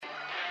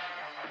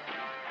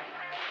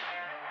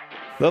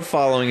The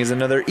following is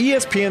another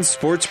ESPN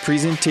Sports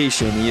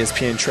presentation.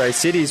 ESPN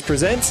Tri-Cities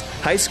presents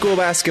high school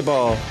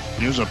basketball.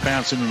 Here's a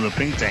pass into the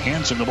paint to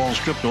Hansen. The ball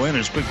stripped away and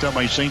is picked up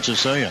by St.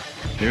 Cecilia.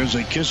 Here's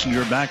a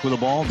Kissinger back with the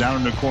ball down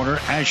in the corner.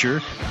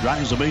 Asher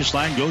drives the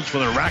baseline, goes for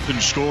the rack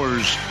and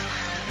scores.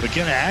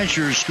 McKenna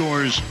Asher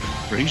scores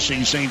for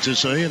Hastings St.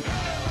 Cecilia.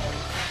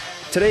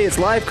 Today is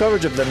live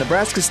coverage of the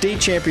Nebraska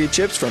State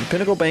Championships from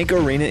Pinnacle Bank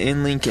Arena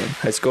in Lincoln.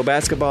 High school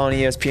basketball on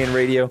ESPN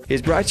Radio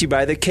is brought to you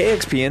by the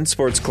KXPN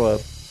Sports Club.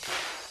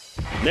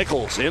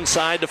 Nichols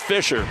inside to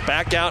Fisher.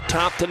 Back out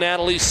top to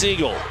Natalie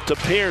Siegel. To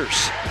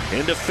Pierce.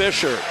 Into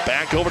Fisher.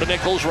 Back over to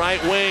Nichols,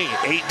 right wing.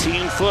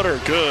 18-footer.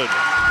 Good.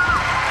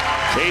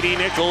 Katie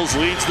Nichols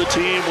leads the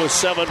team with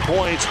 7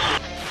 points.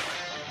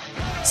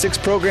 6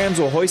 programs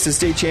will hoist the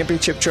state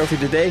championship trophy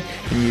today,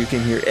 and you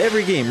can hear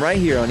every game right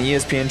here on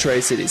ESPN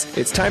Tri-Cities.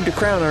 It's time to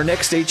crown our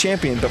next state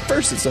champion, but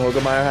first it's the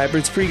Hoegemeyer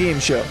Hybrids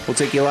pregame show. We'll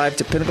take you live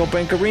to Pinnacle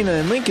Bank Arena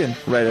in Lincoln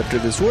right after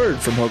this word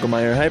from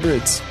Hoegemeyer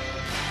Hybrids.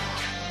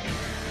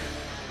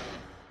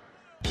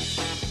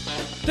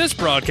 This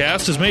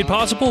broadcast is made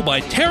possible by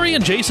Terry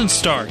and Jason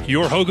Stark,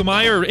 your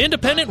Hoegemeyer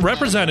independent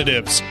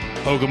representatives.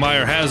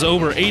 Hoegemeyer has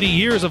over 80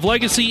 years of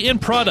legacy in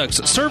products,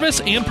 service,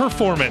 and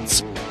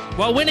performance.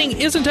 While winning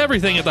isn't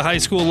everything at the high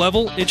school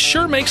level, it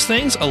sure makes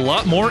things a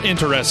lot more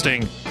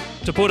interesting.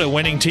 To put a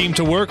winning team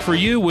to work for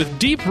you with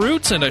deep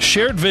roots and a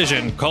shared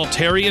vision, call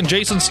Terry and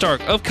Jason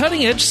Stark of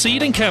Cutting Edge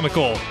Seed and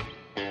Chemical.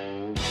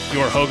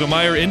 Your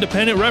Hoegemeyer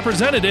independent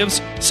representatives,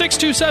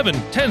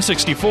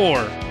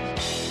 627-1064.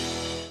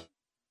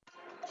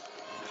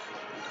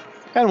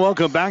 And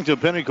welcome back to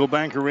Pinnacle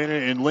Bank Arena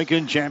in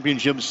Lincoln.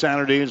 Championship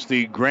Saturday is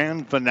the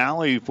grand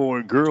finale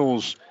for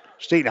girls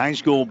state high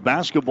school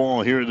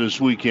basketball here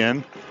this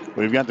weekend.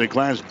 We've got the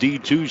Class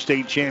D2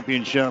 state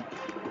championship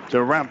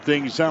to wrap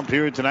things up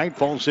here tonight.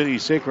 Falls City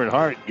Sacred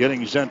Heart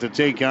getting set to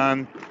take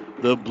on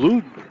the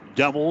Blue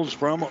Devils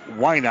from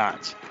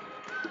Wynot.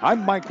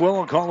 I'm Mike Will.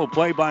 I'll call a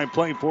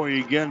play-by-play for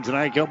you again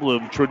tonight. A couple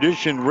of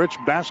tradition-rich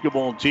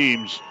basketball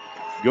teams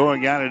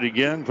going at it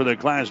again for the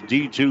Class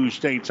D2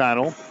 state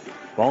title.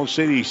 Falls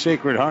City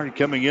Sacred Heart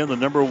coming in the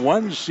number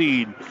 1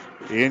 seed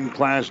in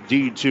Class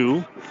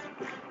D2.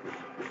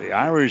 The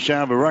Irish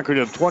have a record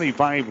of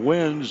 25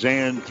 wins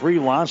and 3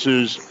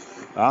 losses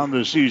on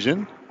the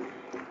season.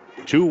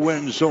 2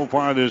 wins so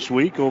far this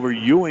week over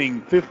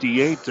Ewing,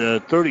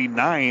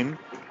 58-39.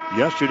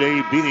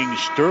 Yesterday beating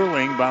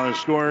Sterling by the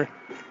score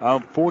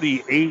of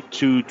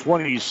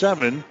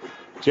 48-27.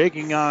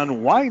 Taking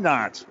on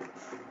Wynot.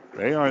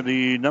 They are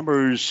the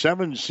number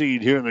 7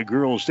 seed here in the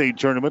girls' state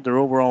tournament. Their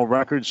overall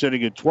record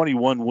sitting at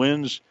 21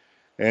 wins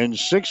and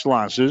 6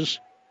 losses.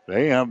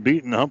 They have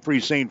beaten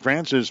Humphrey St.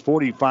 Francis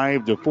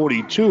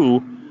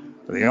 45-42.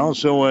 They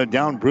also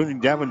downed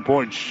Bruning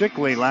Davenport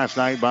Shickley last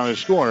night by the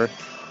score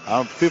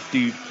of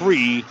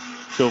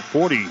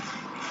 53-40.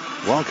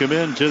 Welcome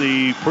into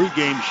the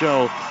pregame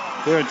show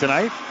here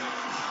tonight.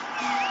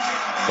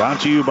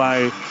 Brought to you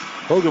by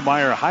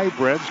Hoegemeyer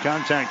Hybrids.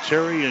 Contact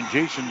Terry and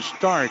Jason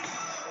Stark,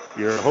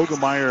 your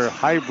Hoegemeyer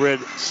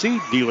Hybrid seed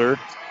dealer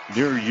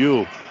near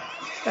you.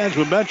 As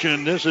we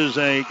mentioned, this is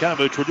a kind of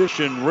a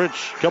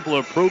tradition-rich couple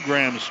of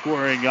programs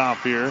squaring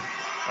off here.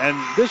 And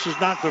this is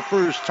not the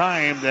first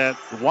time that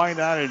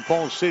Wynot and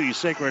Falls City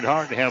Sacred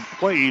Heart have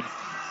played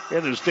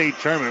in the state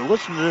tournament.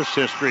 Listen to this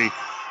history.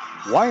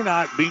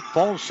 Wynot beat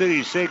Falls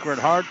City Sacred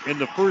Heart in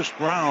the first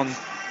round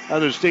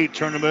of the state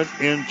tournament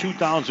in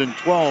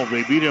 2012.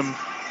 They beat him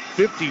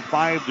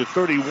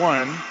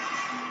 55-31.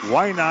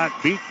 Wynot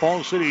beat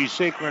Falls City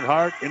Sacred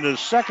Heart in the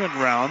second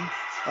round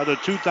of the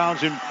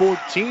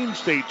 2014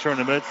 state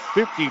tournament,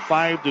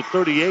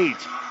 55-38.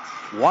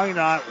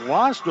 Wynot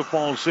lost to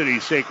Falls City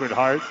Sacred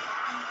Heart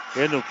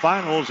in the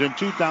finals in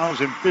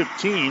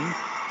 2015,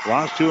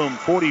 lost to him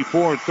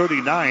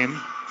 44-39.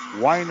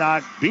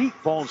 Wynot beat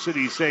Falls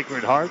City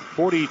Sacred Heart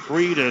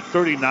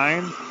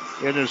 43-39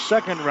 in the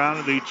second round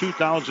of the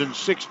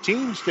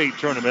 2016 state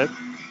tournament.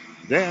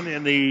 Then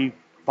in the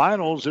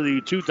finals of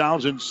the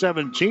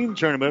 2017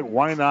 tournament,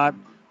 Wynot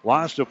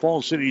lost to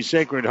Falls City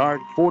Sacred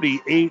Heart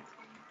 48-36.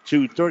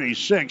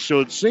 So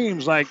it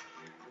seems like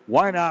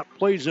Wynot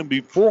plays them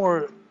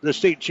before the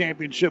state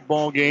championship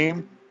ball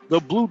game. The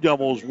Blue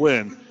Devils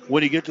win.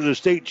 When you get to the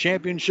state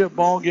championship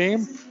ball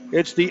game,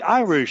 it's the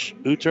Irish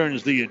who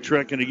turns the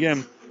trick. And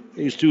again,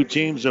 these two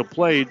teams have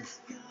played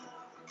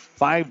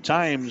 5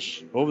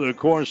 times over the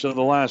course of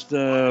the last,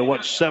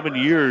 7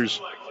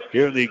 years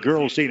here in the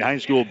Girls State High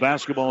School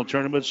Basketball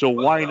Tournament. So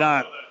why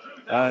not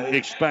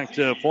expect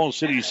Falls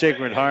City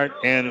Sacred Heart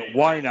and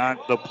why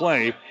not the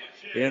play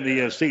in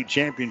the state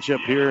championship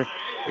here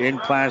in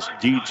Class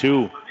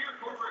D2.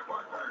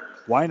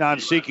 Why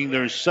not seeking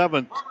their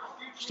 7th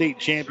state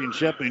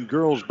championship in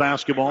girls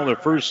basketball, their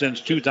first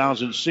since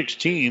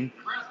 2016.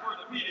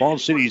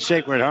 Falls City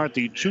Sacred Heart,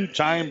 the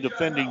 2-time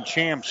defending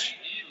champs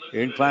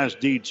in Class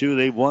D2.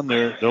 They've won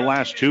their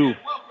last 2.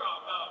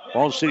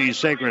 Falls City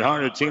Sacred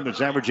Heart, a team that's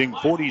averaging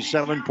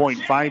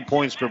 47.5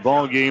 points per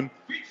ball game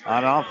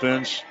on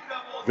offense.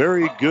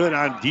 very good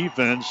on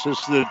defense. This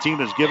is the team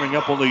that's giving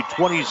up only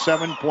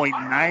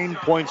 27.9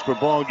 points per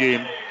ball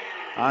game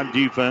on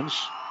defense.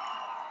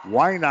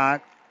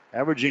 Wynot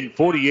averaging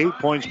 48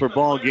 points per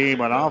ball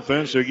game on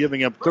offense. They're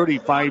giving up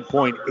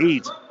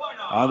 35.8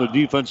 on the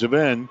defensive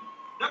end.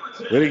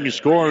 Leading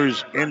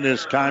scorers in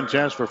this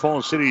contest for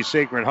Falls City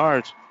Sacred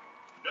Heart,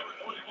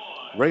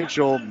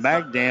 Rachel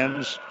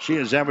Magdans. She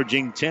is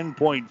averaging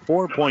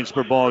 10.4 points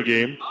per ball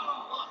game.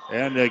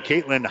 And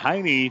Caitlin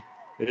Heine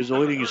is the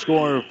leading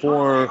scorer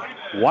for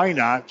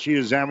Wynot. She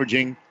is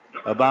averaging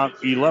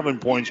about 11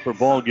 points per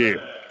ball game.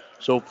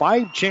 So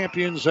 5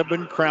 champions have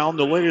been crowned.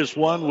 The latest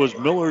one was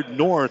Millard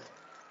North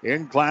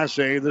in Class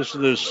A. This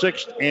is the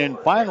 6th and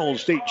final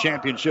state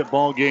championship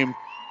ball game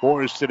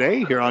for us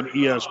today here on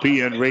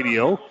ESPN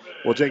Radio.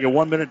 We'll take a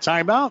 1-minute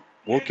timeout.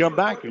 We'll come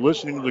back. You're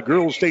listening to the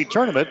Girls State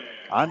Tournament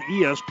on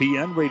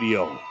ESPN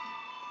Radio.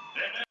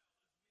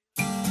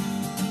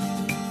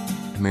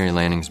 Mary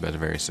Lanning's been a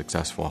very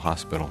successful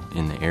hospital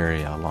in the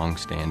area, a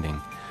long-standing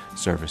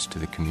service to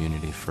the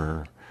community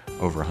for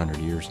over 100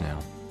 years now.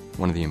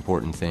 One of the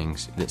important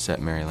things that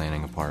set Mary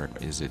Lanning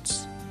apart is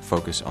its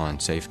focus on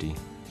safety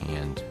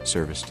and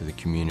service to the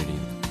community.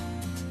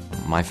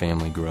 My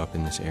family grew up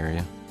in this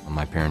area.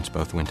 My parents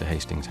both went to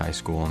Hastings High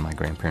School, and my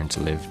grandparents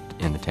lived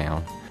in the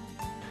town.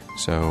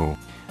 So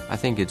I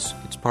think it's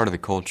part of the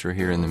culture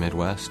here in the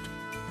Midwest.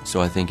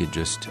 So I think it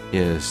just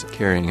is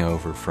carrying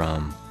over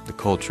from the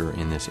culture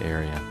in this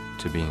area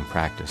to being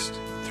practiced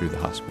through the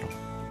hospital.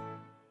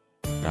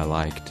 I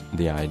liked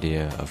the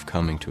idea of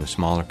coming to a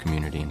smaller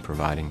community and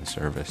providing the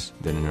service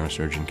that a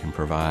neurosurgeon can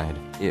provide.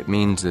 It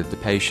means that the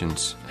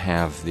patients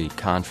have the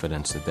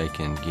confidence that they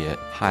can get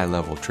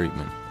high-level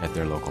treatment at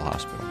their local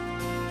hospital.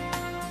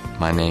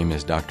 My name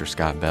is Dr.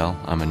 Scott Bell.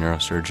 I'm a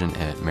neurosurgeon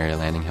at Mary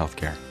Lanning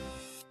Healthcare.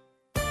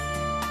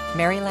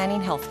 Mary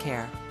Lanning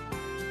Healthcare.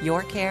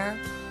 Your care,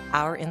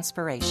 our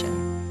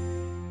inspiration.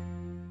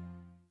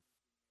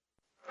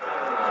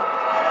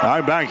 All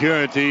right, back here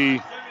at the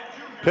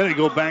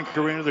Pinnacle Bank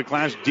Arena, the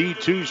Class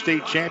D2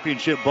 state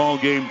championship ball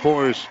game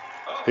for us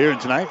here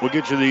tonight. We'll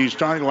get you the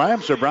starting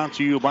lineups. They're brought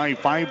to you by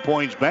 5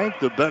 Points Bank,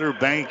 the better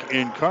bank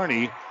in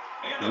Kearney.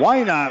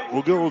 Wynot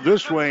will go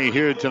this way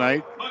here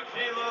tonight.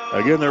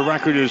 Again, their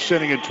record is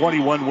sitting at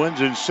 21 wins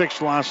and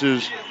 6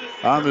 losses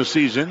on the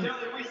season.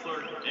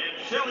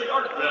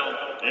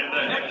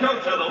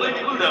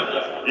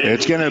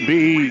 It's going to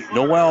be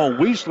Noelle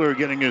Wiesler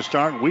getting a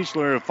start.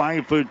 Wiesler, a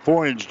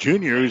 5'4"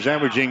 junior who's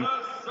averaging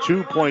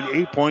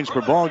 2.8 points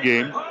per ball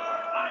game.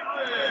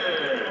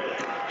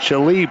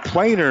 Shalee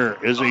Planer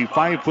is a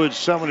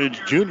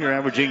 5'7" junior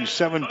averaging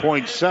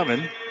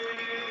 7.7.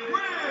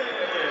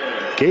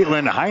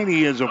 Caitlin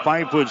Heine is a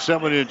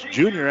 5'7"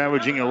 junior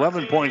averaging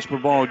 11 points per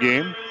ball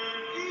game.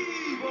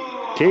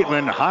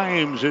 Caitlin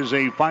Himes is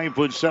a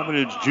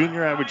 5'7"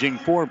 junior averaging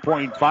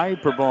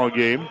 4.5 per ball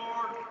game.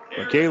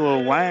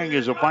 Michaela Wang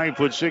is a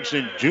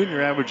 5'6"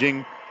 junior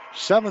averaging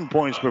 7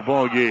 points per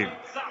ball game.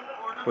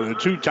 For the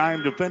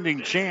 2-time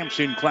defending champs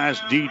in Class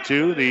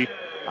D2, the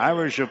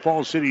Irish of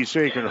Falls City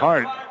Sacred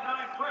Heart,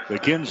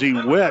 Mackenzie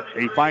Witt,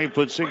 a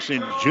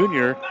 5'6"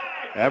 junior,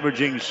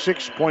 averaging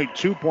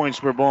 6.2 points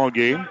per ball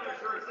game.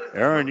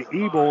 Aaron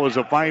Ebel is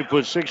a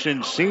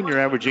 5'6" senior,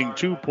 averaging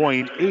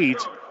 2.8.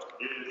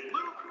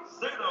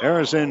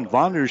 Harrison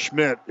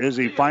Vonderschmidt is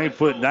a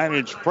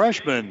 5'9"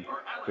 freshman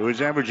who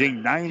is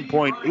averaging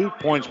 9.8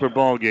 points per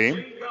ball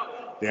game.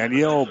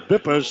 Danielle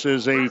Bippus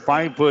is a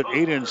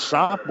 5'8"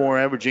 sophomore,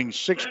 averaging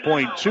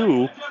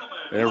 6.2.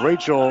 And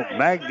Rachel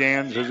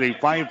Magdans is a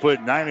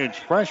 5'9"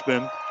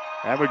 freshman,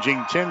 averaging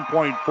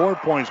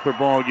 10.4 points per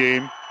ball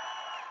game.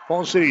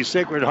 Falls City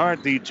Sacred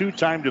Heart, the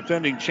 2-time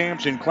defending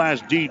champs in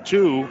Class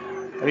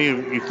D2. And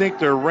you think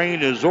their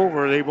reign is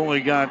over. They've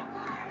only got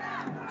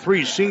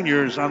 3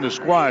 seniors on the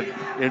squad.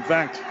 In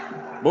fact,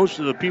 most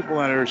of the people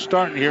that are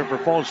starting here for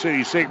Falls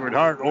City Sacred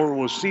Heart or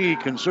will see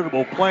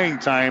considerable playing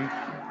time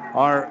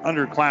are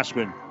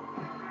underclassmen.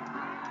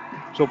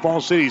 So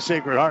Falls City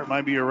Sacred Heart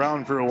might be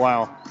around for a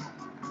while.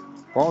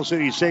 Falls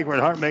City Sacred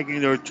Heart making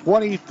their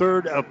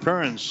 23rd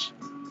appearance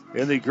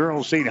in the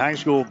Girls State High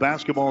School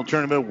basketball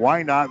tournament.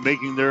 Wynot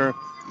making their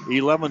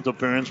 11th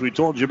appearance. We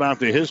told you about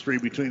the history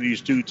between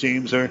these two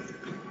teams. They're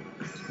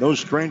no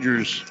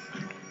strangers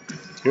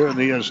here in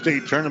the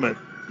state tournament.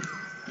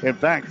 In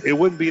fact, it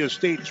wouldn't be a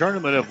state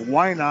tournament if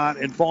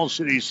Wynot and Falls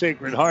City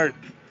Sacred Heart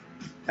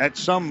at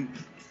some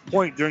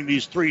point during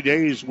these 3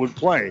 days would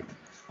play.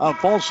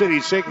 Falls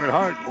City Sacred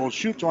Heart will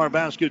shoot to our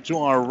basket to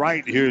our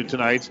right here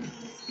tonight.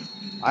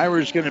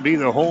 Irish going to be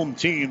the home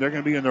team. They're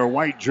going to be in their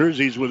white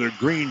jerseys with their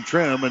green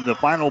trim. And the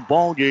final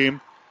ball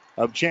game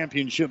of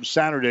Championship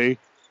Saturday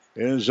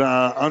is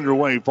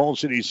underway.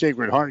 Falls City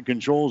Sacred Heart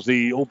controls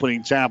the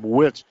opening tap.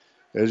 Witt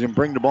as they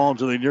bring the ball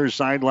to the near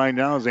sideline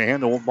now as they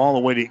hand the ball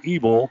away to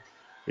Ebel.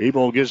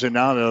 Ebel gets it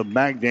now to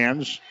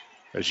Magdans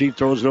as she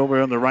throws it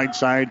over on the right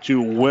side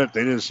to Witt.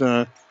 They just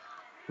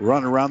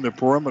run around the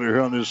perimeter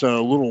here on this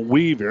little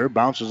weave here.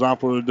 Bounces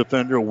off of the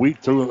defender. Witt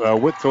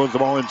throws the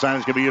ball inside.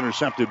 It's going to be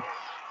intercepted.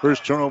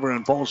 First turnover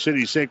in Falls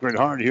City Sacred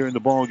Heart here in the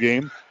ball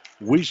game.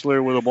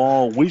 Weisler with the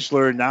ball.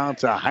 Weisler now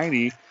to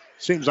Heine.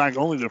 Seems like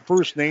only the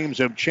first names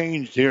have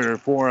changed here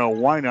for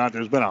Wynot.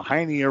 There's been a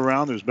Heine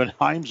around. There's been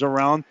Himes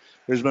around.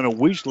 There's been a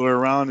Weisler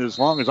around as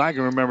long as I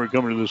can remember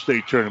coming to the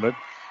state tournament.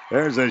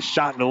 There's a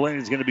shot in the lane.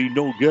 It's going to be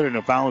no good, and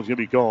a foul is going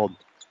to be called.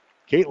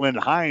 Caitlin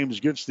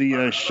Himes gets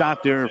the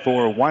shot there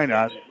for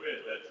Wynot.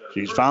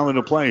 She's fouling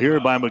the play here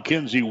by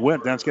Mackenzie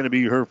Witt. That's going to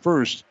be her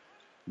first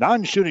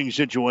non-shooting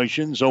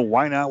situation, so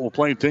Wynot will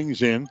play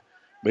things in.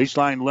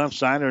 Baseline left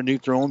side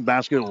underneath their own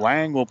basket.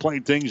 Lang will play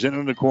things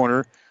in the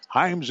corner.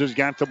 Himes has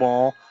got the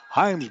ball.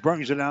 Himes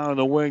brings it out on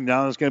the wing.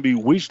 Now it's going to be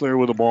Weisler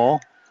with the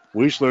ball.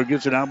 Weisler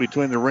gets it out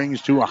between the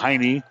rings to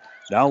Heine.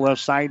 Now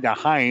left side to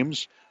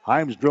Himes.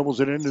 Himes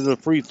dribbles it into the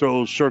free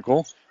throw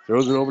circle.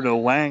 Throws it over to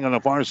Lang on the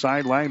far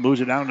side. Lang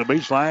moves it down to the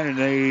baseline, and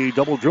a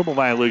double dribble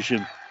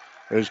violation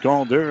is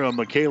called there on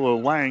Michaela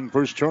Lang.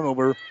 First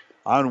turnover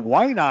on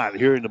Wynot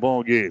here in the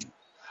ball game.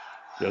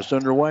 Just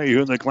underway here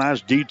in the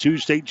Class D2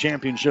 state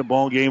championship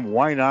ball game.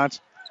 Wynot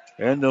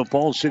and the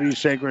Falls City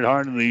Sacred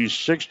Heart in the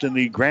sixth and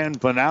the grand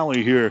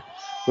finale here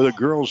for the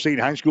Girls State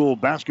High School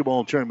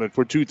basketball tournament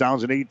for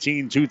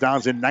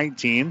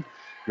 2018-2019.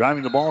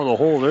 Driving the ball to the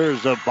hole. There's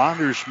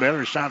Bonderschmidt.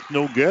 Her shot's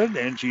no good,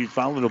 and she's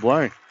fouling the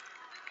play.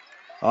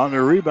 On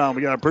the rebound,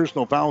 we got a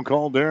personal foul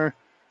called there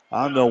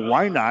on the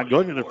Wynot.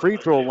 Going to the free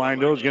throw line,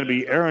 though, is going to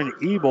be Aaron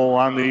Ebel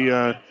on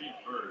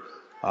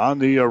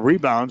the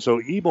rebound. So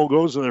Ebel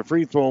goes to the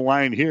free throw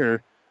line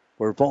here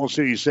for Falls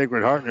City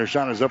Sacred Heart, and her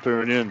shot is up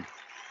there and in.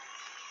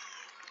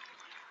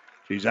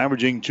 She's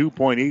averaging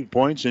 2.8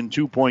 points and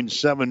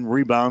 2.7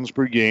 rebounds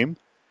per game.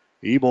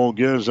 Ebel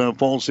gives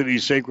Falls City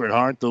Sacred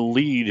Heart the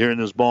lead here in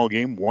this ball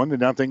game.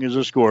 1-0 is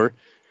the score.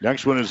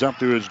 Next one is up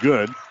there is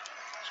good.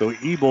 So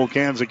Ebel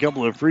cans a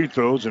couple of free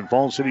throws, and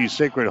Falls City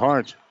Sacred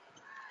Heart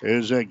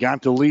has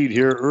got the lead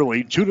here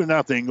early.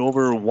 2-0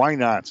 over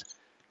Wynot.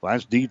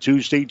 Class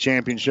D2 state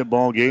championship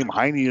ball game.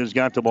 Heine has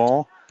got the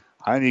ball.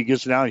 Heine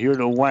gets it out here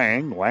to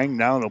Lang. Lang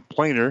now to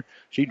Plainer.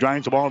 She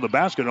drives the ball to the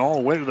basket all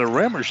the way to the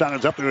rim. Her shot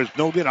is up there. It's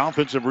no good.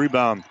 Offensive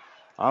rebound.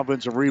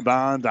 Offensive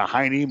rebound to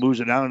Heine. Moves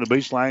it down to the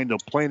baseline to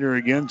Plainer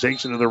again.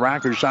 Takes it to the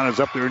rack. Her shot is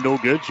up there. No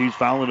good. She's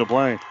fouling the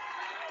play.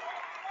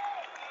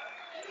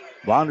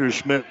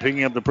 Bonderschmidt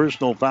picking up the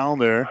personal foul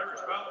there.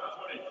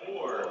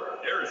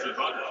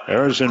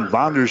 Harrison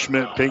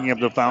Bonderschmidt picking up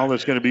the foul.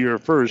 That's going to be her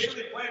first.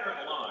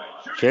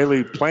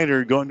 Shaylee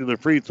Plainer going to the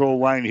free throw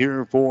line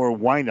here for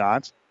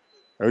Wynot.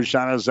 Her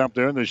shot is up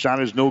there, and the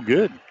shot is no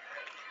good.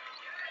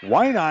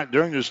 Wynot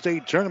during the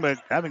state tournament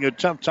having a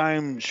tough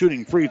time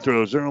shooting free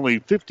throws. They're only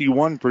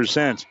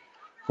 51%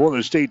 for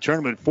the state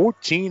tournament.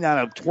 14 out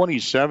of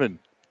 27.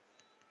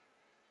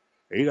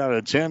 8 out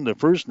of 10 the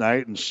first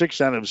night, and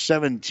 6 out of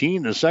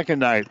 17 the second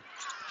night.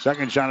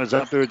 Second shot is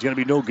up there. It's going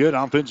to be no good.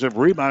 Offensive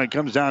rebound. It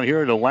comes down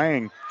here to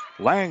Lang.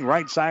 Lang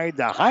right side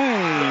to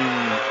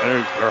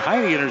Heine.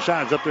 Heine, and her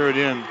shot is up there and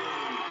in.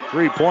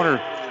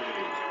 Three-pointer.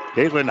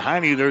 Caitlin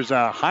Heine. There's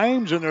a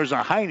Himes and there's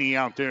a Heine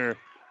out there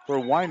for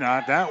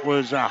Wynot. That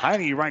was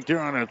Heine right there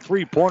on a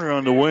three-pointer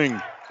on the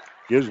wing.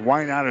 Gives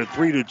Wynot a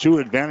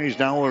 3-2 advantage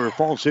now over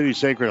Falls City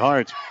Sacred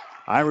Heart.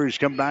 Irish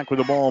come back with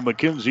the ball.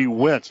 Mackenzie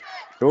Witt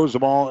throws the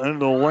ball into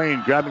the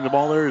lane. Grabbing the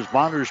ball there is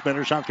Bonderschmidt.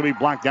 Her shot's going to be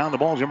blocked down. The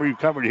ball's going to be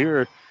covered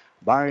here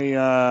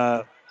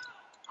by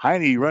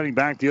Heine running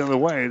back the other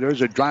way.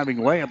 There's a driving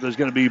layup that's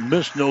going to be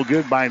missed no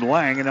good by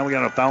Lang, and now we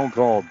got a foul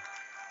called.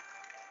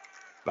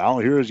 Foul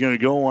here is going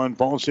to go on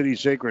Falls City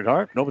Sacred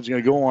Heart. Nope, it's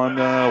going to go on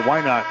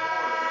Wynot.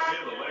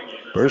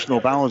 Personal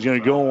foul is going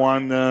to go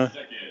on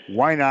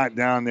Wynot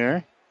down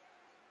there.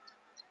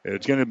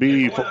 It's going to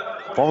be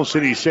Falls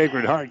City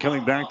Sacred Heart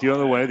coming back the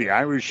other way. The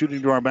Irish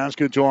shooting to our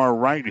basket to our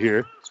right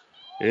here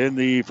in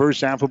the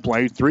first half of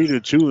play.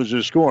 3-2 is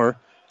the score.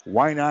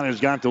 Wynot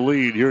has got the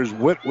lead. Here's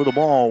Witt with the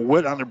ball.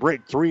 Witt on the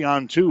break,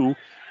 3-on-2.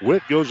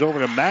 Witt goes over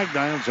to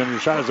Magdines, and her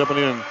shot is up and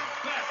in.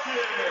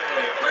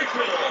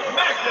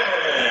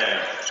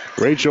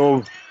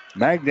 Rachel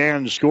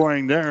Magdan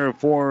scoring there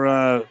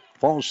for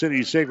Falls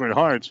City Sacred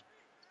Heart.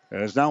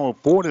 And it's now a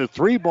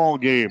 4-3 ball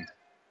game.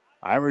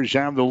 Irish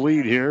have the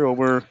lead here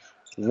over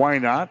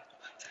Wynot.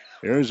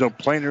 There's a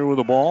Plainer with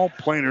the ball.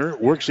 Plainer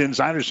works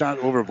inside, her shot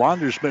over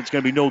Vonderschmidt. It's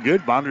going to be no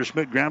good.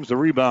 Vonderschmidt grabs the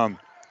rebound.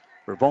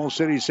 For Falls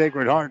City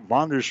Sacred Heart,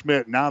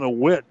 Vonderschmidt now to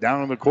Witt.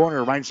 Down in the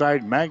corner, right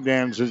side,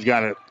 Magdans has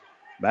got it.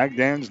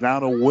 Magdans now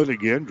to Witt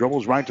again.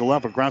 Dribbles right to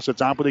left across the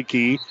top of the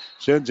key.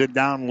 Sends it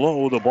down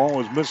low. The ball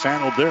is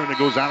mishandled there, and it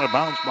goes out of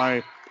bounds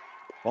by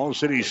Falls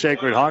City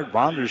Sacred Heart.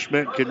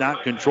 Vonderschmidt could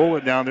not control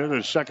it down there.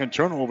 The second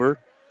turnover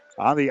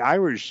on the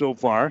Irish so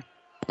far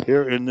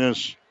here in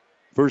this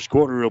first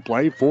quarter of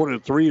play.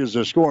 4-3 is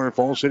the score.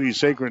 Falls City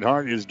Sacred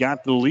Heart has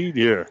got the lead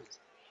here.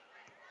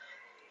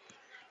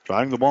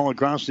 Driving the ball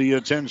across the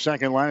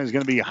 10-second line is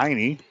going to be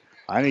Heine.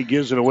 Heine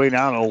gives it away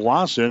now to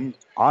Lawson.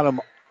 Autumn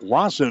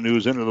Lawson,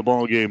 who's into the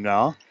ball game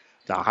now.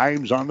 To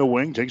Himes on the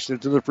wing. Takes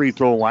it to the free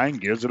throw line.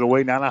 Gives it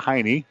away now to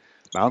Heine.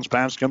 Bounce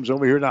pass comes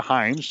over here to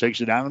Himes. Takes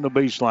it down on the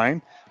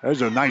baseline.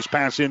 There's a nice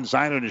pass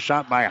inside, and a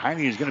shot by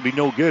Heine is going to be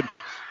no good.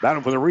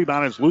 Battle for the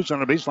rebound. It's loose on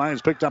the baseline.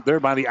 It's picked up there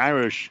by the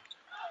Irish.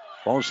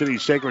 Falls City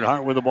Sacred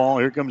Heart with the ball.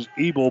 Here comes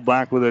Ebel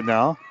back with it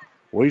now.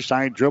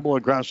 Wayside dribble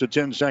across the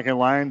 10-second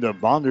line to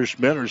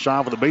Vonderschmidt. Her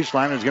shot for the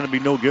baseline is going to be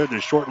no good. The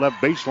short left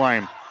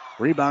baseline.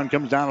 Rebound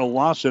comes down to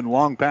Lawson.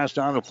 Long pass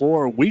down the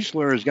floor.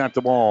 Weisler has got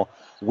the ball.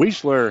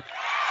 Weisler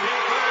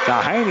to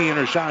Heine, and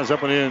her shot is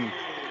up and in.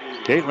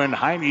 Caitlin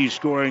Heine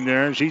scoring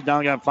there. She's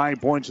now got 5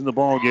 points in the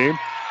ball game.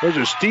 There's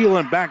a steal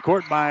in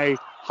backcourt by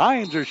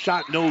Hines. Her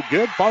shot no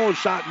good. Follow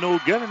shot no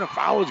good, and a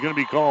foul is going to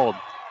be called.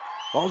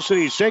 Falls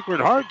City Sacred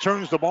Heart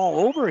turns the ball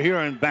over here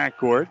in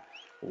backcourt.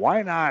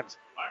 Why not?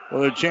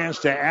 With a chance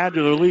to add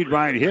to the lead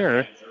right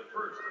here.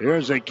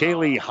 Here's a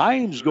Kaylee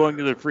Himes going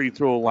to the free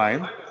throw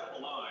line.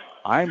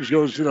 Himes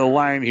goes to the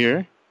line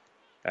here,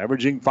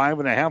 averaging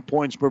 5.5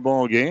 points per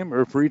ball game.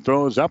 Her free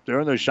throw is up there,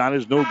 and the shot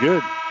is no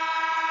good.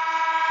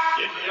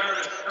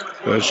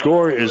 The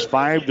score is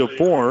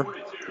 5-4.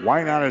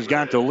 Wynot has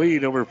got the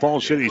lead over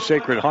Falls City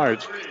Sacred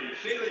Heart.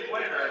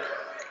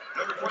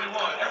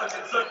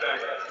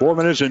 4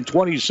 minutes and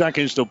 20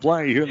 seconds to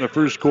play here in the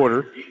first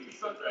quarter.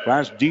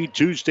 Class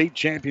D2 state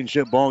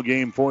championship ball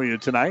game for you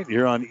tonight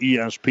here on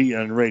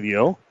ESPN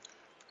Radio.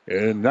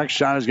 And next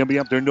shot is going to be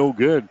up there, no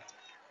good.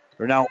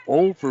 They're now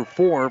 0 for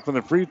 4 from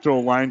the free throw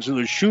line, so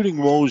the shooting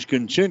woes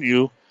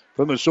continue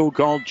from the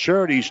so-called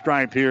charity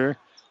stripe here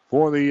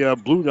for the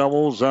Blue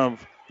Devils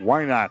of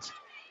Wynot.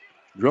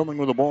 Dribbling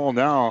with the ball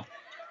now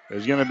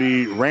is going to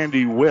be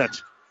Randy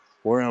Witt,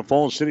 where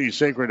Falls City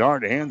Sacred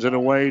Heart hands it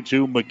away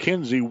to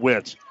Mackenzie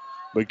Witt.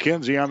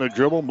 McKenzie on the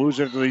dribble, moves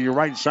it to the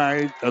right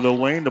side of the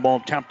lane. The ball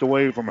tapped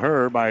away from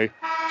her by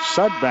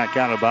Sudback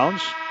out of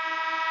bounds.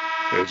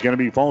 It's going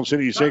to be Falls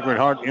City Sacred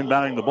Heart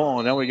inbounding the ball,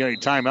 and now we got a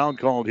timeout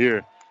called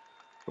here.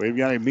 We've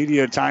got a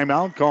media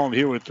timeout called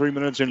here with 3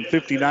 minutes and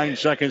 59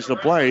 seconds to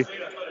play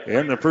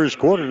in the first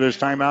quarter. This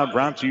timeout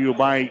brought to you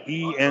by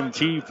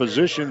ENT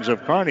Physicians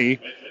of Kearney,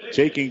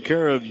 taking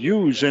care of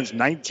you since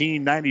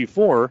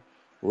 1994.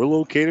 We're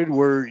located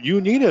where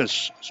you need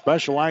us,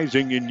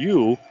 specializing in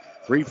you.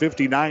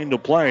 3:59 to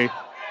play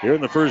here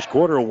in the first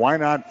quarter.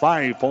 Wynot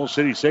 5, Falls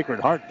City Sacred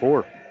Heart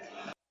 4.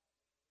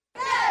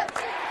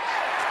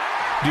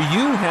 Do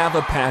you have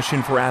a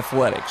passion for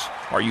athletics?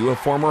 Are you a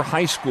former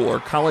high school or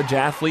college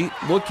athlete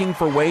looking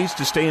for ways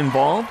to stay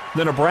involved?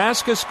 The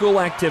Nebraska School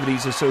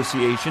Activities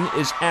Association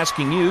is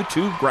asking you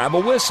to grab a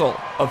whistle.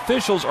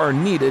 Officials are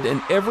needed in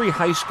every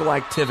high school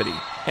activity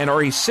and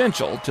are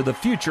essential to the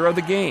future of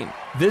the game.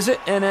 Visit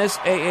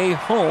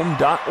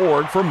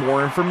nsaahome.org for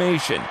more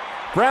information.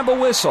 Grab a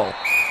whistle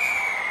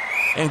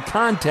and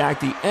contact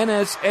the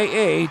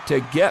NSAA to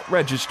get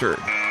registered.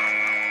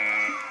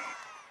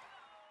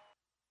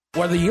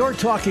 Whether you're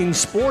talking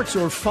sports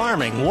or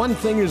farming, one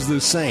thing is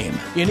the same.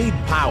 You need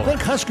power. Think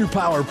Husker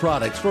Power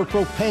products for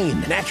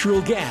propane,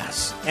 natural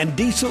gas, and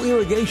diesel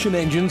irrigation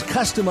engines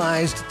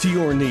customized to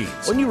your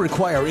needs. When you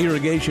require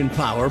irrigation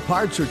power,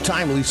 parts, or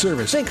timely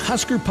service, think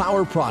Husker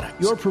Power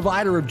product, your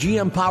provider of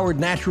GM-powered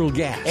natural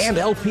gas and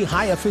LP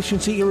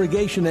high-efficiency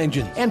irrigation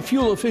engine and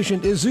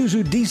fuel-efficient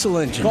Isuzu diesel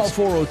engines. Call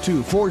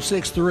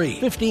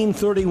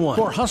 402-463-1531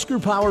 for Husker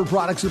Power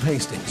Products of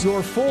Hastings,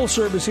 your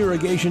full-service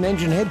irrigation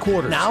engine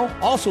headquarters. Now,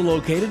 also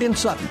located in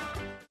Sutton.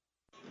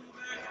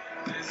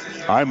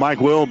 Hi, Mike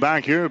Will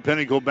back here at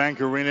Pinnacle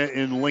Bank Arena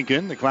in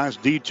Lincoln. The Class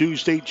D2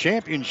 state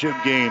championship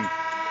game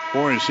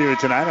for us here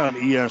tonight on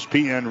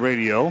ESPN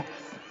Radio.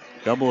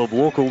 Couple of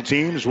local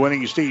teams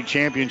winning state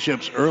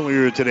championships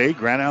earlier today.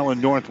 Grand Island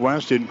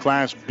Northwest in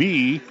Class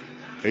B,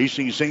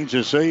 facing St.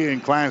 Cecilia in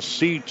Class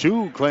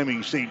C2,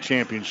 claiming state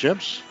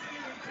championships.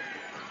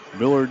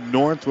 Millard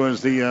North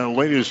was the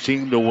latest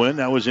team to win.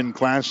 That was in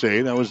Class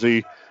A. That was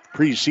the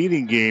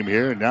preceding game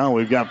here. Now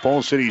we've got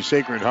Falls City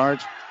Sacred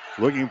Heart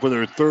looking for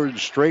their third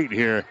straight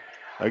here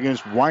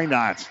against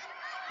Wynot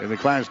in the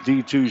Class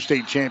D2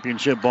 state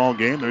championship ball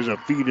game. There's a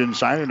feed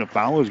inside, and a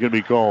foul is going to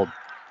be called.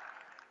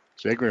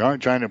 Sacred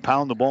Heart trying to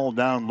pound the ball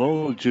down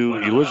low to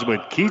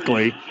Elizabeth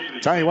Keithley.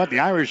 Tell you what, the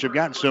Irish have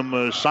got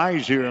some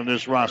size here on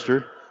this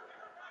roster.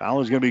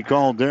 Foul is going to be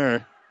called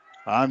there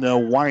on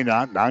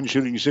Wynot.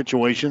 Non-shooting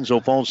situation,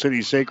 so Falls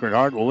City Sacred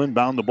Heart will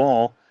inbound the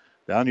ball.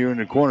 Down here in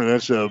the corner,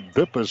 that's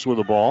Bippus with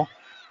the ball.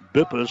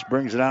 Bippus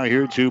brings it out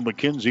here to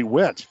Mackenzie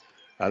Witt.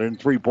 Out in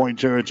three-point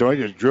territory,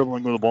 just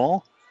dribbling with the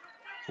ball.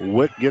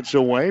 Witt gets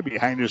away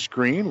behind the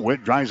screen.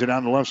 Witt drives it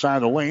down the left side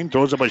of the lane,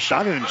 throws up a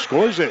shot and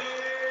scores it.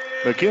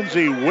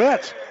 Mackenzie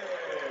Witt.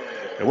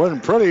 It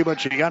wasn't pretty, but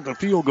she got the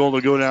field goal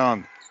to go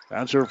down.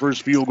 That's her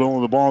first field goal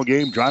of the ball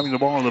game. Driving the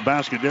ball in the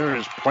basket there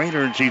is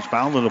Plainer, and she's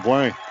fouled in the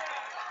play.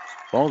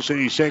 Falls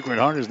City Sacred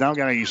Heart has now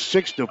got a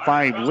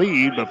 6-5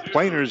 lead, but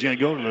Plainer is going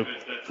to go to the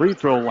free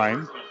throw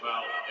line.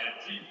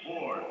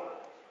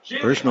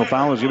 Personal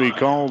foul is going to be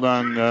called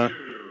on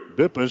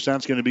Bippus.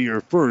 That's going to be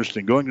her first.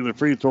 And going to the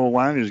free throw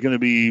line is going to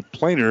be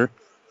Plainer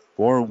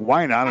for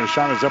Wynot. Her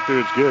shot is up there.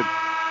 It's good.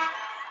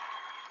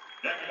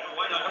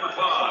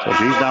 So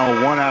she's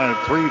now 1 out of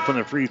 3 from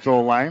the free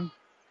throw line.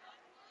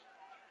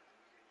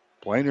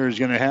 Plainer is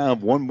going to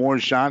have one more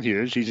shot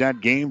here. She's had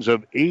games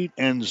of 8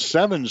 and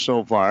 7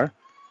 so far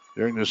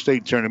during the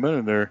state tournament,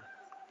 and their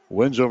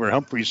wins over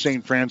Humphrey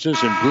St.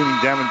 Francis and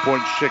Bruning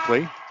Davenport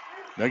Shickley.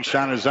 Next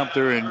shot is up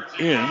there and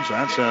in. So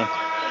that's a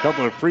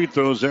couple of free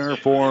throws there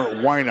for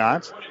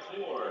Wynot.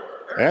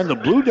 And the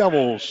Blue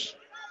Devils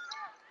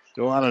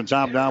go out on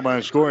top now by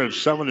a score of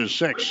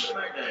 7-6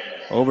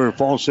 over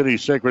Falls City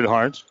Sacred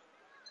Heart.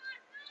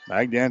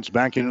 Magdan's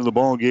back into the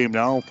ball game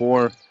now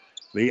for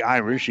the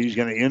Irish. He's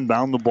going to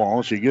inbound the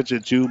ball. She gets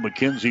it to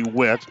Mackenzie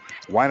Witt.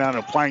 Wynot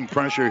applying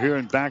pressure here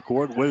in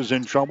backcourt. Witt is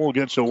in trouble,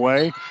 gets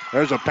away.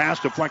 There's a pass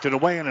deflected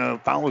away, and a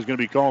foul is going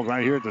to be called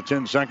right here at the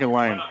 10-second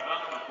line.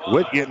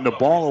 Witt getting the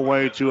ball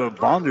away to a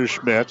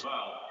Vonderschmidt.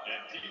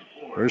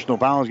 Personal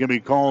foul is going to be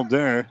called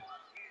there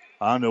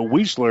on the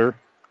Weisler.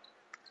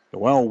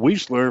 Well,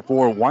 Weisler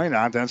for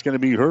Wynot. That's going to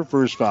be her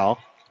first foul.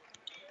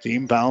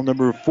 Team foul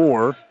number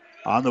 4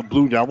 on the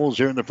Blue Devils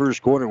here in the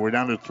first quarter. We're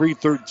down to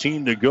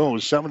 3:13 to go.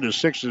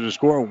 7-6 is the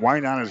score.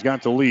 Wynot has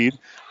got the lead.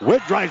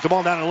 Witt drives the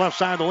ball down the left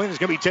side of the lane. It's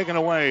going to be taken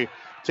away.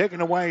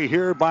 Taken away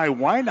here by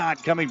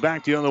Wynot, coming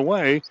back the other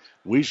way.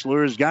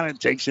 Weisler has got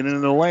it, takes it into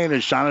the lane.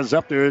 His shot is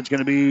up there. It's going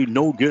to be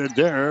no good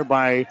there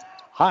by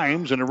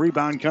Himes, and a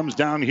rebound comes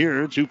down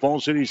here to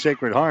Falls City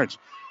Sacred Hearts.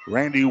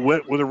 Randy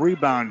Witt with a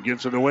rebound,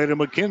 gets it away to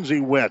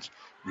Mackenzie Witt.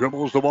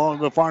 Dribbles the ball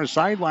to the far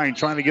sideline,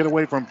 trying to get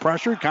away from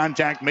pressure.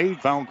 Contact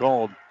made, foul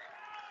called.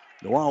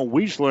 Noelle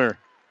Weisler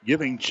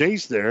giving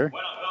chase there.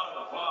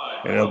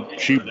 And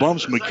she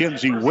bumps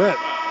Mackenzie Witt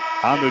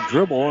on the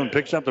dribble and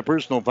picks up the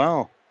personal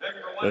foul.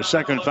 The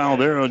second foul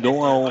there on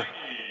Noelle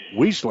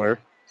Weisler.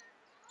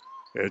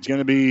 It's going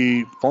to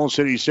be Falls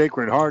City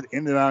Sacred Heart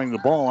inbounding the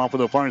ball off of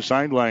the far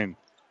sideline.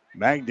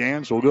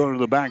 Magdans will go to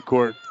the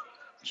backcourt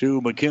to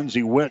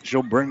Mackenzie Witt.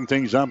 She'll bring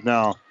things up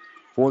now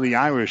for the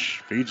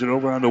Irish. Feeds it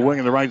over on the wing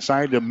on the right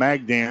side to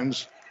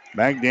Magdans.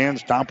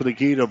 Magdans top of the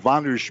key to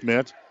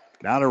Vonderschmidt.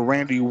 Now to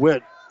Randy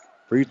Witt.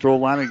 Free throw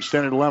line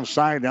extended left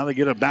side. Now they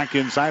get it back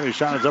inside. The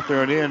shot is up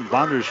there and in.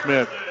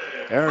 Vonderschmidt.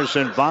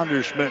 Harrison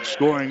Vonderschmidt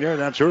scoring there.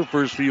 That's her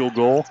first field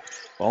goal.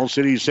 Falls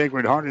City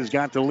Sacred Heart has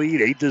got the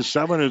lead.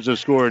 8-7 is the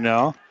score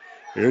now.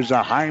 Here's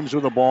a Himes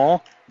with the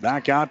ball.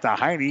 Back out to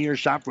Heine. Her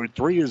shot for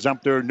 3 is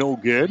up there. No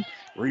good.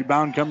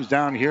 Rebound comes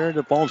down here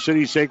to Falls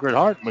City Sacred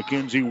Heart.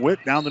 Mackenzie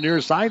Witt down the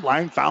near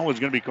sideline. Foul is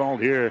going to be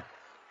called here.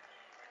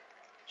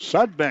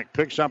 Sudbeck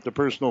picks up the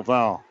personal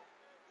foul.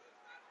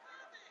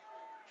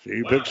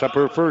 She picks up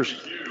her first.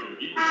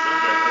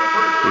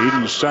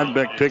 Eden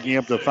Sudbeck picking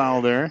up the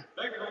foul there.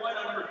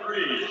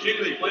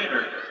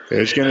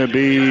 It's going to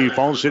be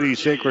Falls City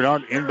Sacred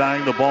Heart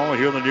inbounding the ball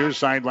here on the near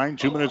sideline.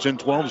 2 minutes and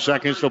 12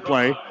 seconds to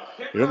play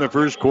here in the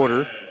first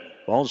quarter.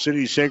 Falls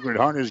City Sacred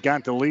Heart has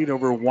got the lead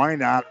over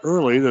Wynot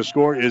early. The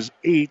score is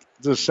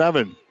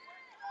 8-7.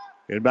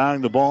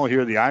 Inbounding the ball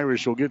here, the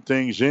Irish will get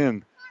things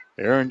in.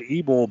 Aaron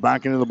Ebel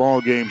back into the ball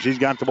game. She's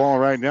got the ball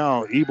right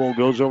now. Ebel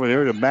goes over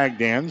there to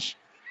Magdans.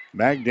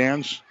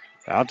 Magdans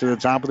out to the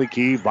top of the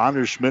key.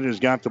 Vonderschmidt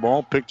has got the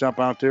ball. Picked up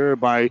out there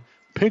by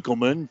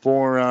Pinkelman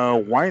for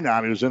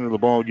Wynot, who's into the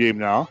ball game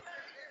now.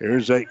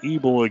 Here's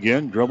Ebel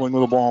again, dribbling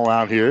with the ball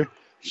out here.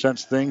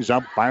 Sets things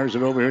up, fires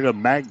it over here to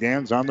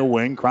Magdans on the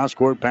wing.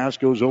 Cross-court pass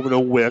goes over to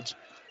Witt.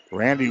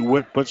 Randy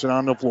Witt puts it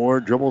on the floor,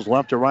 dribbles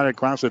left to right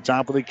across the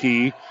top of the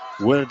key.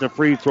 Witt at the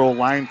free throw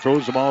line,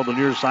 throws the ball to the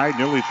near side,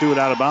 nearly threw it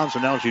out of bounds,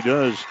 and now she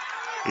does.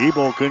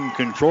 Ebel couldn't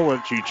control it.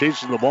 She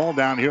chases the ball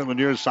down here on the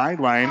near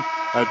sideline.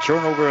 A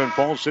turnover in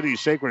Falls City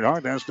Sacred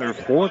Heart. That's their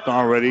 4th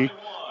already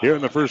here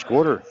in the first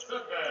quarter.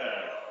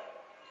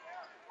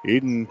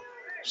 Eden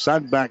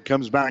Sudbeck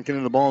comes back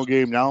into the ball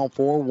game now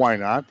for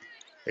Wynot.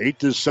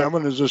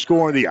 8-7 is the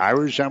score. The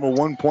Irish have a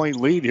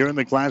 1-point lead here in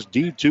the Class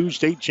D2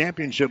 state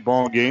championship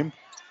ball game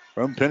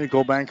from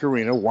Pinnacle Bank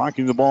Arena.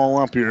 Walking the ball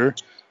up here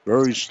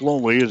very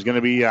slowly is going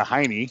to be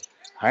Heine.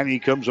 Heine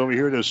comes over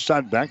here to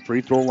Sudbeck. Free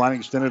throw line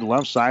extended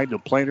left side to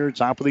Plater,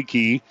 top of the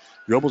key.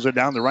 Dribbles it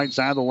down the right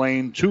side of the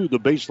lane to the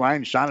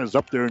baseline. Shot is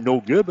up there, no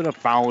good, but a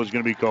foul is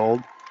going to be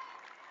called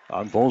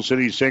on Falls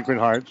City Sacred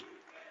Heart.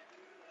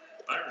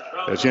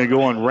 That's going to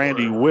go on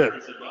Randy Witt.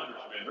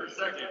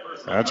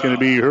 That's going to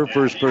be her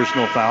first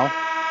personal foul.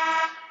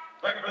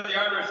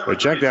 But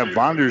check that,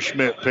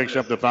 Vonderschmidt picks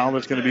up the foul.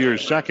 That's going to be her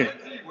second.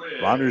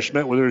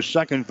 Vonderschmidt with her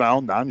second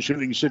foul.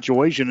 Non-shooting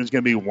situation is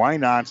going to be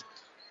Wynot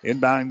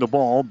inbounding the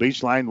ball.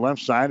 Baseline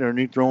left side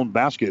underneath their own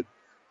basket.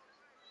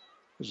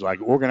 It's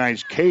like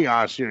organized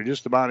chaos here.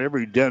 Just about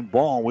every dead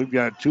ball. We've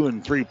got 2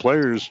 and 3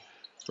 players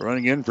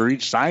running in for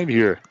each side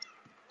here.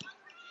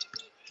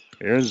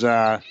 Here's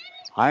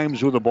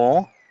Himes with the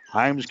ball.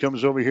 Himes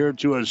comes over here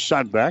to a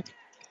Sudbeck.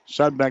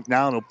 Sudbeck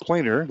now to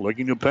Plater,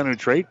 looking to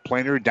penetrate.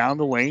 Plater down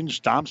the lane,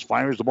 stops,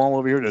 fires the ball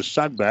over here to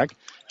Sudbeck.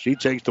 She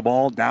takes the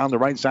ball down the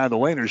right side of the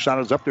lane. Her shot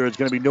is up there. It's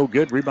going to be no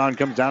good. Rebound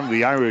comes down to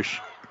the Irish.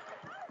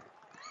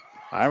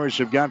 Irish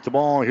have got the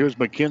ball. Here's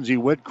Mackenzie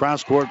Witt.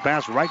 Cross-court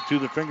pass right to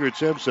the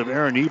fingertips of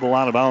Aaron Ebel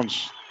out of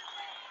bounds.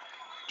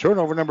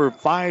 Turnover number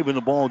 5 in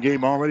the ball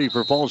game already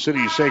for Falls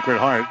City Sacred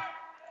Heart.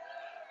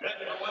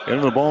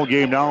 Into the ball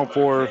game now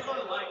for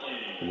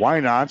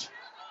Wynot.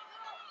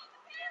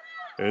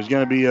 There's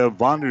going to be a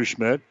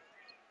Vonderschmidt.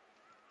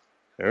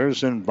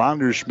 Harrison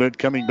Vonderschmidt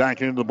coming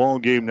back into the ball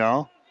game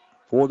now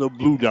for the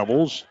Blue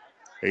Devils.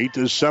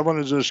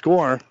 8-7 is the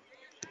score.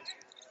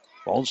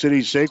 Falls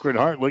City Sacred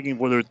Heart looking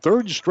for their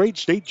third straight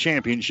state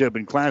championship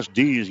in Class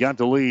D. He's got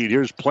the lead.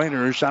 Here's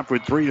Planer. Shot for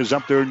three is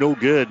up there. No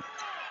good.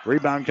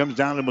 Rebound comes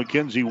down to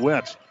Mackenzie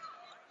Witt.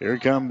 Here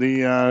come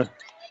the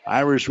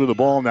Irish with the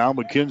ball now.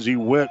 Mackenzie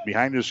Witt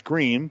behind the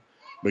screen.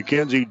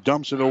 Mackenzie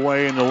dumps it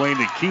away in the lane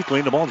to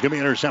Keithling. The ball's going to be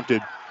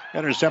intercepted.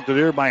 Intercepted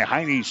there by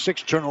Heine.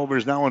 6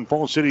 turnovers now in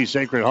Falls City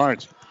Sacred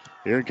Heart.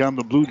 Here come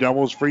the Blue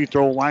Devils. Free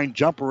throw line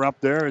jumper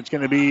up there. It's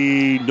going to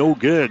be no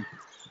good.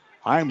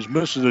 Himes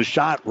misses a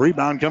shot.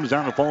 Rebound comes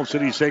down to Falls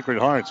City Sacred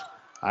Heart.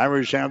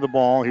 Irish have the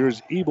ball. Here's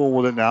Ebel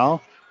with it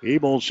now.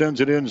 Ebel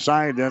sends it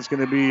inside. That's going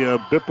to be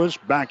Bippus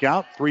back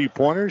out.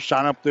 3-pointer.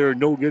 Shot up there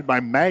no good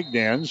by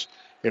Magdans.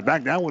 In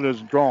fact, that one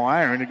doesn't draw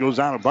iron. It goes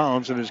out of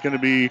bounds, and it's going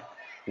to be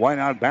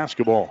Wynot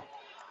basketball.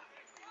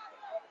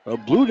 The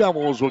Blue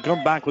Devils will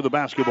come back with the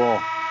basketball.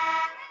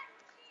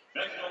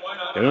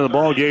 Into the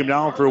ball game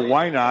now for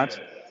Wynot.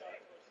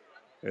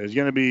 It's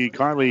going to be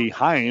Carly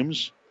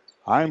Himes.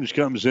 Himes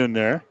comes in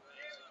there.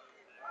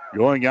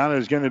 Going out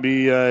is going to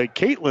be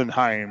Caitlin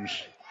Himes.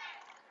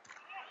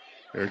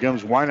 Here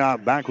comes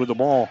Wynot back with the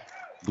ball.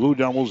 Blue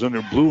Devils in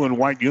their blue and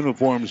white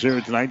uniforms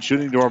here tonight.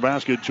 Shooting to our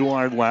basket, 2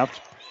 hard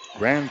left.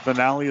 Grand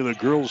finale of the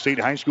Girls State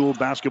High School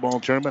basketball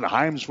tournament.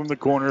 Himes from the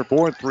corner,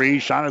 4-3.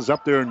 Shot is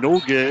up there, no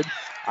good.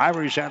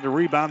 Irish had the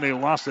rebound. They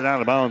lost it out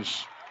of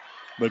bounds.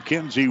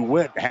 Mackenzie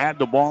Witt had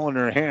the ball in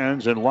her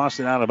hands and lost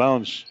it out of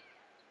bounds.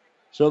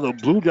 So the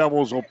Blue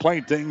Devils will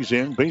play things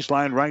in.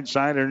 Baseline right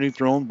side underneath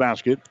their own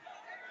basket.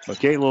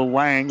 Michaela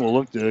Lang will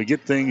look to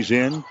get things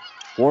in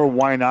for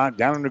Wynot.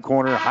 Down in the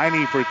corner.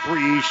 Heine for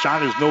 3.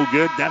 Shot is no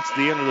good. That's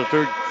the end of the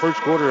first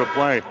quarter of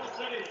play.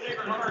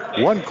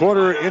 1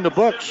 quarter in the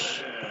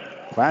books.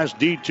 Class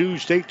D2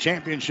 state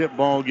championship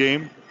ball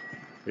game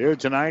here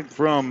tonight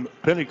from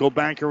Pinnacle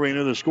Bank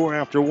Arena. The score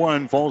after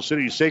 1, Falls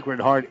City Sacred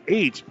Heart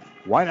 8,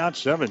 Wynot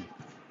 7.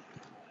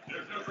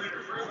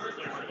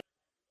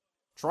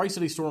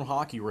 Tri-City Storm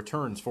Hockey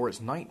returns for its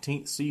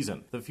 19th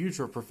season. The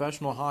future of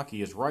professional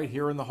hockey is right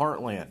here in the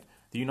heartland.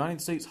 The United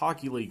States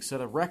Hockey League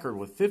set a record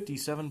with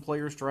 57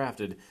 players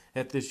drafted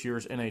at this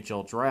year's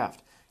NHL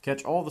Draft.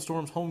 Catch all the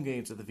Storm's home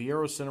games at the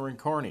Viera Center in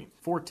Kearney.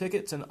 For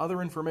tickets and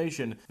other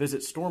information,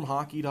 visit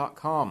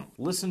stormhockey.com.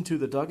 Listen to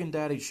the Doug and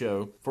Daddy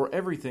Show for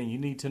everything you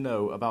need to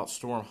know about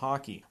Storm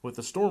Hockey with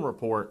the Storm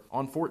Report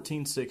on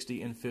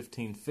 1460 and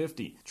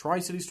 1550.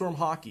 Tri-City Storm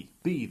Hockey.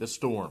 Be the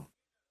Storm.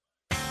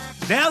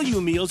 Value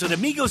meals at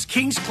Amigos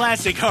King's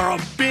Classic are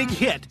a big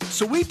hit,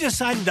 so we've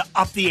decided to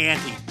up the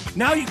ante.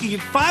 Now you can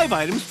get 5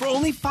 items for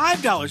only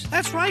 $5.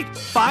 That's right,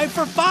 5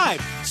 for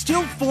 $5.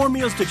 Still 4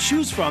 meals to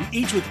choose from,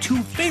 each with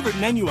 2 favorite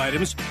menu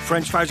items,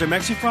 French fries or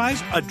Mexi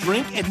fries, a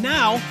drink, and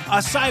now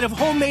a side of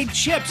homemade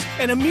chips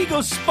and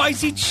Amigos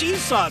spicy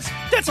cheese sauce.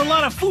 That's a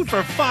lot of food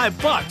for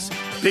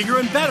 $5. Bigger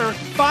and better,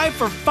 5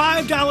 for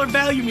 $5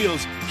 value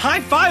meals. High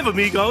five,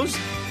 Amigos.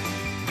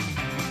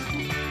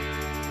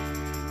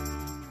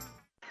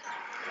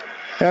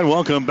 And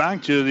welcome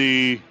back to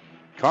the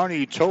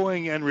Kearney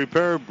Towing and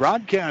Repair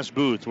broadcast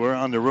booth. We're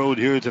on the road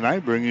here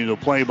tonight, bringing you the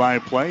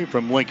play-by-play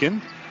from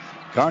Lincoln.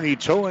 Kearney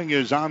Towing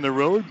is on the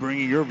road,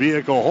 bringing your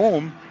vehicle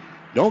home.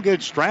 Don't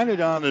get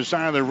stranded on the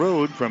side of the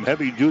road. From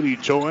heavy-duty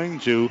towing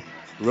to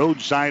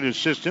roadside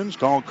assistance,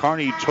 call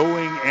Kearney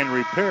Towing and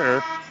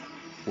Repair.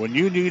 When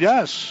you need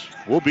us,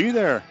 we'll be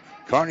there.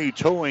 Kearney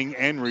Towing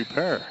and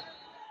Repair.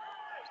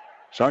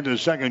 Start the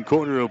second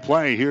quarter of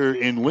play here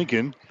in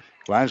Lincoln.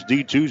 Class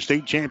D2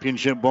 state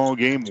championship ball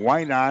game.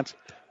 Wynot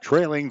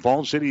trailing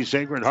Falls City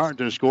Sacred Heart.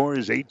 The score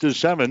is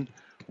 8-7.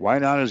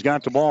 Wynot has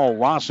got the ball.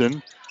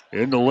 Lawson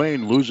in the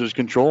lane loses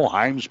control.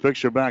 Himes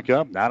picks her back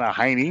up. Now to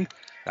Heine.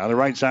 Down the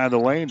right side of the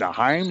lane to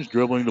Himes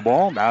dribbling the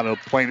ball. Now to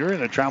Planer,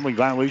 and a traveling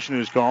violation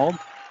is called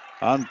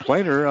on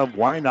Planer of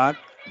Wynot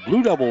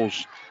Blue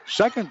Devils.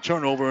 Second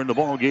turnover in the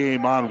ball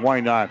game on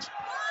Wynot.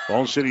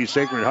 Falls City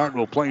Sacred Heart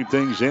will play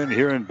things in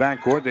here in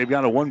backcourt. They've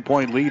got a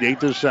 1-point lead,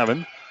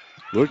 8-7.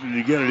 Looking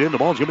to get it in. The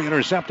ball's going to be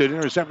intercepted.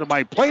 Intercepted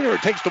by Plater.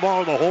 Takes the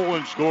ball to the hole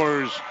and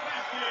scores.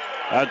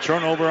 A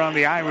turnover on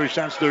the Irish.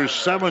 That's their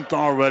 7th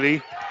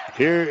already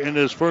here in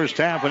this first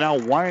half. And now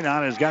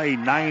Wynot has got a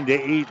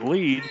 9-8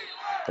 lead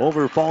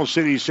over Falls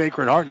City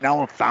Sacred Heart.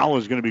 Now a foul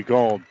is going to be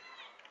called.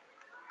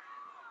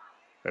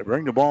 They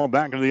bring the ball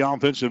back into the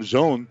offensive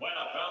zone.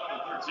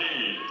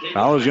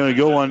 Foul is going to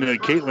go on to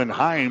Caitlin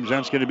Himes.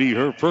 That's going to be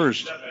her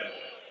first.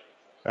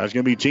 That's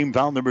going to be team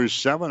foul number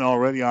 7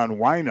 already on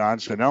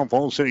Wynot. So now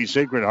Falls City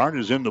Sacred Heart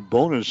is in the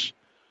bonus.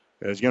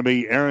 It's going to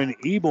be Aaron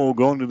Ebel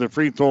going to the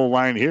free throw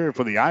line here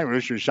for the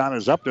Irish. Her shot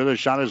is up there. The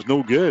shot is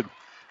no good.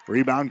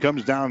 Rebound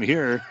comes down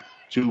here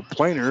to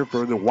Planer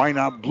for the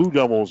Wynot Blue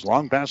Devils.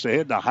 Long pass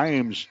ahead to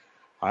Himes.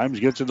 Himes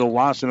gets it to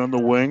Lawson on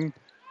the wing.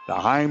 The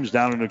Himes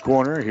down in the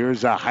corner.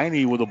 Here's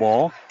Heine with the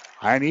ball.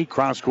 Heine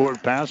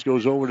cross-court pass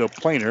goes over to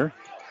Planer.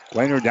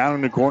 Planer down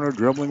in the corner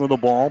dribbling with the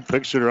ball.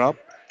 Picks it up.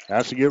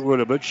 Has to get rid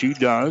of it. She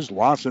does.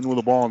 Lawson with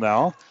the ball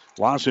now.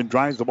 Lawson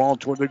drives the ball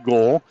toward the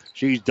goal.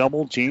 She's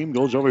double teamed.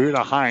 Goes over here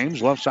to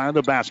Himes, left side of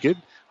the basket.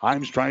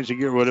 Himes tries to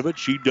get rid of it.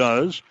 She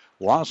does.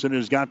 Lawson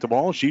has got the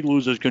ball. She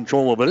loses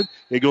control of it.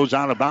 It goes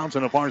out of bounds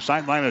on the far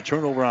sideline. A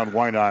turnover on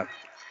Wynot.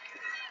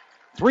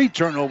 3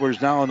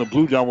 turnovers now on the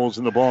Blue Devils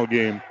in the ball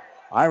game.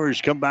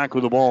 Irish come back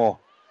with the ball.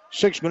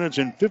 6 minutes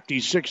and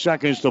 56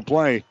 seconds to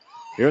play.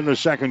 Here in the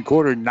second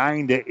quarter,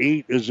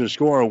 9-8 is the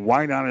score.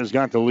 Wynot has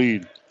got the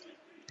lead.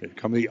 Here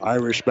come the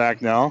Irish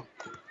back now.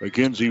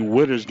 Mackenzie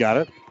Witt has got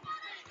it.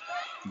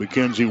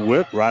 Mackenzie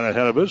Witt right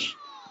ahead of us.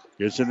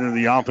 Gets it into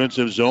the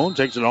offensive zone.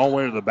 Takes it all the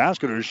way to the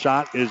basket. Her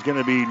shot is going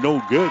to be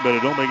no good, but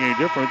it don't make any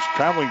difference.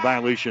 Traveling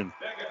violation.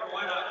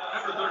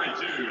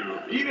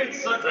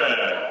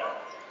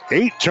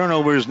 8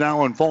 turnovers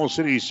now in Fall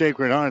City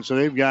Sacred Heart. So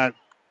they've got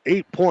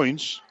 8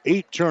 points,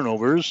 8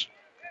 turnovers.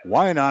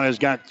 Wynot has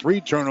got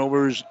 3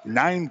 turnovers,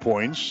 9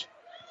 points.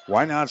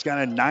 Wynot's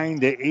got a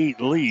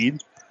 9-8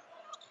 lead.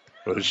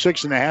 With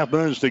 6.5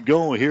 minutes to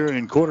go here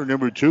in quarter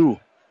number 2.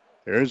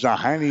 There's a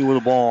Heine with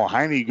the ball.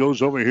 Heine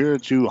goes over here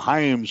to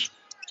Himes.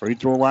 Free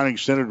throw line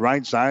extended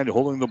right side,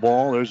 holding the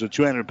ball. There's a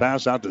two-handed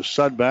pass out to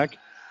Sudbeck.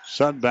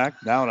 Sudbeck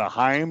now to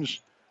Himes.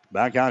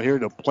 Back out here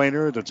to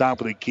Planer at the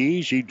top of the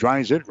key. She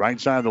drives it right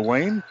side of the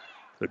lane.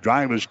 The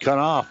drive is cut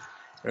off.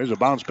 There's a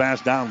bounce pass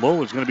down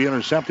low. It's going to be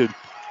intercepted.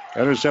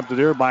 Intercepted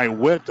there by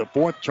Witt. The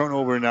 4th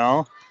turnover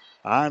now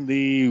on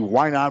the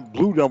Wynot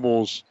Blue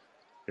Devils.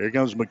 Here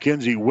comes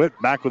Mackenzie Witt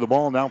back with the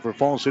ball now for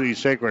Fall City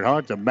Sacred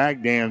Heart. The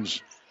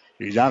Magdans.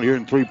 He's out here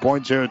in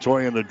 3-point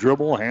territory in the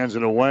dribble. Hands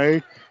it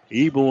away.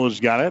 Ebel has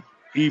got it.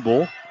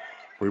 Ebel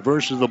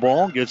reverses the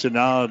ball. Gets it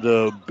now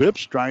to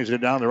Bips. Drives it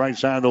down the right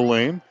side of the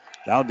lane.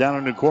 Now down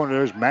in the corner,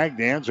 there's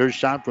Magdans. Her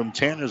shot from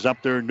 10 is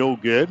up there, no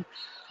good.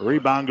 The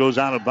rebound goes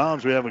out of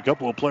bounds. We have a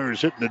couple of players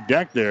hitting the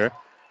deck there.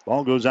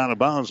 Ball goes out of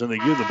bounds, and they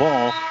give the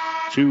ball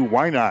to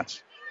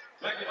Wynot.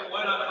 Second to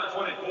Wynot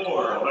number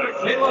 24,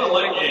 Michaela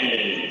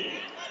Lange.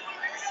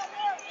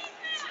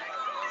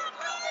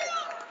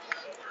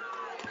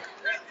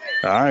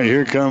 All right,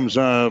 here comes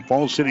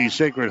Fall City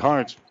Sacred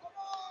Heart.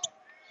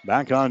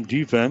 Back on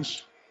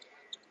defense.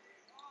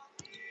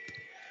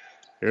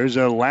 There's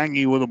a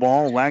Lange with the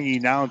ball.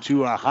 Lange now to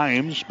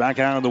Himes. Back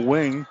out of the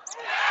wing.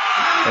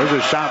 There's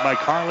a shot by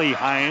Carly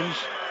Himes.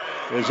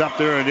 Is up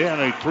there and in.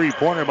 A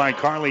 3-pointer by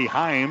Carly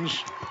Himes.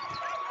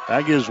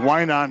 That gives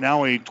Wynot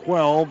now a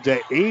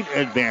 12-8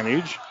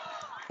 advantage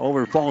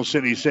over Fall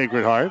City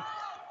Sacred Heart.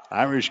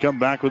 Irish come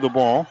back with the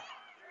ball.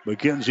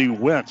 Mackenzie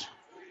Witt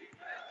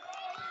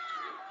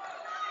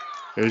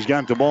has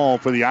got the ball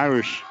for the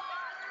Irish.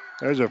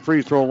 There's a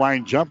free throw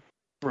line jumper.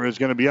 It's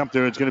going to be up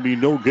there. It's going to be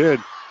no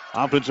good.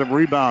 Offensive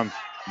rebound.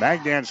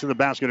 Magdans to the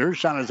basket. Her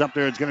shot is up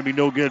there. It's going to be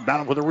no good.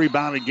 Battle for the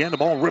rebound again. The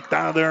ball ripped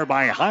out of there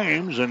by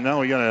Himes. And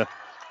now we got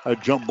a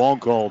jump ball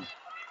called.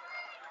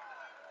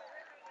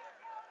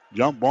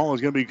 Jump ball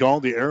is going to be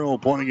called. The arrow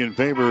pointing in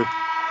favor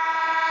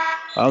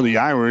of the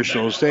Irish. So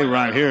it'll stay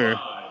right here.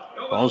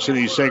 Fall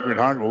City Sacred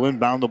Heart will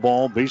inbound the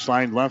ball.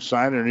 Baseline left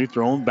side underneath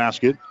their own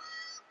basket.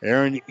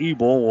 Aaron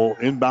Ebel will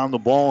inbound the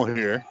ball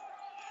here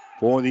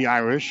for the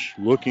Irish.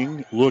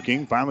 Looking.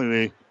 Finally,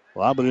 they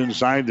lob it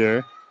inside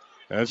there.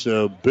 That's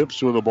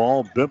Bips with the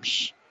ball.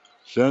 Bips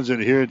sends it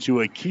here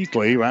to a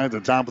Keithley right at the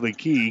top of the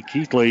key.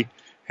 Keithley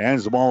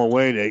hands the ball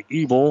away to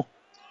Ebel.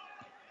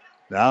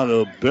 Now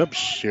to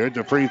Bips here at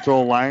the free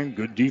throw line.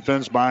 Good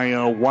defense by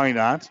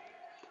Wynot.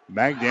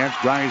 Magdans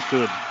drives to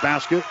the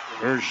basket.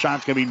 Her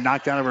shot's going to be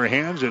knocked out of her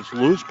hands. It's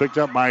loose. Picked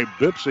up by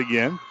Bips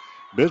again.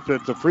 Bips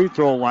at the free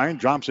throw line.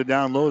 Drops it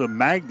down low to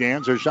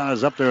Magdans. Her shot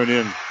is up there and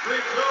in.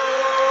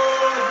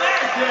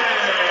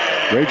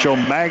 Rachel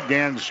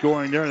Magdans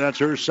scoring there. That's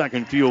her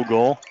second field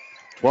goal.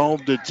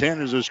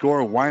 12-10 is the score.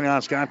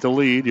 Wynot's got the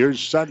lead. Here's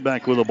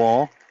Sudbeck with the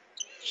ball.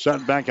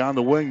 Sudbeck on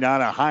the wing now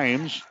to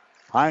Himes.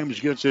 Himes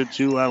gets it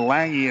to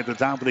Lange at the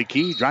top of the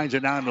key. Drives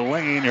it down the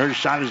lane. Her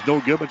shot is no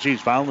good, but she's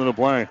fouled in the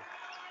play.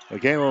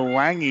 Michaela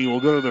Lange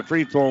will go to the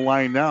free throw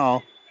line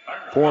now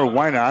for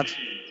Wynot.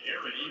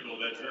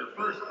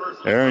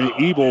 Aaron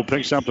Ebel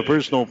picks up the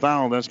personal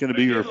foul. That's going to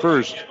be her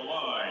first.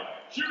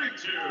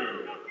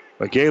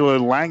 Michaela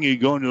Lange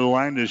going to the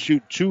line to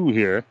shoot 2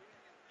 here.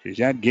 She's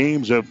had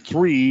games of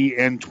 3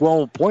 and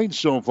 12 points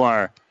so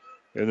far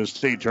in the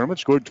state tournament.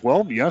 Scored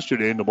 12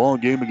 yesterday in the ball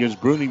game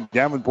against Bruning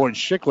Davenport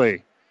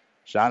Shickley.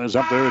 Shot is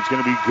up there. It's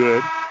going to be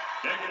good.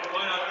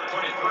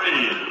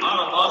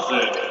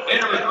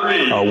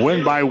 A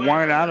win by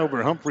Wynot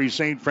over Humphrey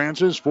St.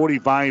 Francis,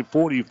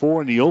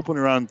 45-44 in the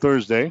opener on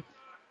Thursday.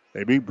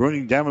 They beat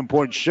Bruning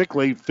Davenport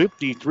Shickley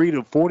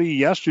 53-40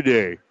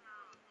 yesterday.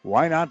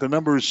 Wynot, the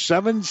number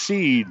 7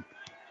 seed,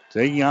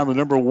 taking on the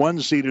number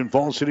 1 seed in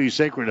Fall City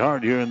Sacred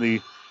Heart here in the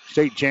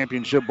state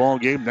championship ball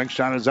game. Next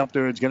shot is up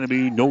there. It's going to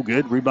be no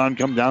good. Rebound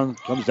comes down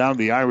to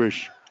the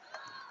Irish.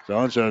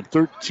 So it's a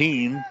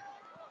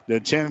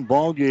 13-10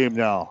 ball game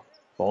now.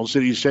 Fall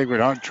City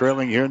Sacred Heart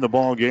trailing here in the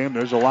ball game.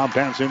 There's a lob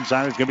pass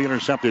inside. It's going to be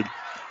intercepted.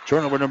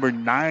 Turnover number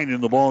 9 in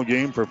the ball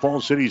game for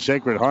Fall City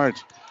Sacred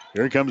Heart.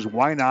 Here comes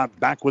Wynot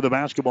back with the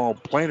basketball.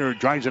 Planer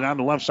drives it down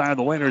the left side of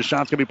the lane. Her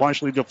shot's going to be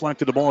partially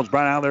deflected. The ball is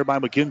brought out there by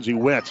Mackenzie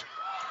Witt.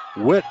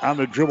 Witt on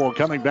the dribble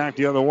coming back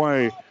the other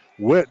way.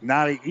 Witt,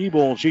 Nadia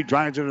Ebel. She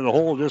drives into the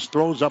hole, just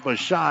throws up a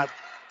shot.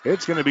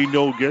 It's going to be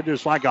no good,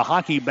 just like a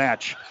hockey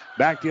match.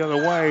 Back the other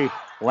way.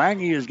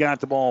 Lange has got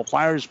the ball,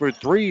 fires for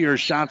three. Your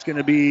shot's going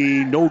to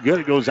be no good.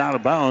 It goes out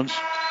of bounds.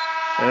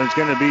 And it's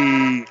going to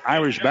be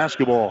Irish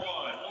basketball.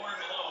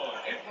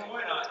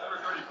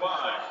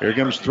 Here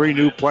comes three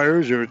new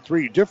players, or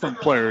three different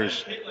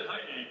players.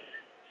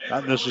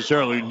 Not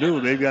necessarily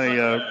new. They've got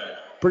a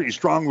pretty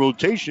strong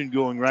rotation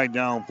going right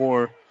now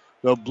for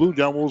the Blue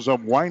Devils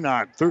of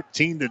Wynot.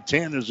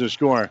 13-10 is the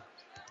score.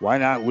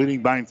 Wynot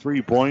leading by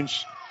 3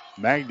 points.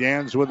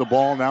 Magdans with the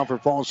ball now for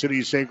Fall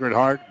City Sacred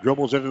Heart.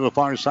 Dribbles into the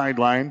far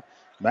sideline.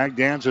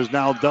 Magdans is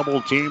now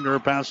double teamed. Her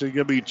pass is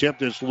going to be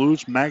tipped. It's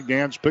loose.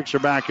 Magdans picks her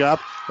back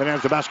up. Then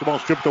has the basketball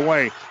stripped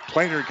away.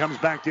 Plater comes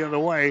back the other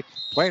way.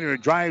 Plater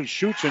drives,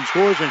 shoots, and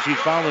scores, and she's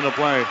fouled in the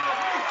play.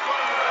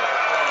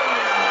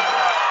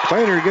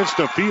 Plater gets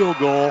the field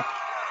goal.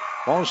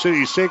 Fall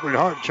City Sacred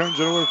Heart turns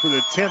it over for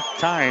the 10th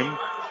time.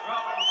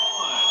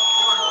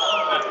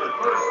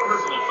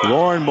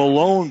 Lauren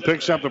Malone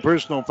picks up the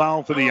personal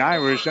foul for the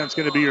Irish. That's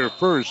going to be her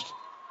first.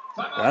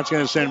 That's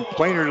going to send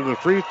Plater to the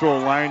free throw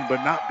line,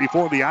 but not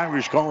before the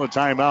Irish call a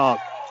timeout.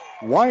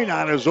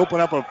 Wynot has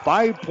opened up a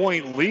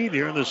 5-point lead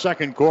here in the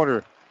second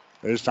quarter.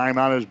 This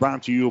timeout is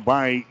brought to you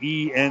by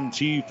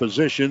ENT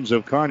Physicians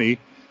of Kearney,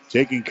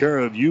 taking care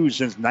of you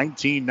since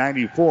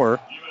 1994.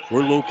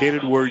 We're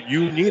located where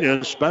you need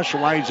us,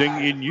 specializing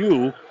in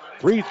you.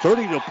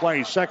 3:30 to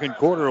play, second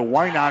quarter.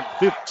 Wynot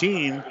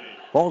 15,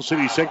 Fall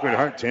City Sacred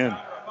Heart 10.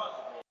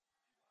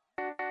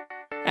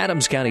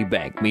 Adams County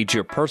Bank meets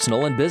your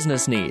personal and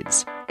business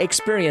needs.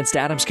 Experienced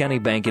Adams County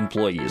Bank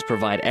employees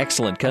provide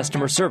excellent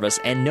customer service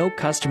and know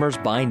customers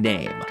by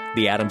name.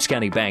 The Adams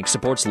County Bank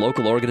supports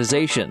local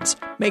organizations,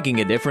 making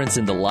a difference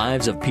in the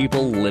lives of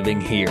people living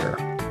here.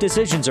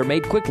 Decisions are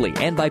made quickly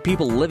and by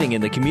people living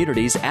in the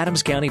communities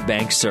Adams County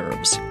Bank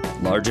serves.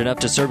 Large enough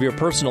to serve your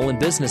personal and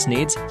business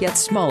needs, yet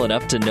small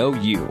enough to know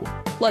you.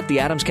 Let the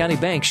Adams County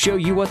Bank show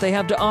you what they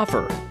have to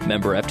offer.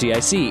 Member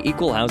FDIC,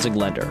 Equal Housing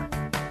Lender.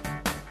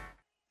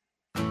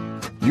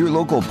 Your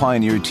local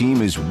Pioneer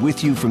team is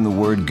with you from the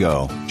word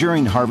go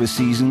during harvest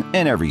season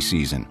and every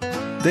season.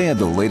 They have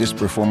the latest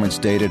performance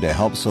data to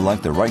help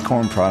select the right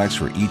corn products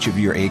for each of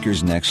your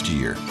acres next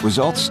year.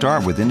 Results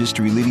start with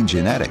industry-leading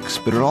genetics,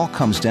 but it all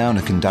comes down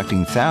to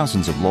conducting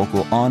thousands of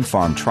local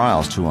on-farm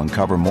trials to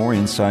uncover more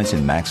insights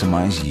and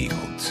maximize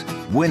yields.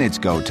 When it's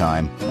go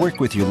time, work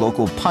with your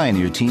local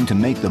Pioneer team to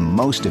make the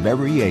most of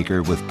every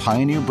acre with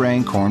Pioneer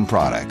brand corn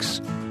products.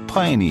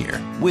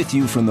 Pioneer, with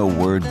you from the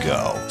word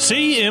go.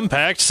 See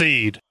Impact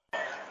Seed.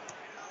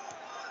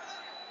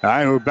 All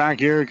right, we're back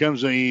here. Here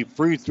comes a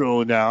free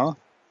throw now.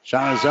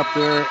 Shot is up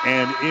there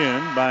and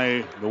in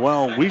by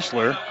Noelle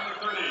Weisler.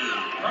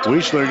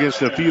 Weisler gets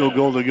the field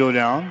goal to go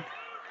down.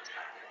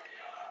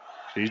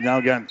 She's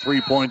now gotten 3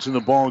 points in the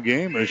ball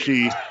game as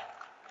she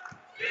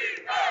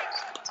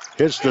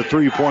hits the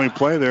three-point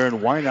play there, and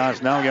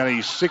Wynot's now got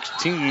a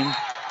 16-10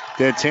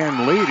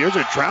 lead. Here's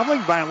a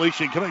traveling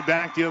violation coming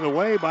back the other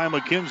way by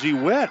Mackenzie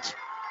Witt.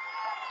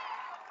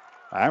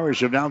 Irish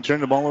have now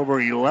turned the ball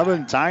over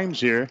 11 times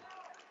here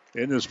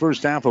in this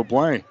first half of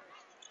play.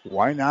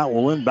 Wynot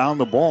will inbound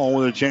the ball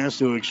with a chance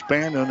to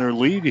expand on their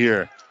lead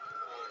here.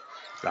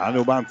 Down to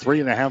about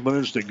 3.5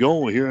 minutes to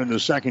go here in the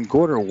second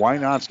quarter.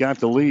 Wynot's got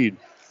the lead.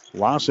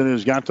 Lawson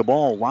has got the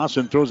ball.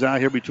 Lawson throws it out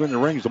here between the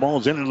rings. The ball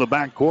is into the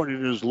backcourt.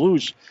 It is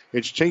loose.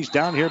 It's chased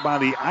down here by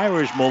the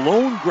Irish.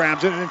 Malone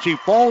grabs it, and then she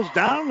falls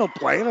down the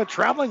play in a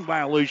traveling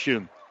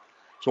violation.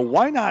 So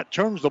Wynot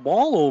turns the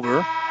ball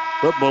over,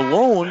 but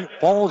Malone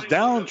falls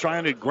down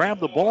trying to grab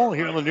the ball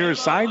here on the near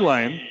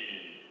sideline.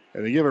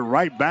 And they give it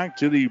right back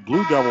to the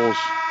Blue Devils.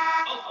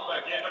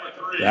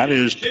 That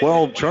is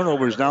 12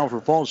 turnovers now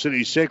for Fall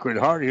City Sacred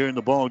Heart here in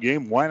the ball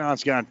game.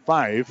 Wynot's got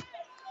 5.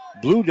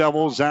 Blue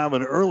Devils have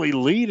an early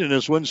lead in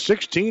this one.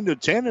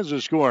 16-10 is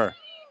the score.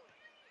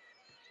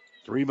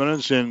 3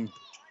 minutes and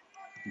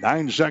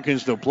 9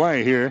 seconds to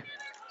play here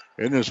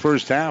in this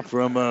first half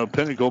from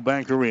Pinnacle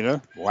Bank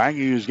Arena.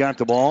 Lange has got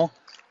the ball.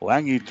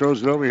 Lange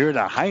throws it over here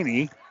to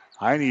Heine.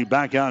 Heine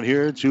back out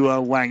here to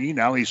Lange.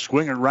 Now he's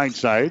swinging right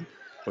side.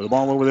 The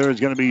ball over there is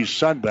going to be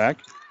Sudbeck.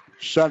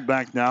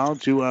 Sudbeck now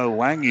to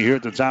Lange here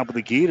at the top of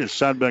the key to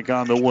Sudbeck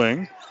on the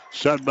wing.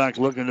 Sudbeck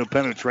looking to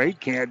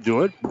penetrate. Can't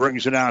do it.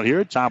 Brings it out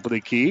here, top of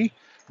the key.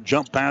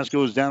 Jump pass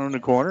goes down in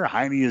the corner.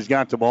 Heine has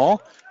got the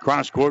ball.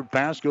 Cross-court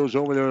pass goes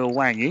over there to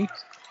Lange.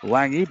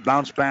 Lange,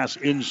 bounce pass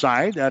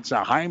inside. That's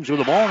Himes with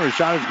the ball, and her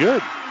shot is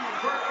good.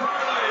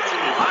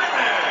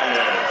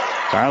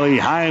 Kylie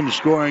Himes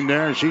scoring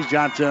there. She's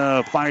got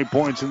 5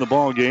 points in the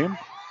ball game.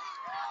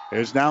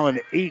 It's now an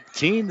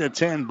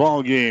 18-10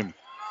 ball game.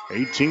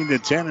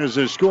 18-10 is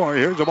the score.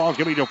 Here's the ball. It's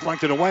going to be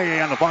deflected away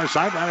on the far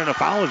sideline, and a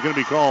foul is going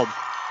to be called.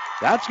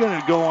 That's going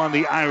to go on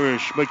the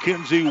Irish.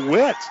 Mackenzie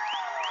Witt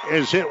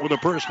is hit with a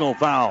personal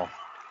foul.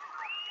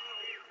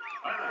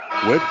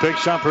 Witt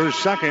picks up her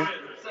second.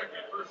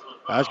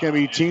 That's going to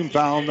be team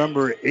foul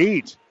number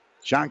 8.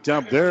 Chalked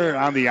up there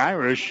on the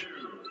Irish.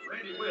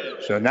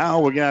 So now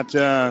we got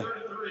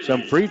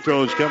some free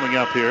throws coming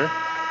up here.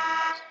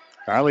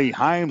 Kylie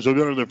Himes will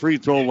go to the free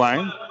throw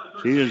line.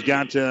 She has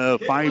got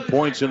 5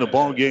 points in the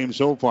ball game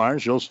so far.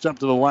 She'll step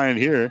to the line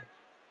here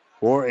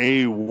for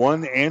a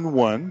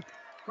 1-1.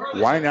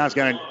 Wynot's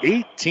got an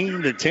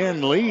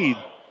 18-10 lead.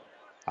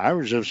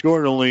 Irish have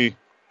scored only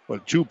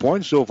 2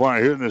 points so far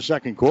here in the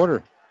second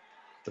quarter.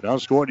 But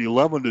outscored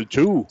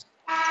 11-2.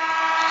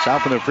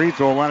 South of the free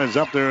throw line is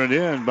up there and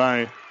in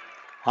by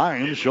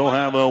Himes. She'll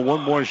have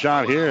one more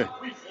shot here.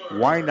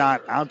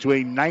 Wynot out to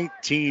a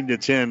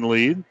 19-10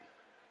 lead.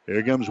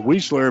 Here comes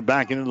Wiesler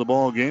back into the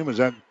ball game as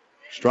that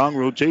strong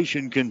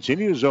rotation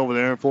continues over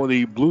there for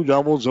the Blue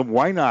Devils of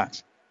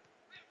Wynot.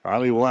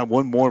 Carly will have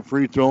one more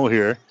free throw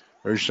here.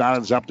 Her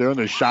shot is up there, and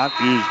the shot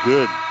is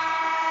good.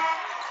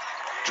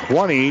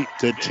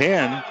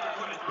 20-10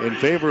 in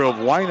favor of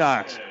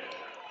Wynot.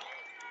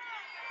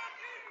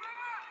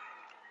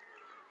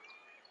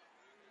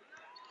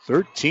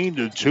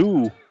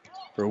 (13-2)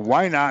 for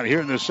Wynot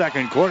here in the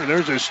second quarter.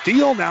 There's a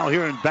steal now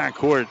here in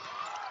backcourt.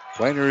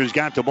 Planer has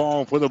got the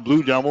ball for the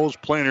Blue Devils.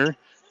 Planer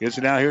gets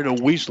it out here to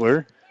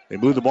Wiesler. They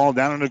move the ball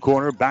down in the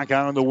corner, back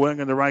out on the wing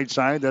on the right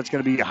side. That's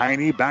going to be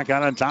Heine. Back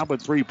out on top. A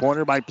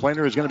three-pointer by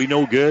Planer is going to be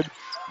no good.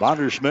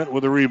 Bonderschmidt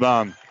with a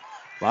rebound.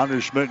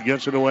 Bonderschmidt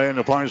gets it away on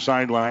the far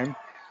sideline.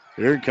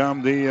 Here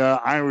come the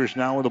Irish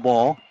now with the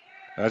ball.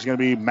 That's going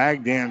to be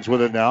Magdans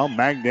with it now.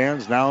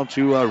 Magdans now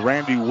to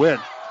Randy Witt.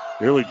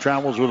 Nearly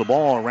travels with the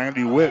ball.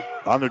 Randy Witt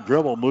on the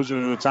dribble, moves it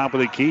to the top of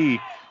the key.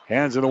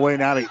 Hands it away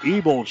now to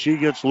Ebel. She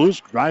gets loose,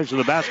 drives to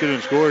the basket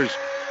and scores.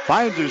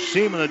 Finds a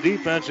seam in the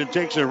defense and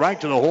takes it right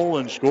to the hole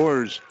and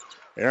scores.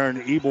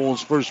 Aaron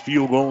Ebel's first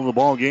field goal in the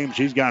ball game.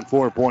 She's got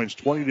 4 points.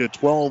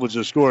 20-12 is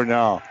the score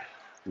now.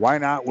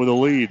 Wynot with a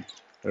lead.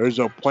 There's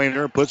a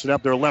Planer, puts it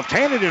up there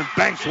left-handed and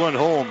banks one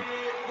home.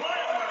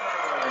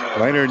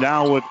 Planer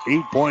now with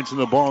 8 points in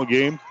the ball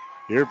game.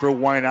 Here for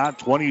Wynot,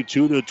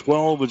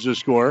 22-12 is the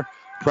score.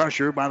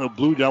 Pressure by the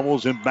Blue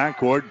Devils in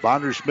backcourt.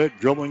 Bonderschmidt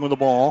dribbling with the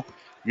ball.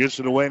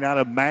 Gets it away now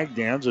to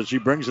Magdans as she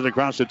brings it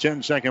across the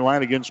 10-second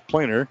line against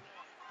Planer.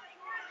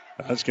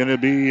 That's going to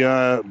be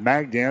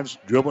Magdans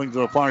dribbling to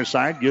the far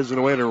side. Gives it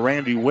away to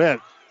Randy Witt.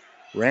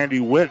 Randy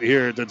Witt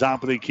here at the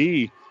top of the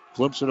key.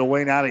 Flips it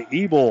away now to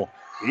Ebel.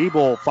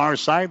 Ebel far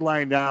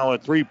sideline now. A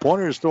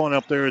three-pointer is thrown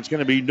up there. It's going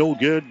to be no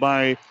good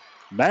by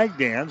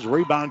Magdans.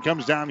 Rebound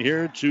comes down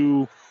here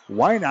to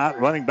Wynot,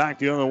 running back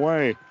the other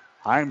way.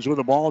 Himes with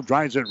the ball,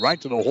 drives it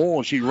right to the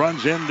hole. She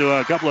runs into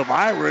a couple of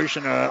Irish,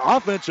 and an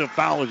offensive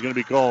foul is going to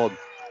be called.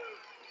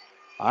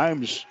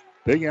 Himes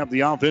picking up the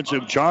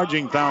offensive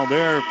charging foul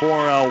there for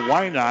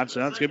Wynot.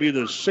 So that's going to be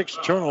the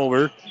sixth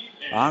turnover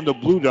on the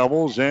Blue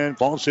Devils, and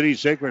Falls City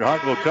Sacred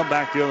Heart will come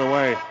back the other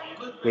way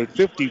with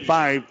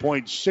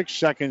 55.6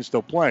 seconds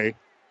to play.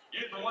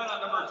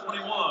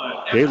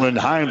 Caitlin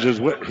Himes is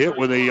hit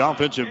with the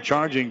offensive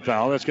charging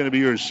foul. That's going to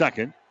be her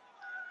second.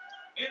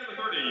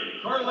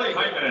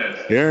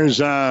 Here's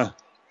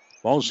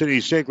Falls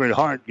City Sacred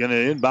Heart going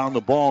to inbound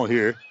the ball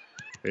here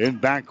in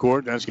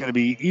backcourt. That's going to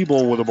be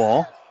Ebel with the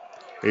ball.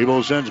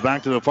 Ebel sends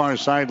back to the far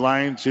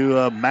sideline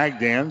to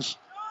Magdans.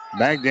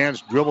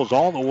 Magdans dribbles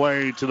all the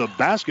way to the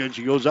basket.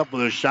 She goes up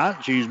with a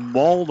shot. She's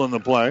mauled on the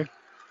play.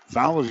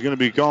 Foul is going to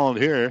be called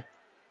here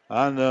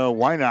on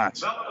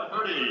Wynot. Foul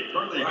number 30,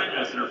 Carly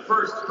Hymas, her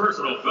first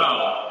personal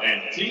foul,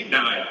 and team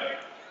 9.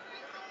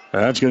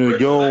 That's going to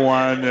go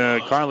on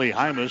Carly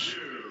Hymas.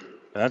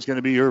 That's going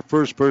to be her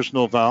first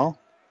personal foul.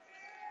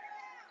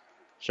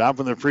 Shot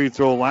from the free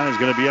throw line is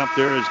going to be up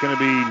there. It's going to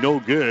be no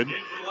good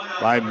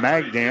by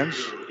Magdans.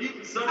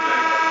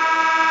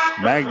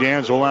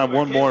 Magdans will have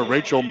one more.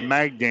 Rachel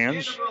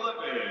Magdans.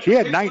 She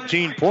had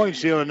 19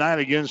 points the other night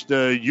against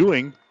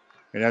Ewing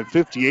and had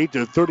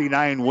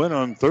 58-39 win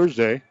on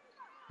Thursday.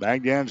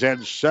 Magdans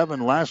had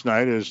 7 last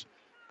night as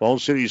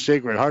Falls City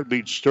Sacred Heart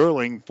beat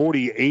Sterling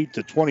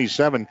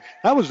 48-27.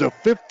 That was the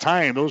 5th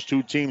time those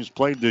two teams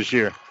played this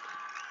year.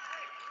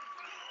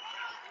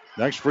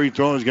 Next free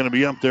throw is going to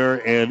be up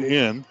there and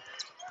in.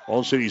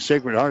 Falls City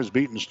Sacred Heart has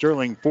beaten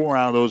Sterling 4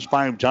 out of those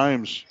 5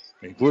 times,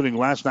 including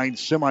last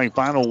night's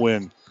semifinal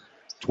win.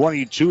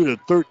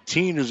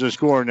 22-13 is the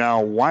score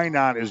now.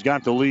 Wynot has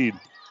got the lead.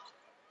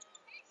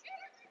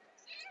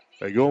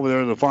 They go over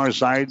there to the far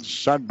side.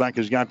 Sudbeck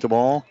has got the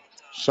ball.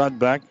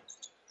 Sudbeck.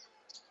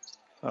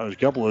 There's a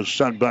couple of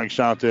Sudbecks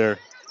out there.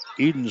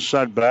 Eden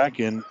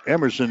Sudbeck and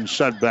Emerson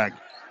Sudbeck.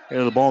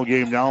 Into the ball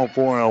game now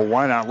for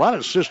Wynot. A lot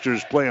of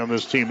sisters play on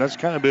this team. That's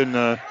kind of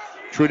been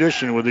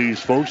tradition with these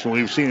folks, and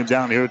we've seen them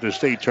down here at the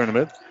state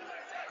tournament.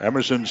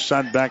 Emerson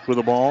Sudbeck with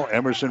the ball.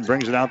 Emerson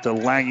brings it out to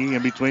Lange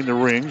in between the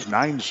rings.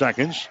 9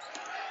 seconds.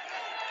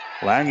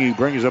 Lange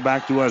brings it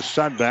back to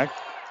Sudbeck.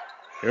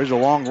 Here's a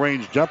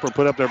long-range jumper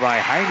put up there by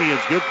Heine.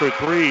 It's good for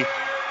 3.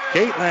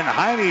 Caitlin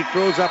Heine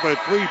throws up a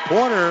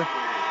three-pointer.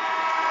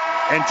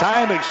 And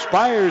time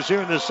expires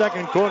here in the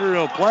second quarter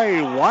of play.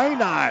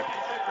 Wynot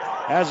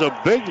has a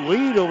big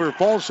lead over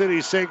Falls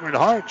City Sacred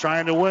Heart,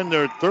 trying to win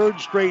their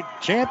 3rd straight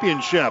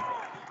championship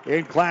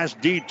in Class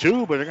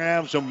D2, but they're going to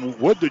have some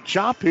wood to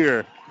chop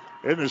here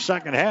in the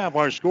second half.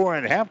 Our score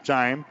at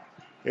halftime,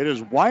 it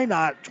is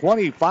Wynot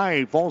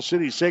 25, Falls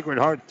City Sacred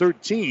Heart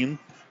 13.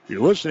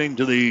 You're listening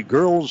to the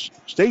Girls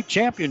State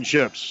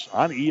Championships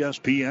on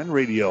ESPN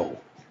Radio.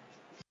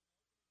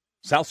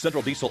 South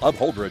Central Diesel of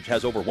Holdridge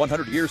has over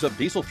 100 years of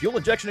diesel fuel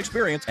injection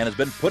experience and has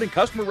been putting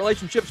customer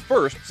relationships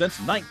first since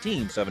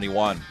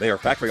 1971. They are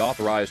factory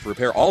authorized to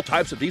repair all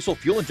types of diesel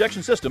fuel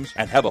injection systems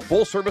and have a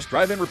full-service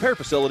drive-in repair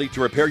facility to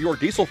repair your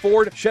diesel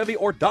Ford, Chevy,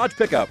 or Dodge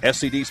pickup.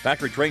 SCD's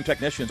factory-trained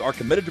technicians are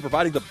committed to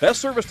providing the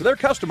best service to their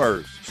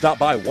customers. Stop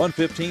by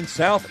 115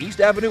 South East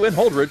Avenue in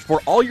Holdridge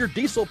for all your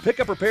diesel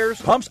pickup repairs,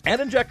 pumps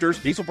and injectors,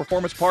 diesel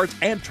performance parts,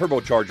 and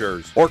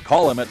turbochargers. Or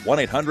call them at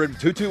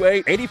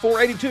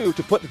 1-800-228-8482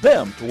 to put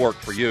them to work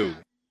for you.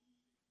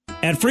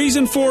 At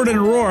Friesen Ford in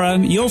Aurora,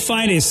 you'll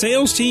find a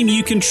sales team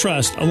you can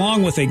trust,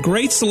 along with a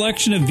great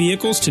selection of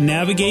vehicles to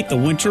navigate the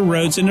winter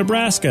roads in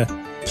Nebraska.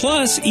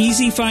 Plus,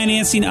 easy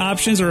financing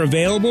options are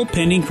available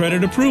pending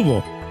credit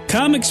approval.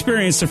 Come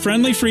experience the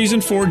friendly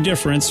Friesen Ford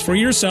difference for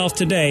yourself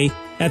today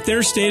at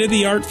their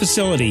state-of-the-art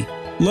facility,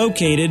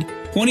 located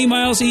 20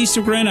 miles east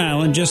of Grand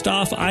Island, just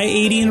off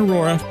I-80 in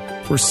Aurora.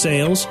 For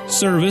sales,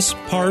 service,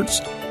 parts,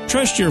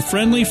 trust your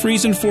friendly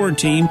Friesen Ford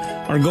team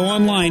or go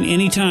online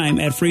anytime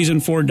at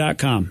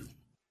FriesenFord.com.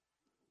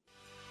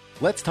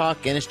 Let's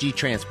talk NSG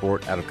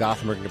Transport out of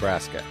Gothenburg,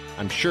 Nebraska.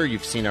 I'm sure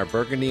you've seen our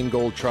burgundy and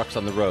gold trucks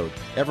on the road.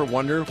 Ever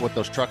wonder what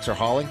those trucks are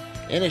hauling?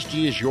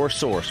 NSG is your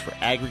source for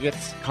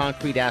aggregates,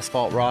 concrete,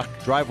 asphalt rock,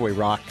 driveway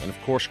rock, and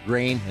of course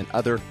grain and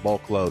other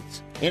bulk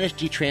loads.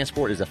 NSG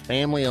Transport is a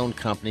family-owned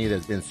company that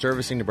has been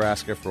servicing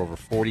Nebraska for over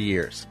 40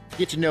 years.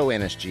 Get to know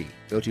NSG.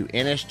 Go to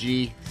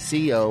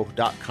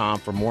nsgco.com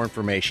for more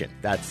information.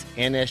 That's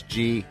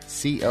nsgco.com.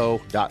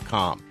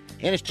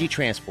 NSG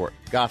Transport,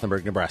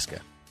 Gothenburg, Nebraska.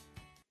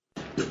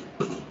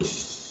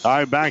 All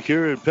right, back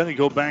here at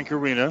Pinnacle Bank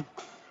Arena.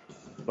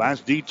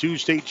 Last D2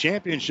 state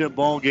championship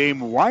ball game,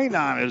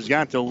 Wynot has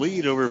got the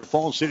lead over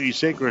Fall City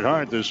Sacred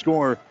Heart. The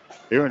score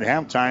here at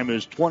halftime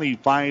is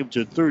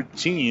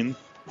 25-13.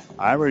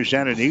 Irish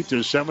had an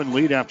 8-7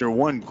 lead after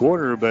one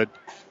quarter, but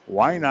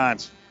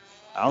Wynot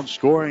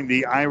outscoring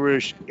the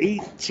Irish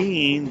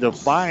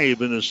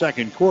 18-5 in the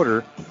second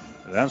quarter.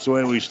 And that's the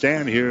way we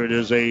stand here. It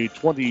is a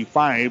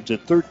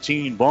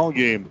 25-13 ball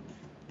game.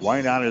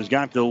 Wynot has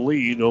got the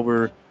lead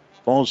over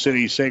Fall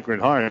City Sacred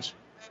Heart.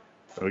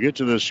 We'll get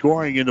to the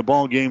scoring in the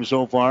ball game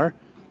so far.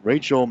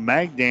 Rachel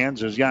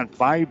Magdans has got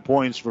 5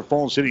 points for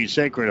Fall City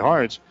Sacred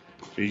Hearts.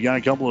 She's got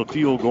a couple of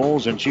field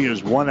goals, and she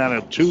is 1 out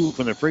of 2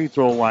 from the free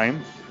throw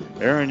line.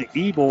 Erin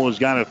Ebel has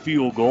got a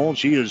field goal.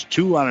 She is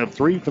 2 out of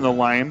 3 from the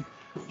line.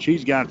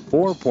 She's got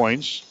 4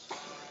 points.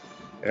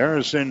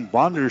 Harrison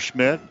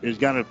Bonderschmidt has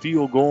got a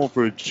field goal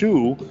for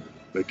 2.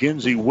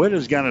 Mackenzie Witt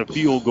has got a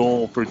field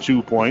goal for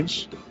 2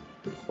 points.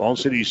 Fall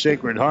City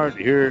Sacred Heart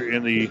here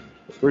in the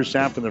first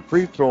half of the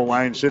free throw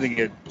line, sitting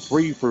at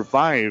 3 for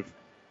 5.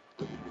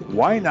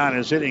 Wynot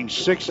is hitting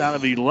 6 out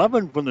of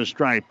 11 from the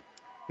stripe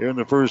here in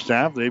the first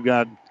half. They've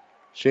got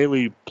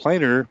Shaylee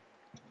Planer,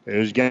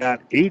 who's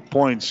got 8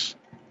 points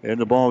in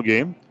the ball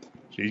game.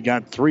 She's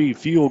got 3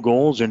 field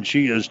goals, and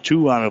she is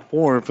 2 out of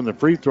 4 from the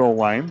free throw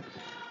line.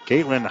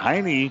 Caitlin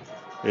Heine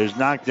has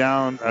knocked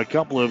down a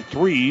couple of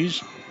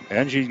threes,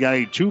 and she's got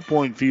a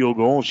 2-point field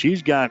goal.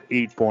 She's got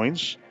 8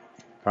 points.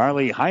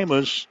 Carly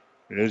Hymas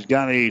has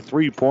got a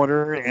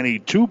 3-pointer and a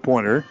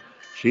 2-pointer.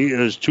 She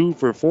is 2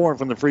 for 4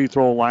 from the free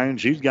throw line.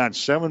 She's got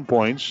 7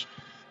 points.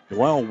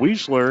 Noelle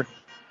Wiesler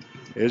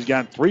has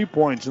got 3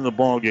 points in the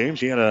ball game.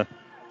 She had a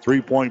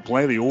 3-point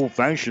play the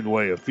old-fashioned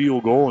way, a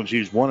field goal, and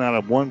she's 1 out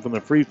of 1 from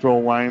the free throw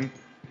line.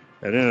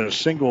 And then a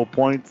single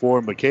point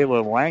for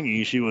Michaela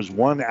Lange. She was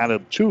 1 out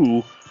of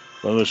 2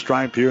 from the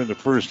stripe here in the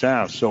first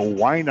half. So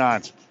why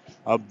not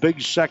a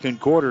big second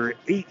quarter,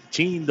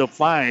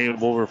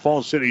 18-5 over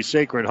Fall City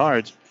Sacred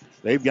Hearts.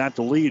 They've got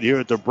the lead here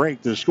at the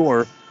break. The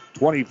score,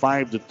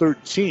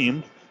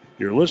 25-13.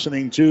 You're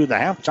listening to the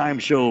halftime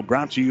show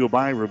brought to you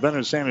by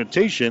Ravenna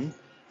Sanitation.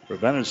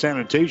 Ravenna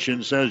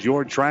Sanitation says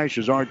your trash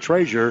is our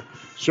treasure,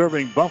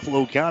 serving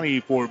Buffalo County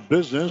for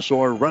business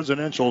or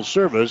residential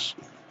service.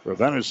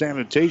 Ravenna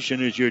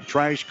Sanitation is your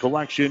trash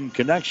collection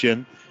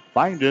connection.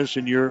 Find us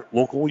in your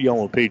local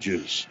Yellow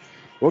Pages.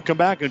 We'll come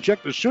back and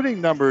check the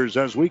shooting numbers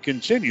as we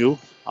continue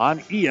on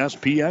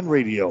ESPN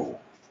Radio.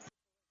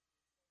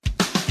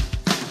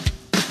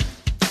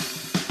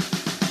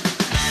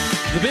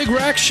 The Big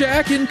Rack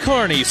Shack in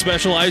Kearney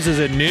specializes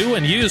in new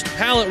and used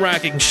pallet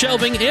racking,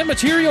 shelving, and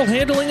material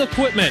handling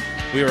equipment.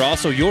 We are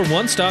also your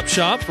one-stop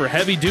shop for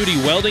heavy-duty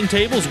welding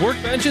tables,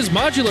 workbenches,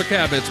 modular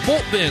cabinets,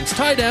 bolt bins,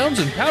 tie-downs,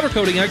 and powder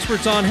coating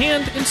experts on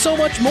hand, and so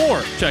much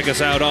more. Check us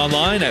out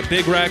online at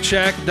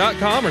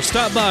BigRackShack.com or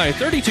stop by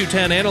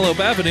 3210 Antelope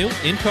Avenue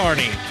in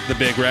Kearney. The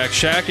Big Rack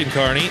Shack in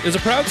Kearney is a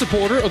proud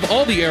supporter of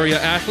all the area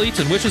athletes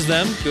and wishes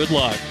them good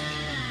luck.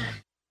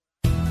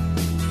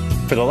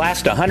 For the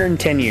last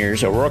 110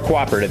 years, Aurora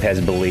Cooperative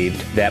has believed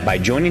that by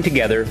joining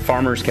together,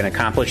 farmers can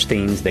accomplish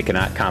things they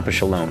cannot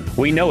accomplish alone.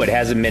 We know it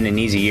hasn't been an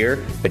easy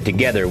year, but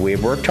together we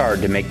have worked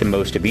hard to make the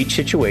most of each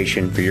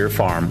situation for your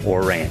farm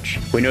or ranch.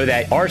 We know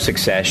that our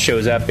success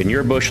shows up in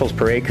your bushels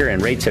per acre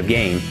and rates of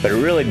gain, but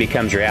it really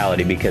becomes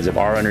reality because of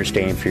our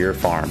understanding for your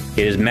farm.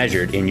 It is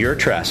measured in your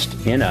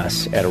trust in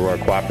us at Aurora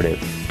Cooperative.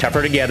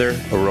 Tougher together,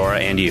 Aurora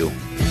and you.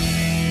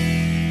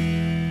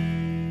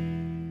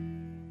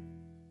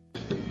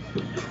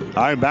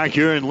 All right, back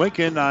here in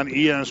Lincoln on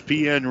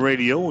ESPN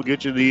Radio. We'll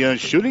get you the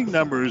shooting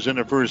numbers in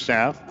the first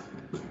half.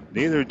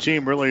 Neither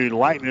team really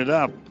lighting it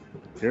up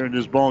here in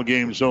this ball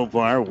game so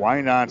far.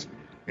 Wynot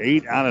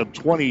 8 out of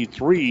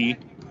 23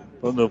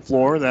 from the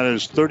floor. That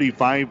is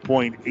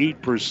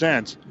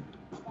 35.8%.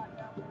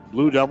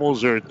 Blue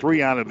Devils are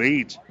 3 out of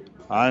 8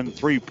 on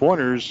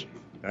three-pointers.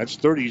 That's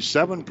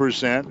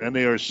 37%. And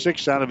they are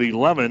 6 out of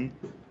 11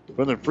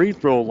 from the free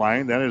throw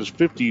line. That is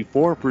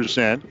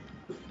 54%.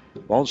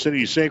 Ball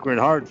City Sacred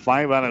Heart,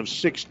 5 out of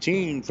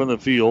 16 from the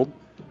field.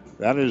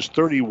 That is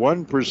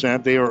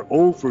 31%. They are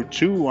 0 for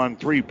 2 on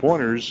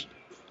three-pointers.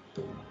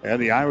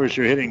 And the Irish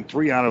are hitting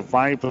 3 out of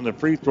 5 from the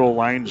free throw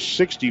line,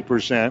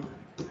 60%.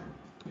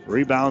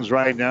 Rebounds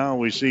right now,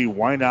 we see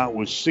Wynot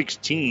with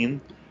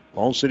 16.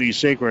 Ball City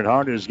Sacred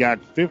Heart has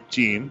got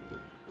 15.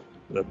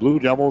 The Blue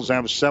Devils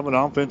have 7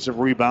 offensive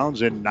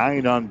rebounds and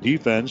 9 on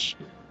defense.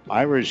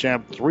 Irish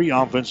have 3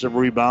 offensive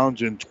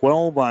rebounds and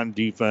 12 on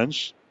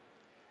defense.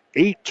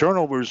 8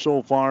 turnovers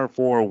so far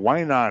for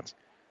Wynot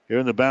here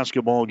in the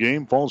basketball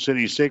game. Falls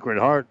City Sacred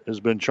Heart has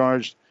been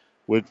charged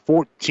with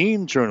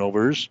 14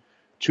 turnovers,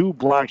 2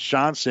 block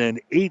shots, and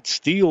 8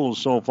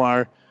 steals so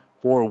far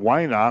for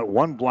Wynot.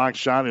 1 block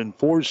shot and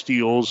 4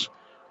 steals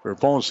for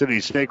Falls City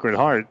Sacred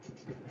Heart.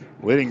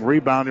 Leading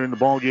rebounder in the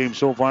ball game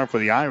so far for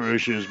the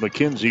Irish is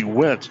Mackenzie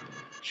Witt.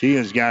 She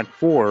has got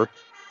 4.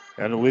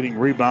 And the leading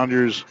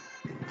rebounders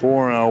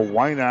for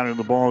Wynot in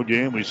the ball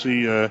game, we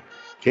see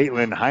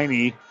Caitlin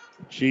Heine.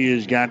 She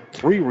has got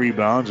 3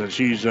 rebounds, and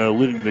she's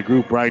leading the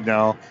group right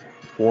now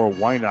for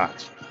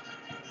Wynot.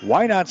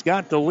 Wynot's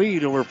got the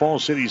lead over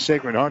Falls City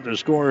Sacred Heart. The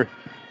score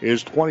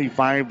is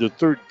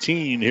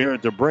 25-13 here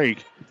at the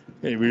break.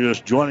 If you're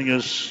just joining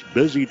us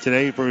busy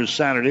today for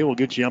Saturday, we'll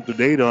get you up to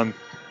date on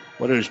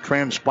what has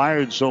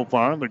transpired so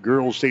far in the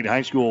Girls State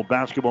High School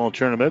basketball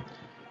tournament.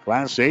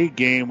 Class A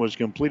game was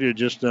completed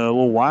just a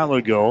little while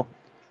ago.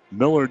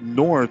 Millard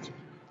North,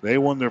 they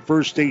won their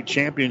first state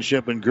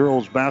championship in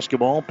girls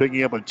basketball,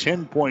 picking up a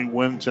 10-point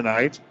win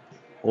tonight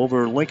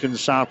over Lincoln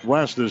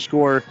Southwest. The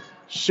score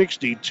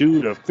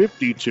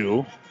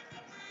 62-52.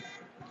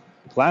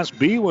 Class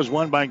B was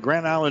won by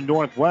Grand Island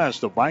Northwest.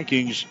 The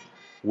Vikings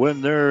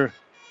win their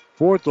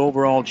 4th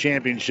overall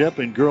championship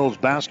in girls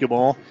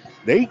basketball.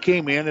 They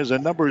came in as a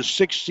number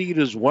 6 seed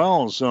as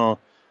well. So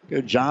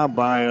good job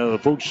by the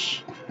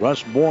folks,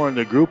 Russ Moore and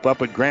the group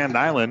up at Grand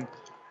Island.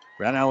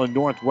 Grand Island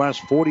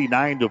Northwest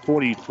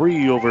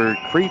 49-43 over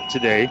Crete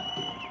today.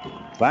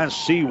 Class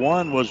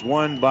C1 was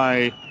won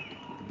by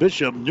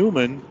Bishop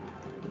Newman.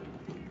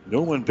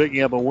 Newman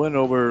picking up a win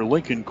over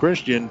Lincoln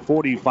Christian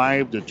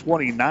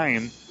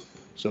 45-29.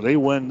 So they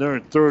win their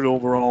 3rd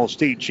overall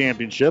state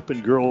championship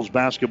in girls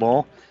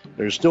basketball.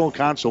 There's still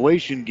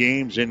consolation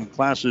games in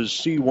classes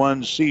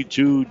C1,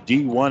 C2,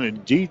 D1,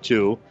 and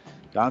D2.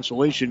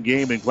 Consolation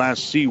game in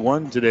Class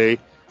C1 today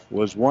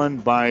was won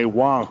by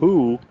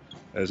Wahoo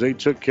as they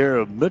took care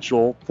of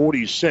Mitchell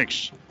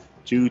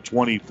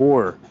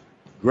 46-24.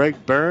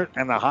 Greg Barrett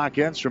and the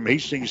Hawkettes from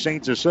Hastings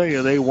St.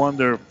 Cecilia, they won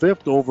their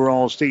 5th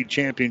overall state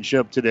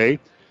championship today.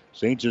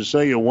 St.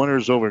 Cecilia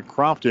winners over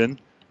Crofton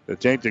to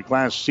take the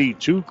Class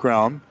C2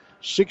 crown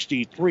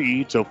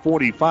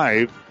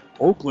 63-45.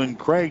 Oakland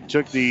Craig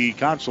took the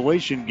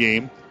consolation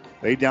game.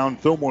 They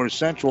downed Fillmore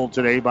Central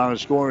today by a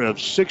score of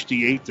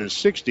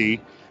 68-60.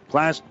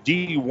 Class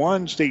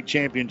D1 state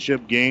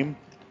championship game,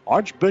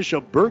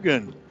 Archbishop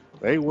Bergen,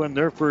 they win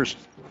their 1st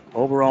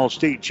overall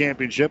state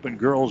championship in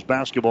girls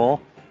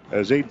basketball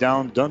as they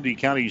downed Dundee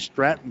County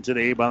Stratton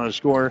today by a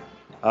score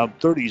of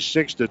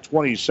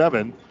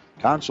 36-27.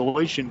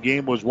 Consolation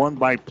game was won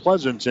by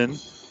Pleasanton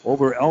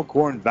over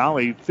Elkhorn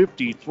Valley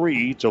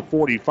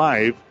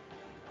 53-45.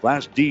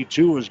 Class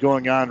D2 is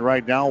going on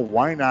right now.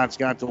 Wynot's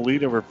got the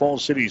lead over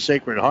Falls City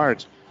Sacred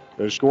Heart.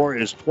 Their score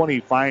is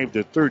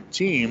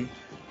 25-13.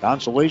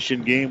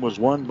 Consolation game was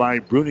won by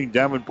Bruning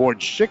Davenport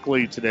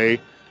Shickley today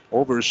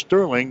over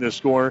Sterling. The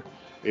score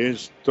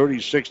is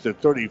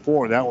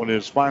 36-34. That one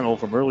is final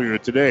from earlier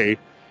today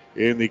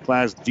in the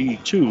Class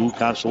D2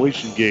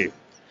 consolation game.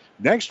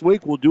 Next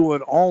week, we'll do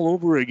it all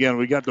over again.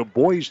 We got the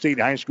Boys State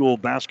High School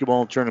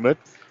basketball tournament.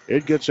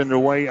 It gets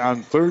underway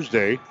on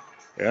Thursday.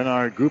 And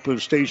our group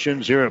of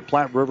stations here at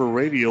Platte River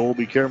Radio will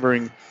be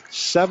covering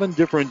 7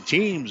 different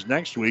teams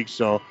next week.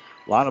 So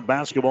a lot of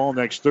basketball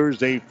next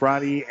Thursday,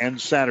 Friday,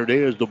 and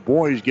Saturday as the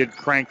boys get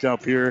cranked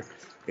up here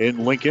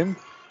in Lincoln.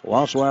 We'll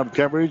also have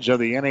coverage of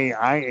the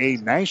NAIA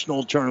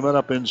National Tournament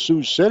up in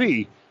Sioux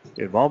City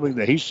involving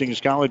the Hastings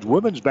College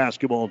women's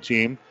basketball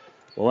team.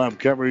 We'll have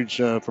coverage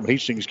from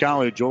Hastings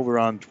College over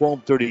on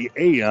 12:30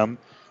 a.m.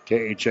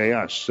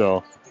 KHAS.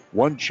 So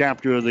one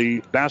chapter of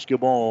the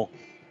basketball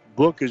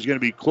book is going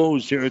to be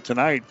closed here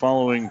tonight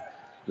following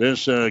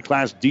this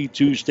Class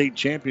D2 state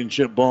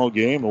championship ball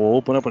game. We'll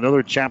open up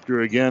another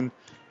chapter again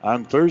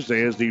on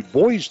Thursday as the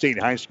Boys State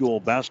High School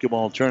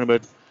basketball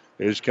tournament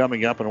is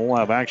coming up, and we'll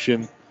have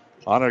action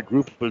on a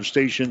group of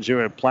stations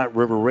here at Platte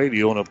River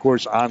Radio and, of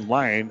course,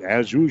 online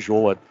as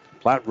usual at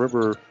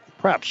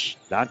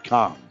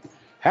PlatteRiverPreps.com.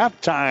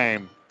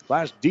 Halftime,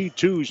 Class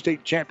D2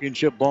 state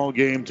championship ball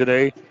game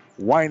today.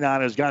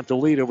 Wynot has got the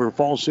lead over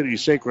Falls City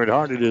Sacred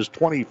Heart. It is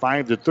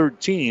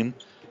 25-13.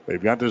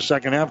 They've got the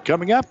second half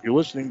coming up. You're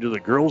listening to the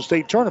Girls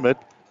State Tournament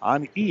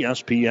on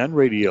ESPN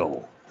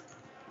Radio.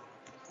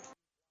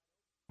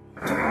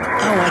 Oh,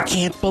 I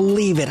can't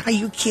believe it. Are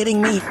you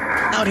kidding me?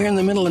 Out here in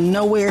the middle of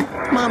nowhere,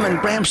 Mom and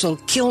Bramps will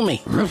kill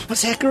me.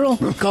 What's that, girl?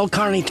 Call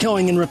Kearney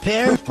Towing and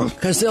Repair?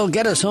 Because they'll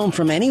get us home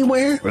from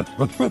anywhere?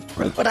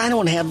 But I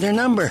don't have their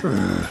number.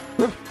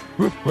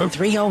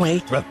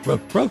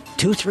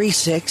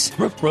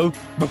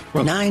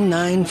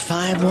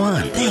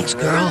 308-236-9951. Thanks,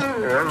 girl.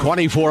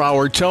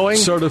 24-hour towing,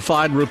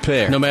 certified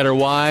repair. No matter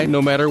why,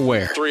 no matter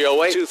where.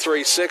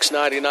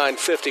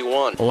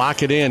 308-236-9951.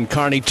 Lock it in,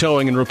 Kearney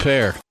Towing and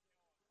Repair.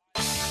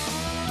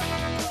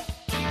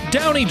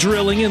 Downey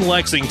Drilling in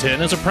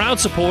Lexington is a proud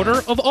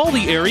supporter of all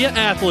the area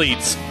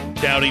athletes.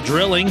 Downey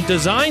Drilling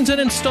designs and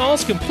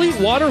installs complete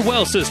water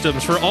well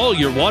systems for all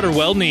your water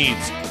well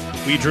needs.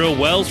 We drill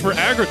wells for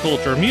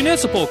agriculture,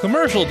 municipal,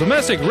 commercial,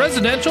 domestic,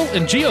 residential,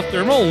 and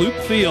geothermal loop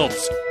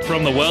fields.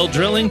 From the well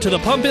drilling to the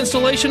pump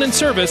installation and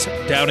service,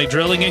 Downey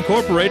Drilling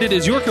Incorporated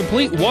is your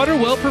complete water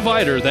well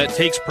provider that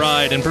takes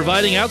pride in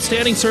providing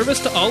outstanding service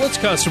to all its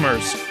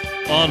customers.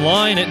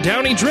 Online at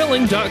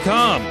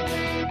DowneyDrilling.com.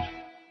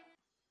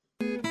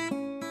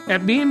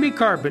 At B&B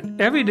Carpet,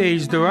 every day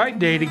is the right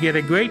day to get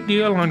a great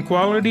deal on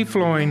quality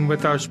flooring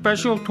with our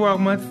special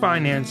 12-month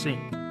financing.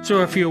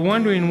 So if you're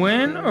wondering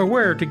when or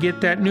where to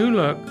get that new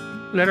look,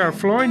 let our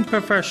flooring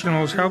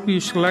professionals help you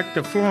select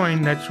the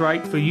flooring that's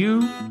right for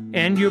you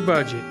and your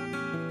budget.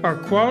 Our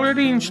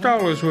quality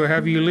installers will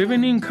have you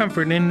living in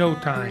comfort in no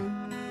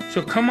time.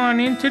 So come on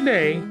in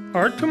today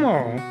or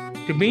tomorrow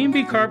to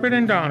B&B Carpet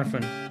in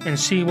Donovan and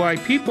see why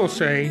people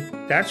say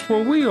that's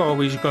where we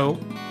always go.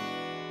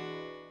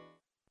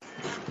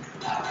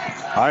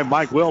 All right,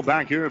 Mike Will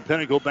back here at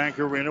Pinnacle Bank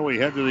Arena. We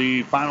head to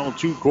the final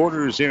two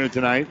quarters here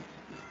tonight.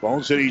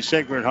 Falls City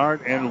Sacred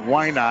Heart and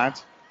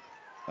Wynot.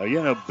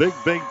 Again, a big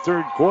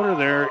third quarter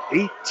there.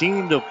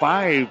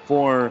 18-5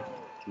 for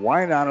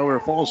Wynot over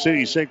Falls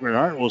City Sacred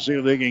Heart. We'll see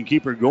if they can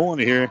keep her going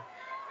here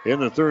in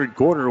the third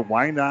quarter.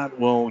 Wynot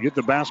will get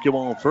the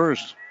basketball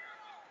first.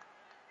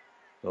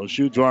 They'll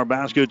shoot to our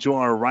basket to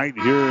our right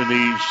here in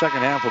the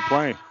second half of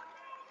play.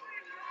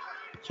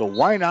 So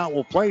Wynot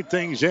will play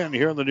things in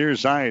here on the near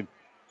side.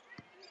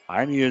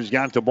 Heine has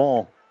got the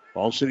ball.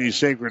 Falls City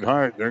Sacred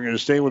Heart, they're going to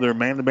stay with their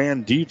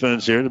man-to-man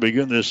defense here to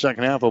begin this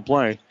second half of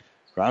play.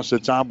 Across the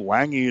top,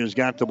 Lange has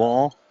got the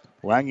ball.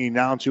 Lange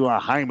now to a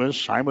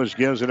Hymas. Hymas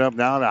gives it up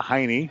now to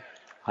Heine.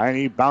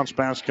 Heine bounce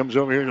pass comes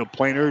over here to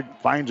Planer,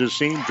 finds a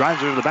seam,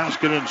 drives it to the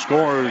basket and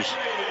scores.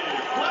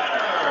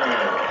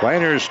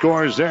 Planer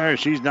scores there.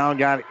 She's now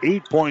got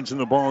 8 points in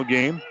the ball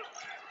game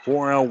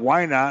for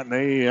Wynot.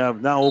 They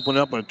have now opened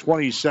up a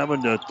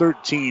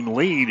 27-13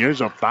 lead. Here's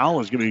a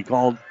foul. It's going to be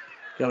called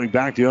coming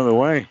back the other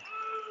way.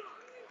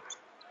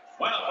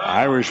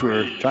 Irish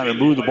were trying to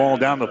move the ball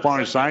down the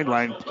far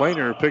sideline.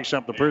 Planer picks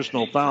up the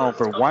personal foul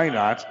for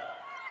Wynot.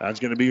 That's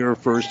going to be her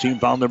first, team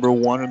foul number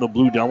 1 in the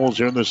Blue Devils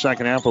here in the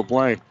second half of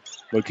play.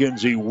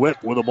 Mackenzie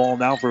Witt with the ball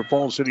now for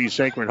Falls City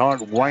Sacred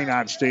Heart.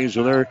 Wynot stays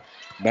with her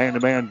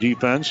man-to-man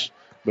defense.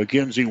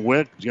 Mackenzie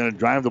Witt is going to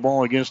drive the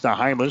ball against the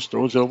Hymas.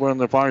 Throws it over on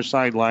the far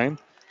sideline.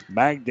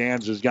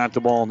 Magdans has got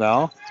the ball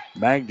now.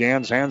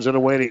 Magdans hands it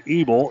away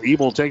to Ebel.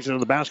 Ebel takes it to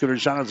the basket. Her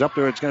shot is up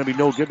there. It's going to be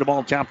no good. The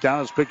ball tapped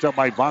out. It's picked up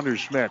by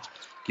Vonderschmidt.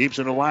 Keeps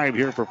it alive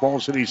here for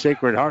Falls City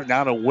Sacred Heart.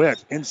 Now to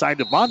Witt. Inside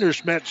to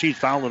Vonderschmidt. She's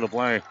fouling the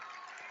play.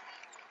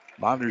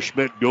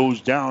 Vonderschmidt goes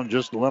down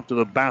just left of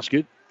the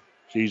basket.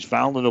 She's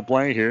fouling the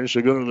play here.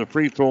 She'll go to the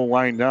free throw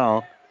line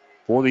now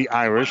for the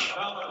Irish.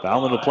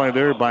 Fouling the play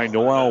there by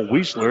Noelle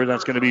Wiesler.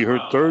 That's going to be her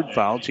third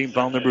foul. Team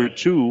foul number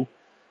 2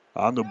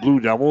 on the Blue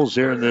Devils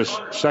there in this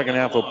second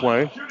half of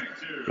play.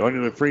 Going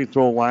to the free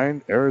throw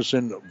line,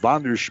 Harrison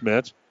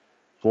Vonderschmidt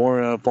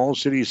for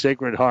Falls City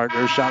Sacred Heart.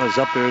 Her shot is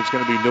up there. It's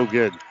going to be no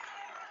good.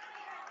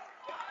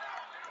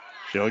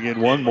 She'll get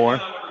one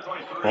more.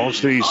 Falls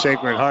City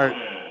Sacred Heart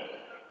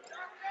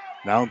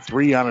now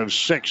 3 out of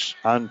 6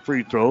 on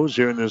free throws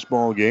here in this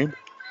ball game.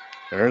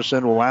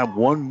 Harrison will have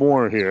one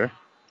more here.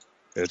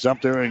 It's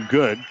up there and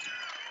good.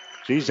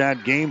 She's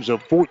had games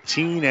of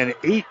 14 and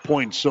 8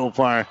 points so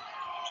far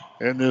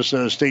in this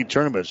state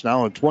tournament. It's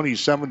now a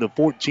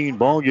 27-14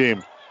 ball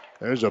game.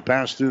 There's a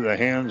pass through the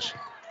hands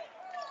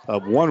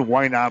of one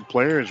Wynot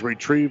player. It's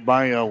retrieved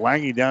by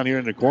Lange down here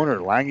in the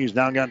corner. Lange's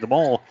now got the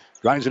ball.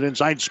 Drives it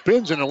inside,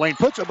 spins in the lane,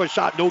 puts up a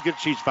shot. No good.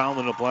 She's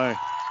fouling the play.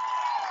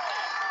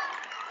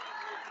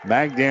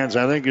 Magdans,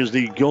 I think, is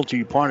the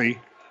guilty party.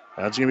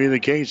 That's going to be the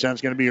case.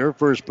 That's going to be her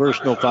first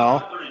personal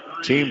foul.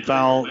 Team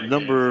foul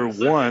number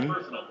 1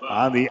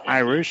 on the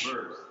Irish.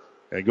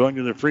 And going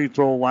to the free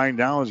throw line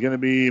now is going to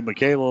be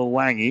Michaela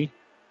Lange.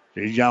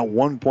 She's got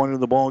 1 point of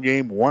the ball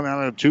game, 1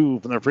 out of 2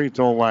 from the free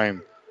throw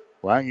line.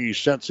 Lange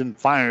sets and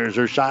fires.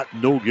 Her shot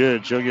no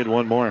good. She'll get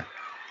 1 more.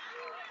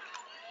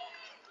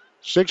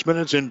 6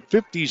 minutes and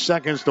 50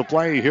 seconds to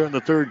play here in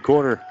the third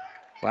quarter.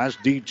 Last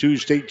D2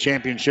 state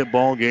championship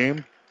ball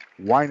game.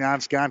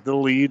 Wynot's got the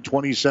lead,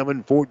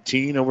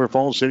 27-14 over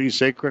Falls City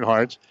Sacred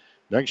Hearts.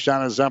 Next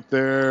shot is up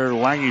there.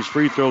 Lange's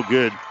free throw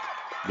good.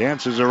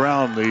 Dances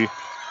around the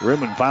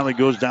rim and finally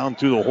goes down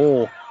through the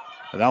hole.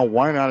 And now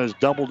Wynot has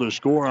doubled the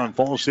score on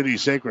Falls City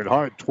Sacred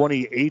Heart,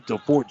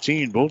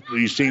 28-14. Both of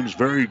these teams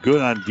very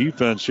good on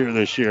defense here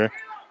this year.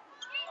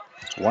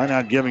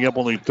 Wynot giving up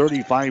only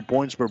 35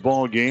 points per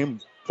ball game.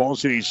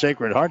 Falls City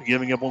Sacred Heart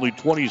giving up only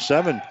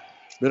 27.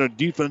 Been a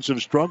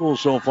defensive struggle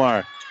so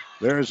far.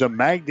 There's a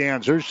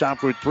Magdans. Her shot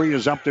for 3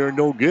 is up there,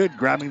 no good.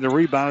 Grabbing the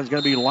rebound is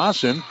going to be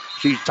Lawson.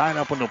 She's tied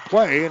up on the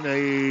play, and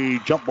a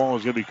jump ball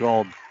is going to be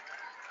called.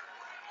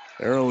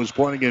 Arrow is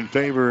pointing in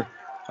favor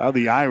of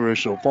the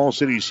Irish, so Falls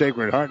City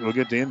Sacred Heart will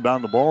get to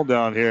inbound the ball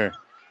down here.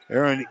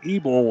 Aaron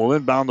Ebel will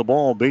inbound the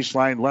ball,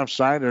 baseline left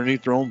side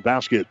underneath their own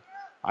basket.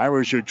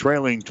 Irish are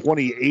trailing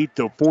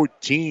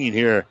 28-14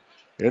 here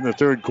in the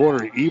third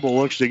quarter. Ebel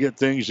looks to get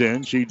things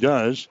in. She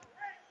does.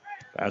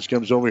 Pass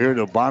comes over here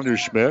to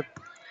Bonderschmidt.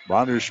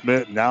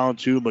 Bonderschmidt now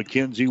to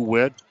Mackenzie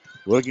Witt.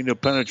 Looking to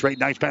penetrate.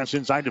 Nice pass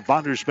inside to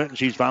Bonderschmidt, and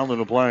she's fouled in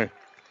the play.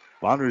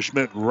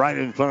 Bonderschmidt right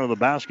in front of the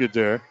basket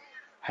there.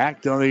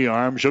 Hacked on the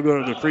arm. She'll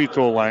go to the free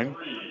throw line.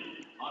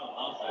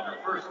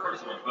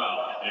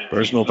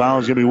 Personal foul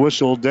is going to be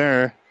whistled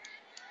there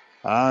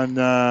on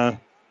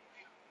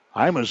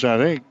Hymas, I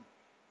think.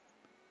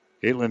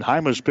 Caitlin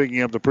Hymas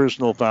picking up the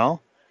personal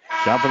foul.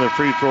 Shot for the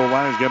free throw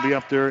line is going to be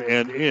up there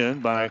and in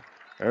by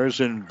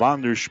Harrison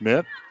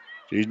Bonderschmidt.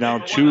 She's now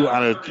 2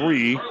 out of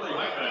 3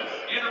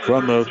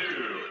 from the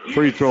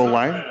free throw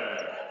line.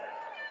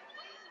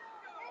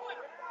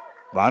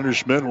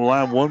 Bonderschmidt will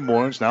have 1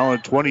 more. It's now a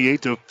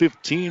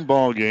 28-15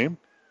 ball game.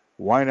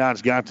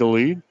 Wynot's got the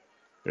lead.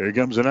 Here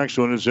comes the next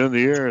one. It's in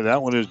the air.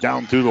 That one is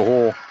down through the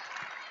hole.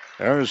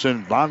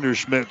 Harrison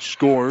Bonderschmidt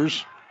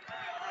scores.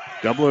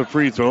 Double of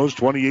free throws,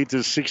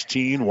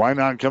 28-16.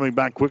 Wynot coming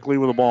back quickly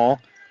with the ball.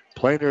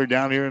 Plater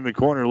down here in the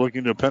corner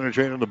looking to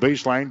penetrate on the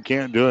baseline.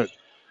 Can't do it.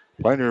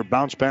 Plater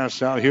bounce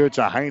pass out here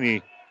to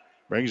Heine.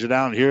 Brings it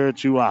down here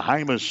to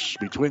Hymas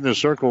between the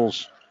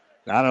circles.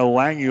 Now to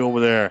Lange over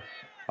there.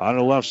 On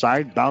the left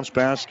side, bounce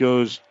pass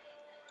goes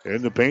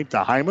in the paint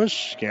to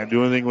Hymas. Can't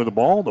do anything with the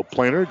ball. The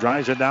Plater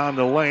drives it down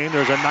the lane.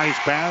 There's a nice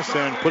pass,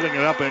 and putting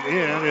it up and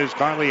in is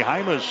Carly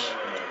Hymas.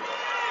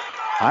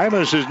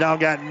 Hymas has now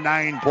got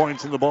 9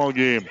 points in the ball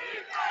game.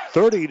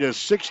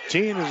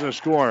 30-16 is the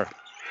score.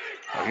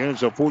 Again,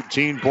 it's a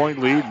 14-point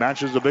lead.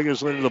 Matches the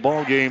biggest lead of the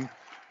ball game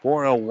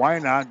for a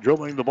Wynot.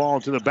 Dribbling the ball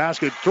to the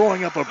basket,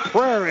 throwing up a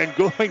prayer and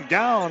going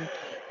down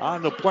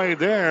on the play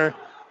there.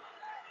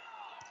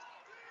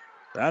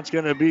 That's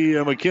going to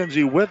be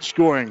Mackenzie Witt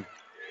scoring.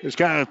 Just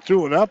kind of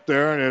threw it up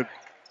there, and it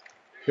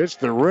hits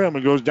the rim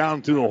and goes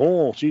down through the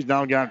hole. She's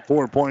now got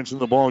 4 points in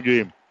the ball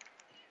game.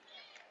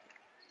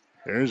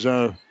 There's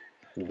a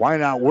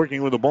Wynot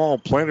working with the ball.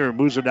 Plater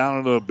moves it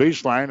down to the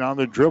baseline on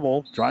the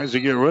dribble. Tries to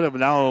get rid of it.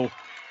 Now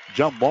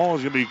jump ball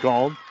is going to be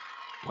called.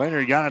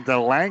 Plater got it to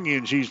Lange,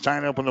 and she's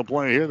tied up on the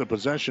play here. The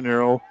possession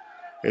arrow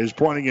is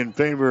pointing in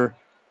favor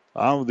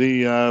of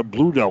the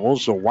Blue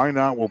Devils, so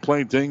Wynot will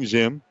play things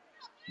in.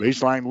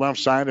 Baseline left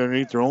side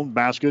underneath their own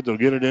basket. They'll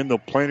get it into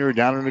Plater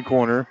down in the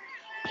corner.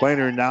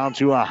 Plater down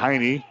to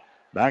Heine.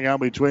 Back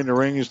out between the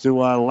rings to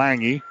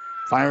Lange.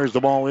 Fires the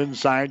ball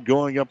inside.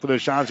 Going up for the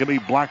shot. It's going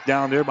to be blocked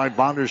down there by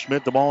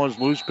Bonderschmidt. The ball is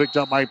loose. Picked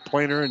up by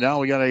Plater. And now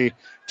we got a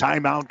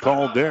timeout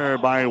called there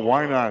by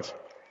Wynot.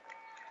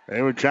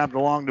 They were trapped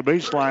along the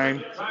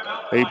baseline.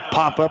 They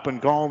pop up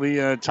and call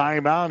the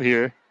timeout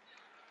here.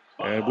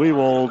 And we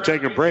will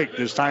take a break.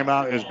 This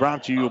timeout is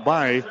brought to you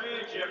by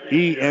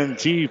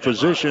ENT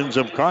Physicians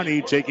of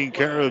Kearney, taking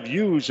care of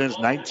you since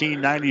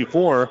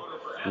 1994.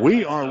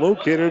 We are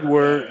located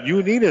where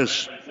you need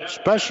us,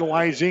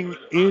 specializing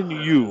in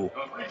you.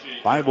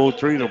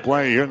 5:03 to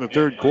play here in the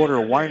third quarter.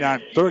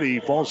 Wynot 30,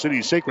 Falls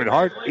City Sacred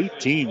Heart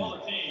 18.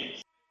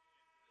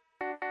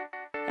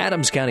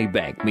 Adams County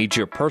Bank meets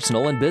your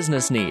personal and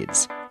business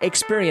needs.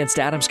 Experienced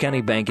Adams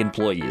County Bank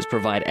employees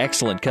provide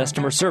excellent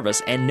customer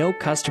service and know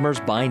customers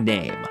by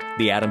name.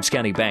 The Adams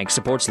County Bank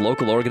supports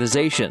local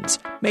organizations,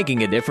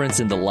 making a difference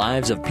in the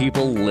lives of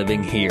people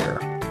living here.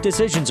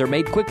 Decisions are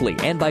made quickly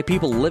and by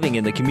people living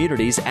in the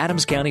communities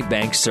Adams County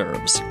Bank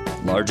serves.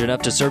 Large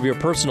enough to serve your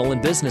personal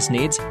and business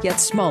needs, yet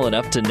small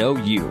enough to know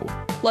you.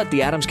 Let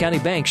the Adams County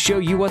Bank show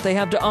you what they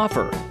have to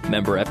offer.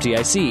 Member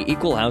FDIC,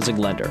 Equal Housing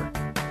Lender.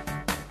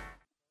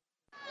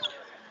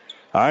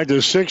 All right,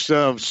 the 6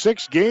 of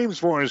 6 games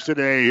for us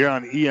today here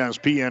on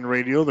ESPN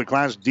Radio, the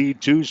Class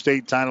D2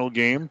 state title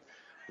game.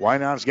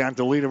 Wynot's got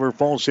the lead over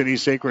Falls City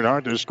Sacred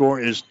Heart. The score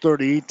is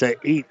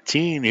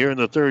 30-18 here in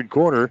the third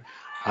quarter.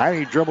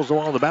 Heine dribbles the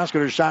wall of the basket.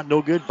 Her shot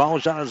no good. Foul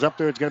shot is up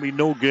there. It's going to be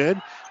no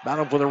good.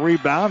 Battle for the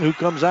rebound. Who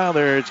comes out of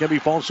there? It's going to be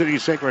Fall City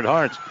Sacred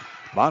Hearts.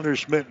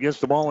 Bonner-Smith gets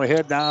the ball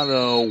ahead now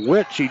to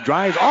Witt. She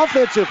drives.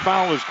 Offensive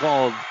foul is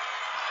called.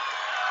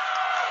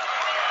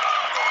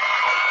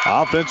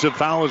 Offensive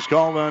foul is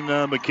called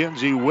on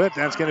Mackenzie Witt.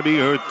 That's going to be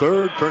her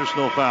third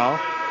personal foul.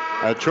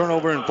 A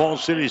turnover in Fall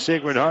City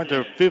Sacred Heart,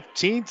 their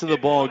 15th of the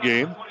ball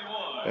game.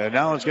 And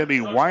now it's going to be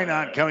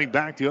Wynot coming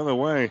back the other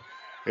way.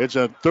 It's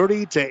a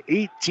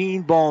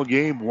 30-18 ball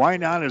game.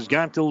 Wynot has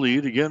got the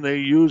lead. Again, they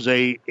use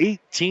a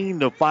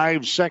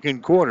 18-5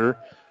 second quarter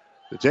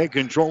to take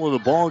control of the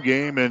ball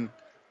game, and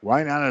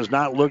Wynot has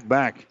not looked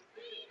back.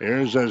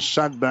 Here's a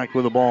Sudbeck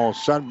with the ball.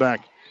 Sudbeck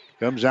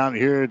comes out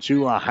here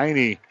to a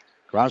Heine.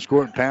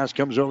 Cross-court pass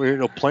comes over here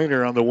to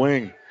Planer on the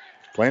wing.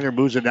 Planer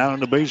moves it down on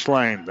the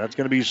baseline. That's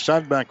going to be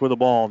Sudbeck with the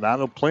ball. Now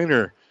to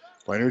Planer.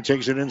 Planer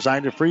takes it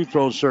inside the free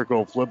throw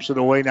circle. Flips it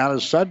away now to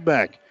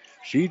Sudbeck.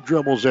 She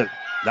dribbles it.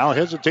 Now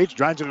hesitates,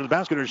 drives it to the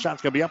basket. Her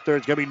shot's going to be up there.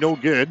 It's going to be no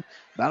good.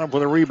 Battle for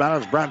the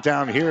rebound. It's brought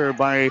down here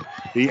by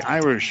the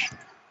Irish.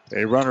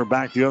 They run her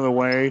back the other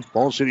way.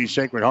 Fall City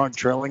Sacred Heart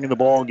trailing in the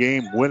ball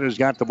game. Witt has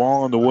got the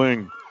ball on the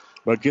wing.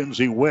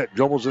 Mackenzie Witt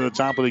dribbles to the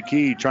top of the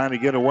key, trying to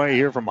get away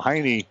here from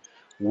Heine.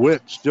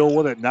 Witt still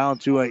with it now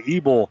to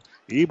Ebel.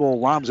 Ebel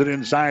lobs it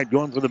inside,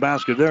 going for the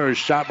basket there. A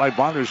shot by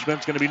Bonner-Smith.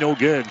 It's going to be no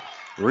good.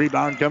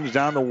 Rebound comes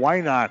down to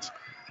Wynot.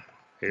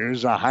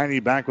 Here's a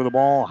Heine back with the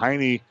ball.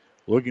 Heine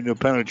looking to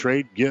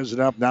penetrate. Gives it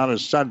up now to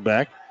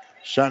Sudbeck.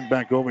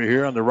 Sudbeck over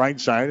here on the right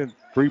side in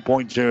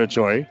 3-point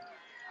territory.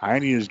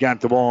 Heine has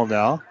got the ball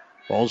now.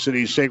 Fall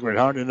City Sacred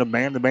Heart in the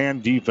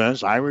man-to-man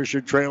defense. Irish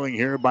are trailing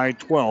here by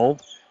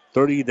 12.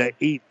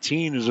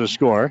 30-18 is the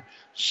score.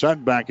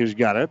 Sudbeck has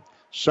got it.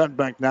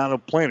 Sudbeck now to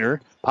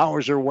Planer.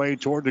 Powers her way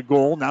toward the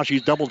goal. Now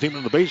she's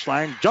double-teaming the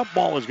baseline. Jump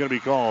ball is going to be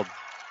called.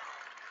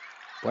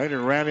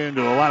 Planer ran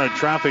into a lot of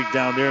traffic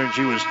down there, and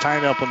she was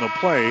tied up on the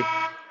play.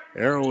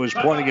 Arrow is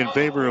pointing in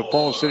favor of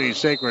Fall City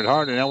Sacred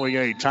Heart, and now we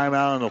get a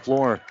timeout on the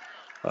floor.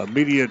 A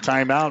media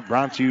timeout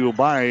brought to you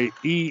by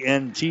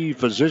ENT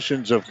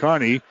Physicians of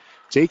Kearney,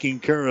 taking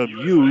care of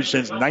you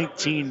since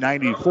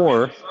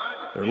 1994.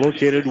 They're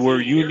located where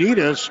you need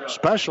us,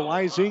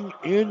 specializing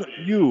in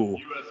you.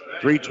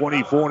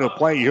 3:24 to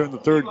play here in the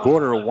third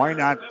quarter.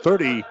 Wynot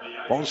 30,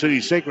 Fall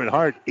City Sacred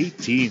Heart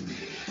 18.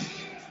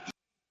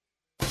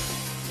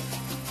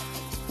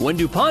 When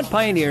DuPont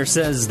Pioneer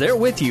says they're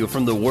with you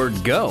from the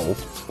word go,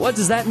 what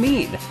does that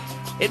mean?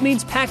 It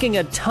means packing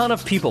a ton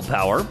of people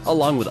power,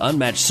 along with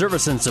unmatched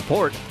service and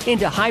support,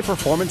 into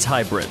high-performance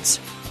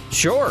hybrids.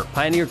 Sure,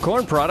 Pioneer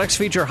Corn products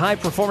feature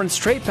high-performance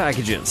trait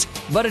packages,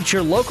 but it's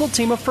your local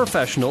team of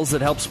professionals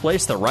that helps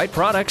place the right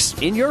products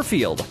in your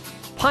field.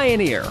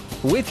 Pioneer,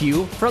 with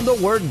you from the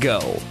word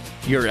go.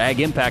 Your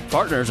Ag Impact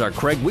partners are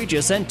Craig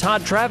Weegis and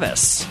Todd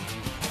Travis.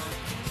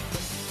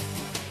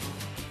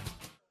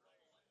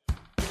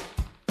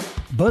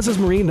 Buzz's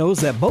Marine knows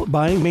that boat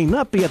buying may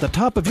not be at the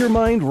top of your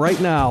mind right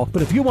now,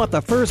 but if you want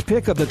the first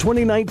pick of the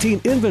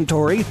 2019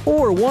 inventory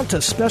or want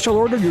to special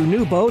order your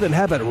new boat and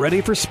have it ready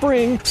for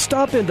spring,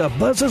 stop into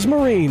Buzz's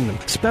Marine.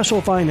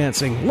 Special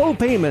financing, low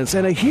payments,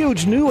 and a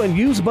huge new and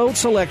used boat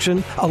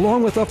selection,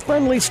 along with a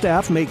friendly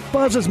staff, make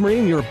Buzz's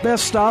Marine your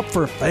best stop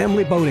for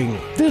family boating.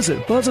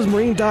 Visit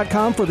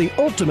buzzesmarine.com for the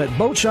ultimate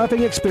boat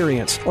shopping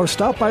experience, or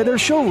stop by their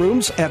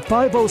showrooms at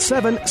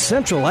 507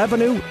 Central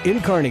Avenue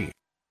in Kearney.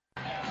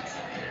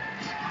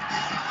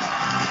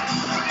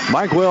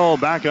 Mike Will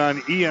back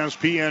on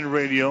ESPN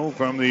Radio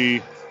from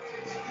the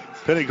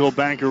Pinnacle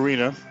Bank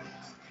Arena.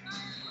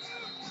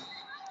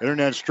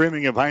 Internet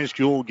streaming of high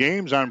school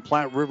games on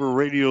Platte River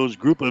Radio's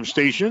group of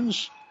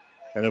stations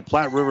and at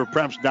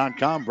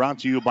PlatteRiverPreps.com, brought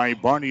to you by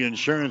Barney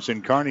Insurance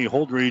in Kearney,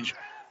 Holdridge,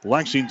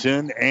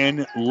 Lexington,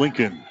 and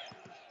Lincoln.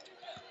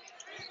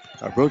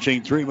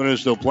 Approaching 3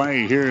 minutes to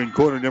play here in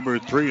quarter number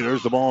 3.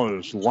 There's the ball.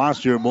 It's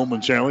lost here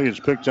momentarily. It's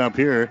picked up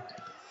here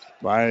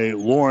by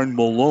Lauren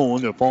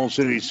Malone of Fall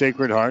City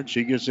Sacred Heart.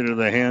 She gets it into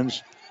the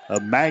hands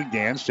of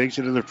Magdance, takes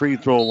it to the free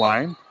throw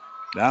line.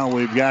 Now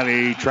we've got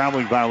a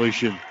traveling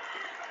violation.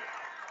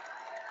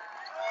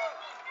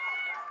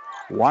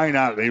 Why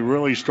not? They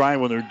really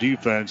strive on their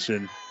defense,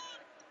 and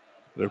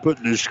they're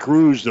putting the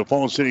screws to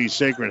Fall City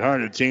Sacred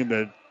Heart, a team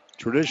that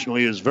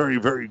traditionally is very,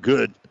 very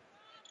good.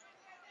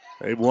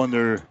 They've won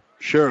their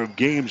share of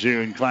games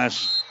here in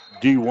Class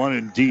D1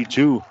 and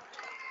D2.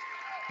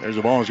 There's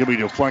the ball. It's going to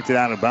be deflected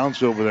out of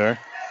bounds over there.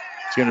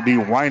 It's going to be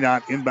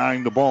Wynot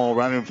inbounding the ball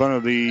right in front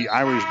of the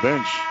Irish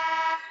bench.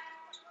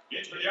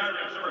 In for the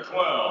Irish, number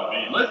 12,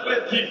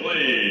 Elizabeth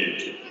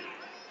Keithley.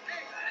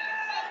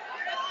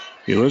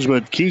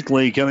 Elizabeth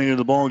Keithley coming into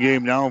the ball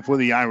game now for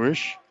the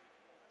Irish.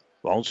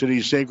 Fall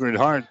City Sacred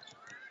Heart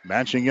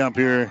matching up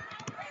here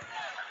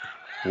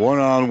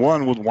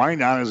one-on-one with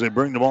Wynot as they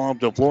bring the ball up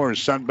the floor.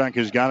 Sudbeck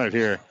has got it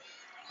here.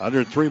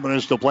 Under 3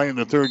 minutes to play in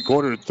the third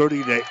quarter.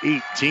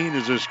 30-18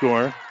 is the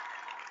score.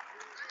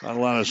 Not a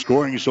lot of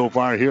scoring so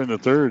far here in the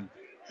third.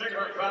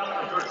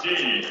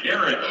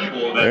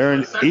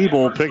 Aaron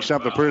Ebel picks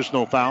up the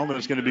personal foul.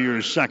 That's going to be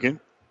her second.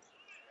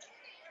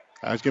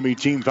 That's going to be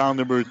team foul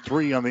number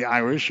 3 on the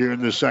Irish here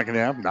in the second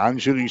half.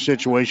 Non-shooting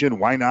situation.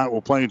 Wynot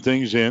will play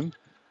things in.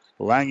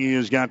 Lange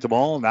has got the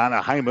ball. Now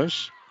to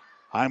Hymas.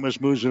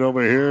 Hymas moves it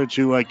over here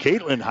to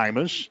Caitlin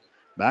Hymas.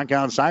 Back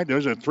outside.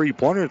 There's a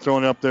three-pointer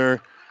thrown up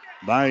there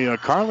by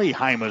Carly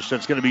Hymas.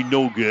 That's going to be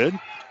no good.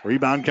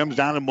 Rebound comes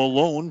down to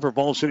Malone for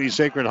Fall City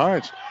Sacred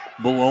Hearts.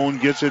 Malone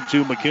gets it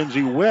to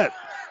Mackenzie Witt.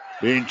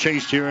 Being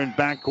chased here in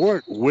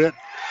backcourt. Witt.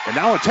 And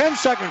now a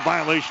 10-second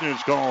violation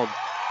is called.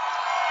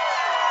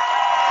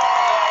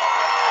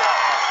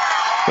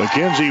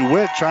 Mackenzie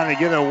Witt trying to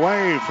get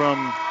away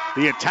from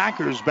the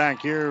attackers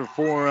back here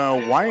for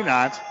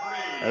Wynot.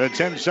 And a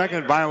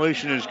 10-second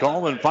violation is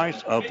called in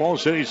Fall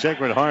City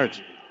Sacred Hearts.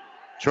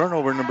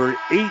 Turnover number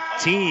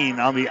 18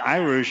 on the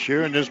Irish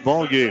here in this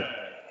ball game.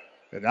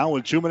 And now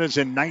with 2 minutes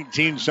and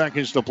 19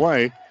 seconds to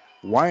play,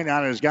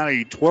 Wynot has got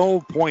a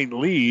 12-point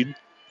lead,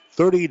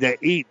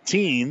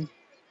 30-18.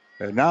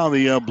 And now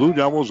the Blue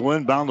Devils will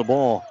inbound the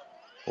ball.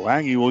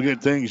 Lange will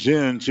get things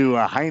in to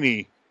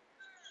Heine.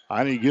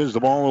 Heine gives the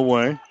ball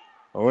away.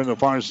 Over in the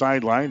far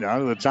sideline,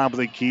 out of the top of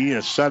the key.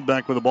 A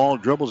setback with the ball,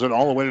 dribbles it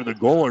all the way to the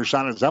goal. Her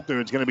shot is up there.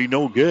 It's going to be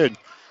no good.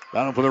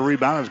 Down for the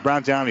rebound. It's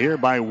brought down here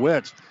by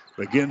Witt.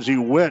 Mackenzie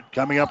Witt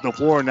coming up the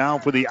floor now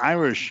for the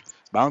Irish.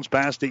 Bounce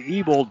pass to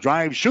Ebel.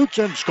 Drive, shoots,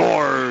 and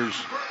scores.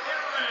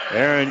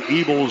 Aaron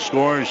Ebel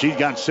scores. She's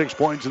got 6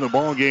 points in the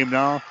ball game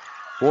now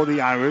for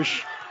the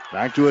Irish.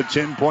 Back to a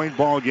 10-point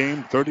ball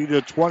game.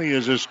 30-20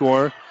 is the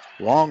score.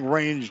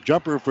 Long-range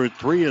jumper for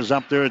 3 is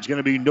up there. It's going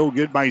to be no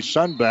good by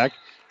Sunbeck.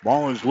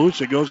 Ball is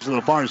loose. It goes to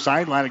the far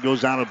sideline. It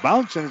goes out of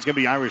bounds, and it's going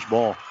to be Irish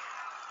ball.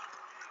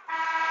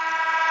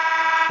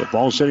 The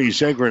Fall City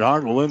Sacred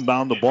Heart will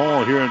inbound the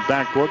ball here in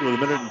backcourt with 1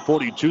 minute and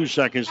 42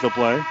 seconds to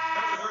play.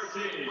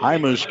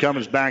 Hymas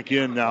comes back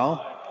in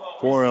now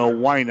for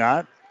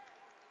Wynot.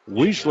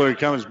 Wiesler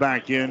comes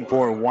back in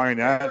for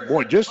Wynot.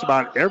 Boy, just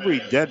about every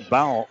dead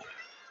ball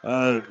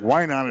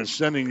Wynot is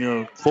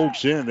sending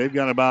folks in. They've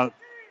got about,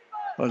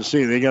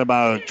 they got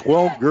about a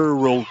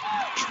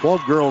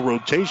 12-girl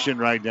rotation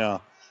right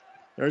now.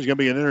 There's going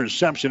to be an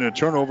interception, a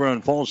turnover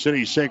on Fall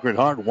City Sacred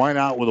Heart.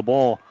 Wynot with the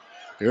ball.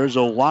 Here's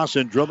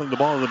Lawson dribbling the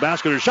ball to the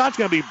basket. Her shot's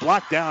going to be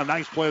blocked down.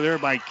 Nice play there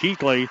by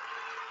Keekly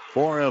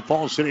for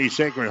Fall City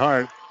Sacred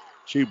Heart.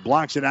 She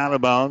blocks it out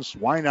of bounds.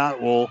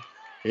 Wynot will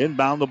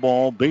inbound the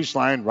ball.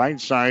 Baseline right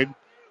side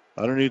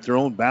underneath their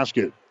own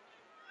basket.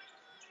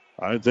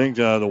 I think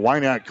the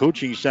Wynot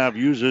coaching staff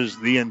uses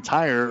the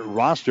entire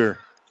roster.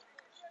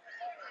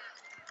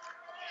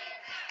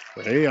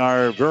 They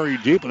are very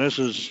deep, and this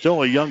is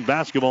still a young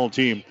basketball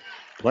team.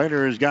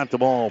 Planer has got the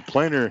ball.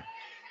 Planer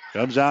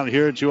comes out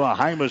here to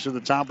Hymas at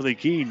the top of the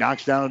key.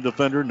 Knocks down a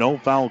defender. No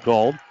foul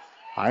called.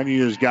 Heine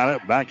has got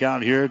it. Back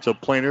out here to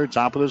Planer,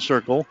 top of the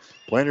circle.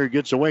 Planer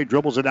gets away,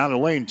 dribbles it down the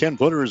lane.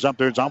 10-footer is up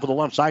there. It's off of the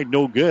left side.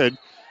 No good.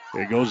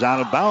 It goes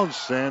out of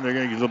bounds, and they're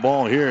going to give the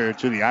ball here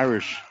to the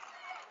Irish.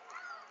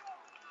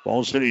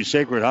 Fall City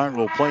Sacred Heart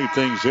will play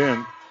things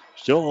in.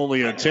 Still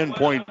only a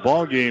 10-point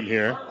ball game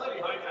here.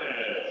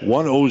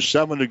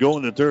 1:07 to go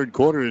in the third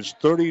quarter. It's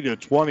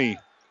 30-20.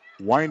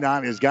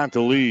 Wynot has got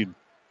the lead.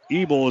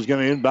 Ebel is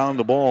going to inbound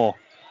the ball.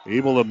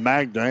 Ebel to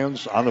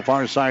Magdans on the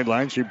far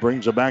sideline. She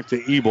brings it back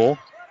to Ebel.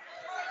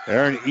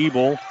 Aaron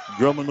Ebel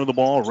dribbling with the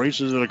ball.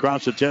 Races it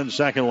across the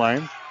 10-second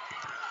line.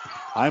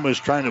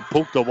 Hymas trying to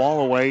poke the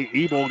ball away.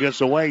 Ebel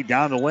gets away.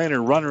 Down the lane.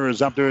 Her runner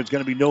is up there. It's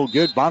going to be no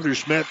good.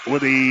 Vonderschmidt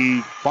with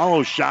a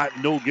follow shot.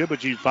 No good,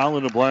 but she's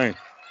fouling the play.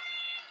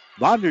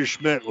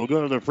 Vonderschmidt will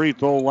go to the free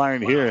throw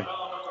line here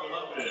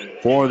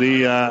for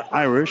the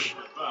Irish.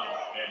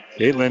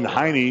 Caitlin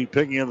Heine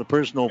picking up the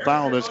personal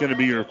foul. That's going to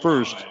be her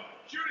first.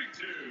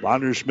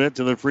 Vonderschmidt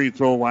to the free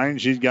throw line.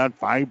 She's got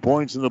 5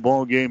 points in the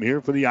ball game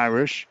here for the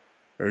Irish.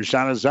 Her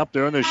shot is up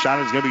there, and the shot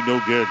is going to be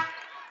no good.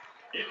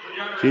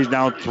 She's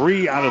now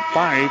 3 out of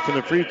 5 from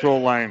the free throw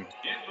line.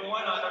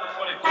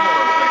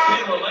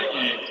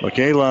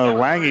 Michaela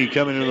Lange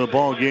coming into the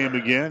ball game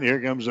again.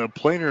 Here comes a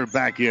Planer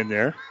back in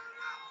there.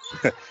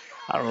 I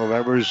don't know if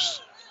I've ever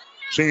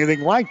seen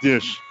anything like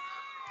this.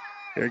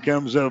 Here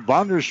comes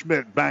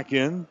Vonderschmidt back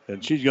in,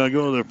 and she's going to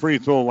go to the free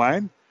throw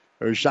line.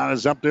 Her shot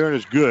is up there, and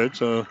it's good,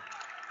 so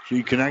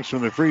she connects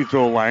from the free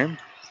throw line.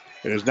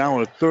 It is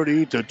now a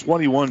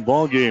 30-21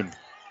 ball game.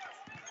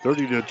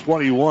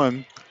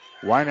 30-21.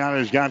 Wynot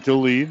has got the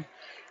lead.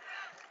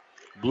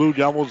 Blue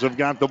Devils have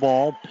got the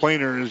ball.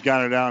 Planer has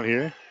got it out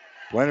here.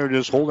 Planer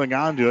just holding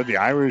on to it. The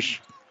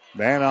Irish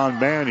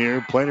man-on-man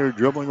here. Planer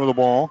dribbling with the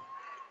ball.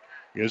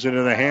 Gets it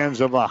in the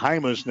hands of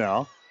Hymas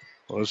now.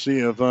 Let's see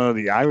if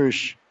the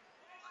Irish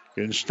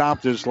can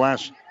stop this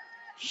last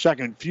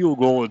second field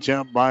goal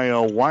attempt by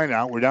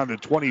Wynot. We're down to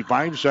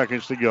 25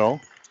 seconds to go.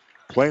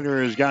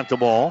 Planer has got the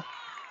ball.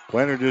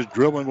 Planer just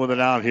dribbling with it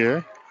out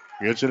here.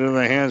 Gets it in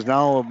the hands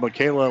now of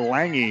Michaela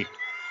Lange.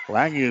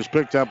 Lange is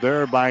picked up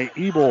there by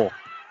Ebel.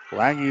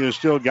 Lange has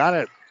still got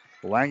it.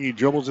 Lange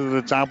dribbles it to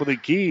the top of the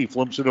key.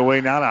 Flips it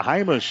away now to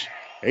Hymas.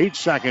 8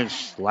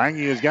 seconds.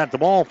 Lange has got the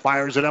ball.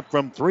 Fires it up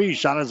from 3.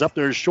 Shot is up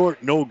there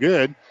short. No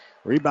good.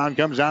 Rebound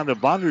comes down to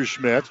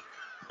Vonderschmidt.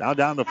 Now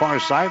down the far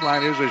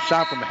sideline. Here's a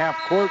shot from half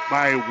court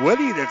by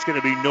Whitty that's going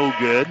to be no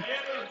good.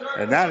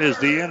 And that is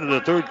the end of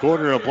the third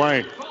quarter of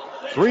play.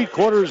 3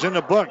 quarters in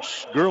the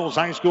books. Girls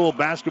high school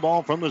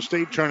basketball from the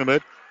state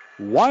tournament.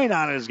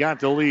 Wynot has got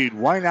the lead.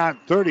 Wynot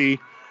 30,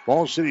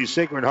 Falls City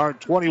Sacred Heart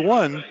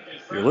 21.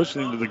 You're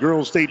listening to the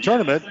girls state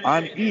tournament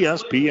on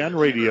ESPN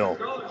Radio.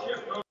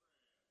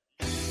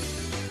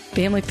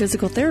 Family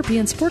Physical Therapy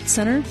and Sports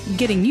Center,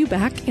 getting you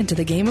back into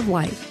the game of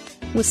life.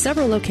 With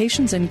several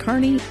locations in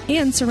Kearney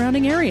and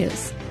surrounding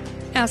areas.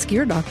 Ask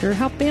your doctor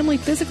how Family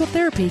Physical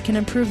Therapy can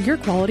improve your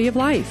quality of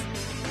life.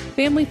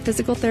 Family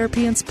Physical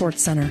Therapy and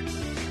Sports Center.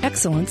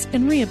 Excellence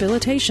in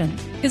Rehabilitation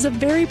is a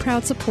very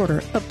proud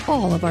supporter of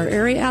all of our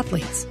area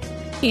athletes,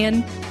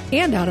 in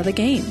and out of the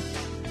game.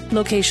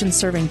 Locations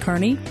serving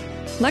Kearney,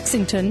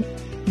 Lexington,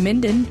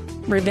 Minden,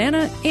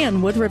 Ravenna,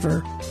 and Wood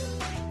River.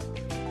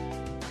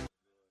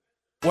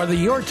 Whether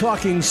you're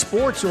talking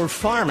sports or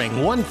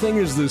farming, one thing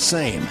is the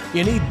same.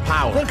 You need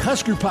power. Think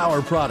Husker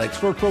Power products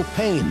for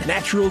propane,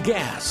 natural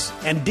gas,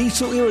 and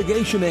diesel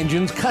irrigation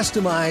engines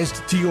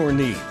customized to your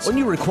needs. When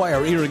you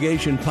require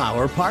irrigation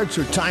power, parts,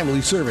 or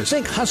timely service,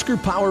 think Husker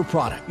Power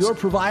products, your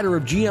provider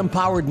of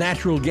GM-powered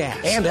natural gas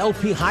and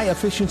LP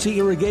high-efficiency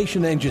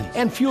irrigation engine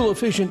and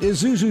fuel-efficient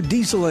Isuzu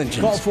diesel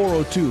engines. Call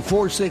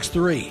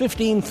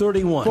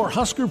 402-463-1531 for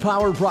Husker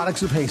Power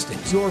Products of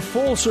Hastings, your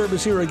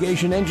full-service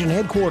irrigation engine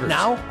headquarters.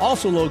 Now,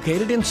 also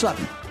located in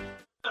Sutton.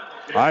 All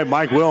right,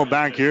 Mike Will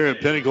back here at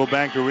Pinnacle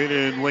Bank Arena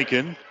in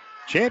Lincoln.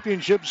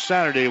 Championship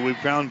Saturday. We've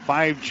crowned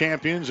 5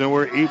 champions, and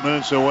we're 8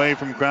 minutes away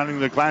from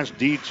crowning the Class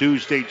D2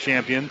 state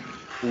champion.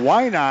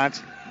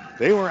 Wynot?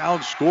 They were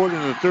outscored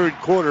in the third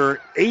quarter,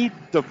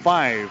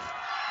 8-5.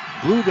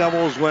 Blue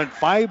Devils went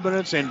 5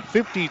 minutes and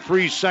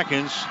 53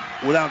 seconds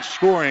without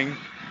scoring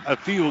a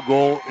field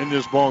goal in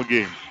this ball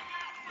game.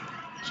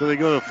 So they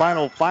go to the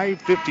final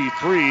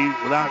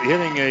 5:53 without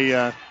hitting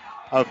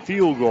a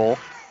field goal.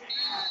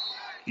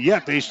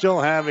 Yet they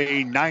still have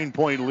a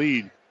 9-point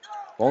lead.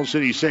 Falls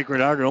City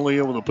Sacred Heart are only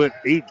able to put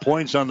 8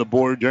 points on the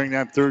board during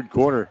that third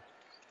quarter.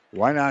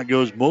 Wynot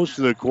goes most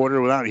of the quarter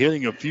without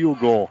hitting a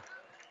field goal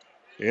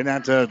in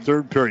that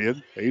third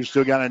period. They've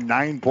still got a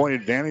 9-point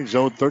advantage,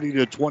 though,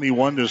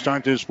 30-21 to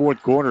start this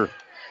fourth quarter.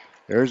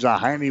 There's a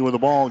Heine with the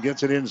ball,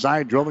 gets it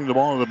inside, dribbling the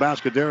ball to the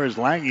basket. There is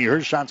Lange.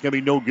 Her shot's going to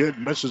be no good.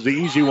 Misses the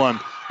easy one.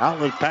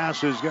 Outlet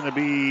pass is going to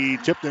be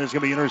tipped, and it's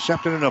going to be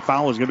intercepted, and a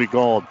foul is going to be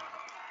called.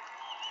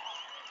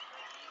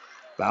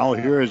 Foul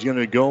here is going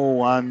to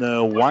go on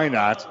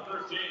Wynot.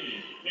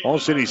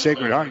 Falls City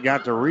Sacred Heart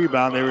got the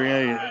rebound. They were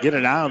going to get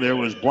it out of there. It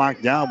was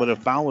blocked down, but a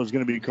foul is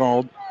going to be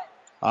called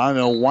on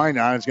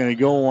Wynot. It's going to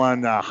go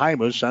on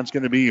Hymus. That's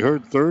going to be her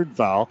third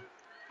foul.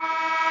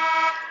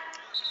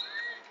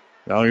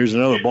 Now here's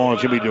another ball.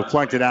 It's going to be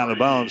deflected out of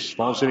bounds.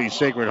 Falls City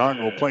Sacred Heart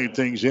will play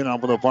things in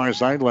off of the far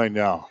sideline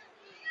now.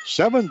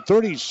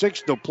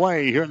 7:36 to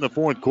play here in the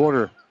fourth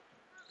quarter.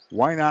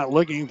 Wynot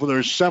looking for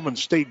their 7th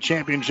state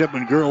championship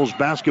in girls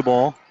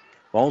basketball.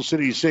 Falls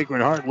City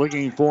Sacred Heart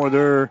looking for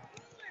their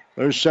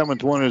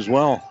 7th one as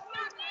well.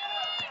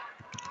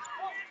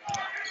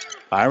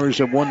 Irish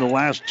have won the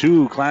last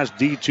 2 Class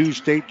D2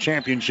 state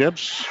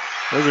championships.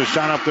 There's a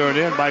shot up there and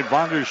in by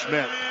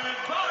Vonderschmidt.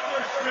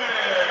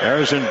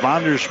 Harrison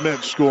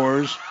Vonderschmidt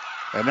scores.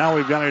 And now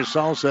we've got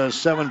ourselves a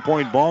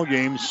 7-point ball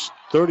game.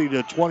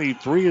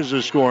 30-23 is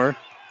the score,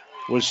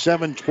 with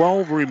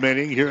 7:12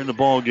 remaining here in the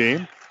ball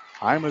game.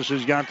 Hymus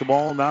has got the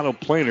ball now to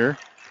Planer.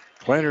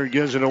 Planer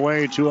gives it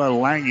away to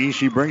Lange.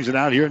 She brings it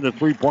out here in the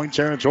 3-point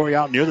territory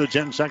out near the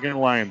 10-second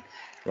line.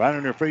 Right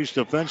on her face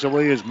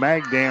defensively is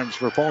Magdans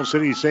for Falls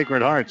City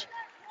Sacred Heart.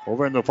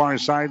 Over in the far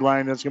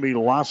sideline, that's going to be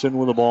Lawson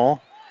with the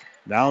ball.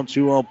 Down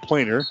to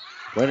Planer.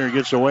 Planer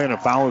gets away, and a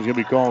foul is going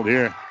to be called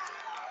here.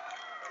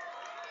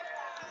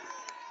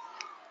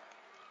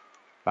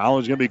 Foul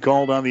is going to be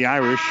called on the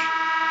Irish.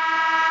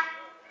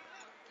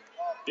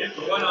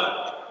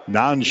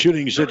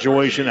 Non-shooting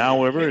situation,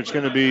 however. It's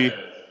going to be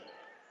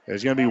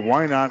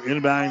Wynot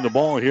inbounding the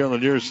ball here on the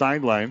near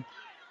sideline.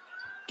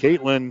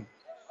 Caitlin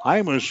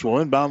Hymus will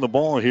inbound the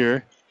ball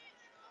here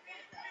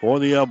for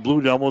the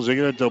Blue Devils. They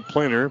get it to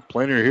Planer.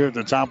 Planer here at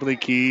the top of the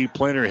key.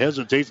 Planer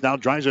hesitates, now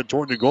drives it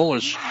toward the goal.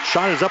 His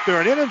shot is up there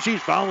and in, and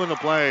she's fouling the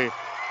play.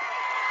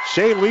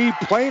 Shaylee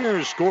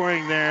Planer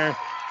scoring there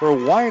for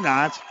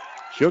Wynot.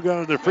 She'll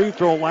go to the free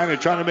throw line and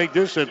try to make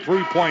this a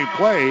 3-point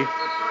play.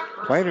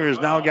 Planer has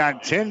now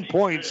got 10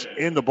 points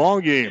in the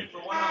ball game.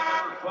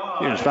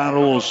 She has found a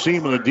little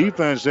seam in the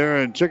defense there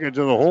and took it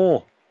to the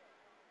hole.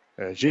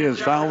 And she has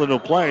fouled in the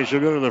play.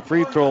 She'll go to the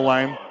free throw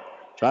line,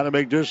 try to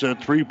make this a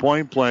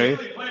 3-point play.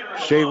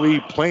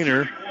 Shaylee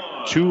Planer,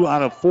 2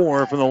 out of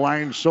 4 from the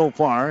line so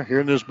far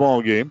here in this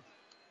ball game.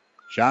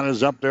 Shot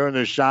is up there, and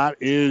the shot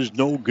is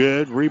no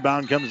good.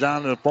 Rebound comes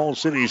down to the Falls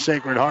City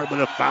Sacred Heart,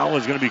 but a foul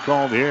is going to be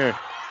called here.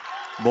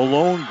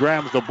 Malone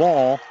grabs the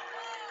ball,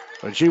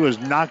 but she was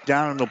knocked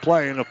down in the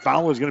play, and a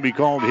foul is going to be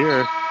called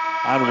here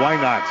on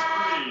Wynot.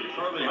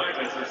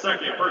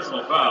 Second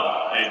personal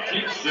foul, and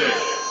team 6.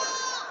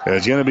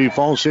 It's going to be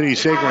Falls City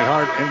Sacred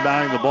Heart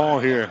inbounding the ball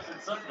here.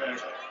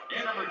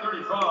 And number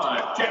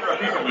 35, Kendra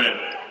Pinkelman.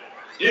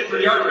 In for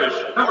the Irish,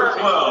 number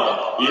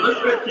 12,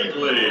 Elizabeth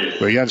Keithley.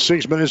 We got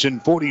 6 minutes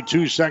and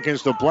 42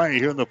 seconds to play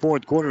here in the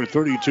fourth quarter,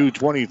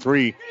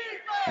 32-23.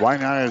 Wynot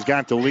has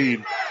got the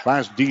lead.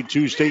 Last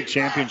D2 state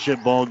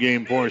championship ball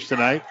game for us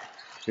tonight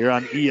here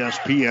on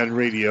ESPN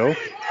Radio.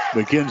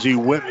 Mackenzie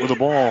Witt with the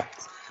ball.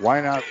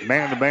 Wynot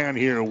man-to-man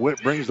here.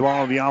 Witt brings the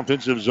ball in the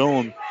offensive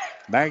zone.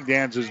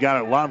 Magdans has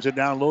got it, lobs it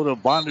down low to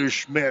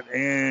Vonderschmidt,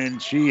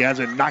 and she has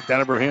it knocked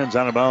out of her hands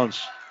out of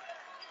bounds.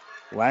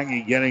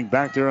 Lange getting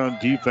back there on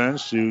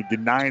defense to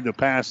deny the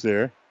pass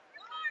there.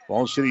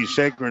 Ball City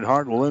Sacred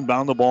Heart will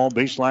inbound the ball.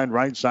 Baseline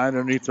right side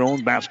underneath their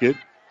own basket.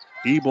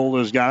 Ebel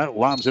has got it.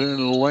 Lobs it into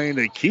the lane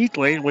to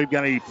Keithley. We've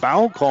got a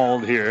foul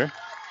called here.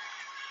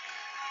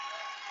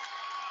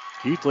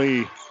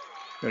 Keithley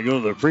going to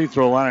go to the free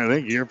throw line, I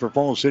think, here for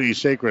Fall City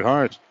Sacred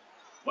Heart.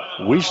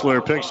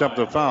 Weisler picks up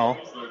the foul.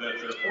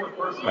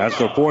 That's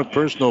the fourth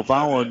personal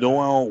foul on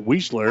Noelle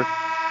Weisler.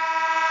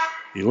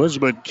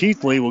 Elizabeth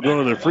Keithley will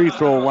go to the free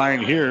throw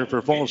line here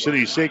for Fall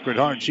City Sacred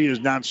Heart. She has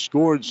not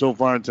scored so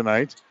far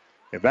tonight.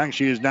 In fact,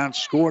 she has not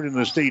scored in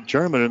the state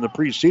tournament in the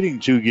preceding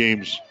two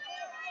games.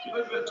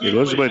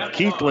 Elizabeth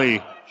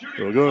Keithley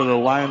will go to the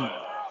line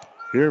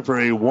here for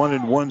a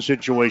 1-and-1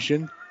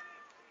 situation.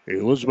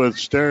 Elizabeth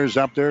stares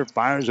up there,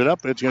 fires it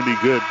up. It's going to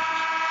be good.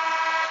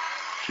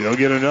 She'll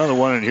get another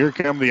one, and here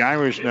come the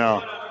Irish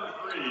now.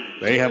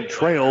 They have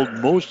trailed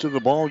most of the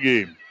ball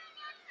game.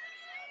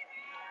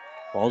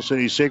 Fall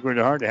City Sacred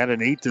Heart had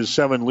an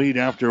 8-7 lead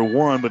after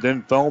one, but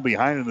then fell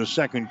behind in the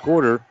second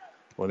quarter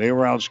when they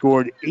were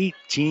outscored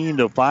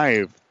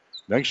 18-5.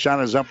 Next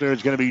shot is up there.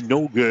 It's going to be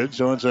no good,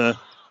 so it's a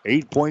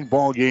 8-point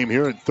ball game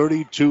here at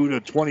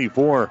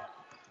 32-24.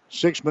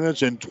 6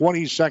 minutes and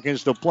 20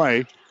 seconds to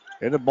play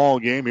in the ball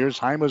game. Here's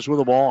Hymas with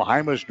the ball.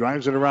 Hymas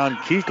drives it around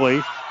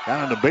Keithley.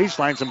 Down on the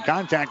baseline, some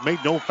contact made,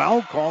 no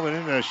foul call, and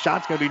then the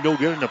shot's going to be no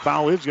good, and the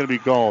foul is going to be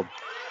called.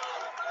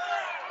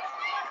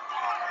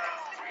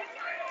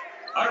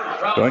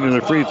 Going to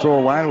the free throw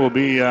line will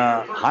be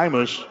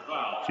Hymas.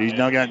 She's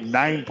now got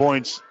 9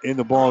 points in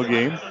the ball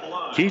game.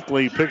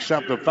 Keithley picks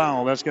up the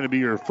foul. That's going to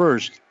be her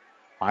first.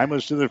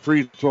 Hymas to the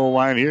free throw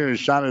line here. His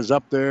shot is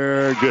up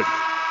there. Good.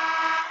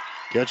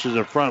 Catches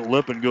a front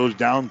lip and goes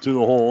down through the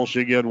hole.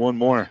 She'll get one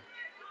more.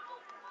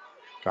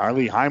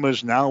 Carly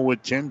Hymas now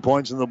with 10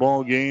 points in the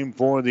ball game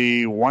for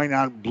the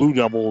Wynot Blue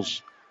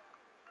Devils.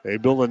 They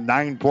build a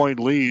 9-point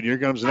lead. Here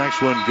comes the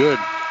next one. Good.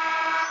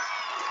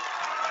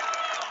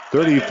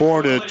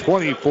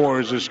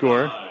 34-24 is the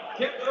score.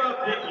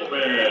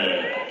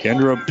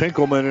 Kendra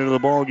Pinkelman into the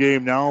ball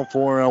game now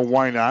for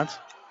Wynot.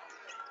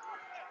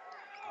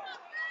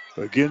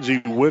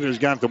 Mackenzie Witt has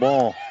got the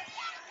ball.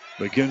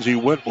 Mackenzie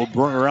Witt will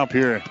bring her up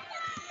here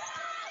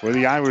for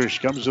the Irish.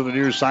 Comes to the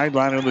near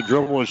sideline on the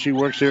dribble as she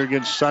works here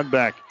against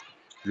Sudbeck.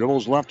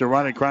 Dribbles left to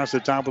right across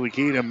the top of the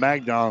key to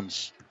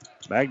Magdans.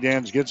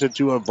 Magdans gets it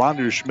to a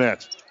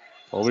Vonderschmidt.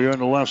 Over here on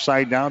the left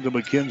side down to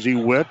Mackenzie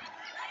Witt.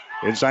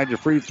 Inside the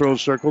free throw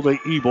circle to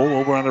Ebel.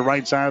 Over on the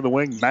right side of the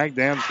wing.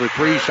 Magdans for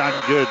three.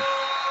 Shot good.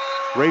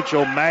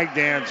 Rachel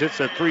Magdans hits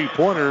a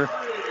three-pointer.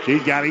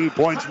 She's got 8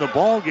 points in the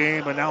ball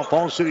game. And now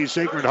Fall City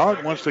Sacred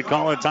Heart wants to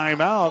call a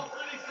timeout.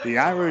 The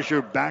Irish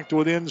are back to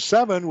within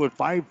 7 with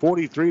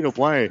 5:43 to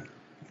play.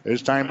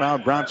 This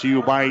timeout brought to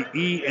you by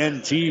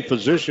ENT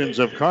Physicians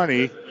of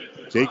Kearney.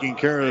 Taking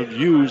care of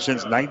you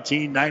since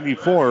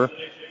 1994.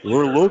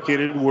 We're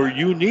located where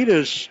you need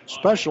us,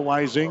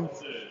 specializing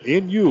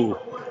in you.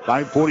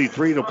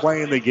 5:43 to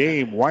play in the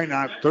game.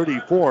 Wynot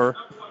 34.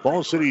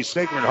 Fall City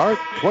Sacred Heart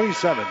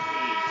 27.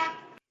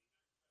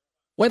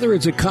 Whether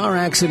it's a car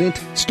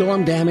accident,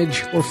 storm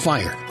damage, or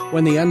fire,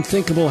 when the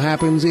unthinkable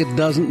happens, it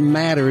doesn't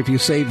matter if you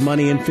save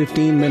money in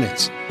 15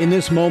 minutes. In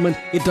this moment,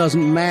 it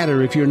doesn't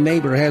matter if your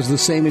neighbor has the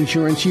same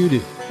insurance you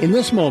do. In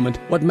this moment,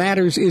 what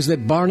matters is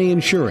that Barney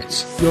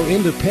Insurance, your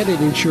independent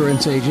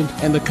insurance agent,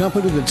 and the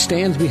company that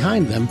stands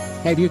behind them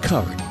have you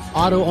covered.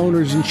 Auto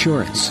Owners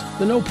Insurance,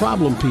 the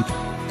no-problem people.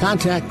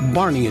 Contact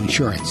Barney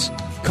Insurance,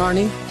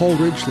 Kearney,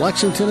 Holdridge,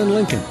 Lexington, and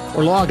Lincoln,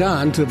 or log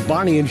on to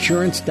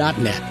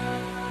barneyinsurance.net.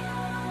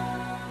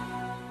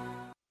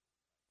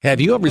 Have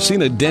you ever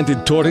seen a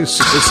dented tortoise?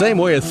 The same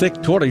way a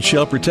thick tortoise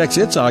shell protects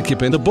its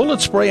occupant, the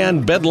bullet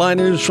spray-on bed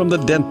liners from the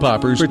Dent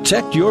Poppers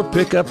protect your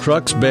pickup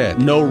truck's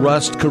bed. No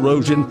rust,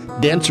 corrosion,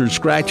 dents, or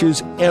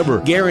scratches ever.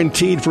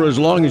 Guaranteed for as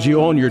long as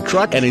you own your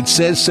truck, and it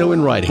says so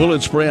in writing.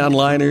 Bullet spray-on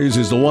liners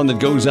is the one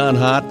that goes on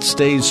hot,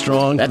 stays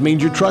strong. That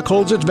means your truck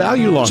holds its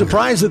value longer.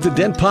 Surprised that the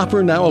Dent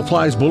Popper now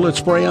applies bullet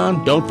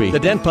spray-on? Don't be. The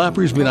Dent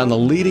Popper's been on the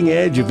leading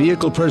edge of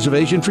vehicle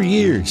preservation for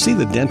years. See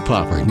the Dent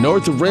Popper,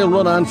 north of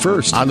Railroad on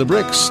First, on the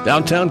Bricks,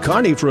 downtown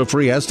Kearney for a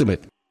free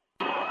estimate.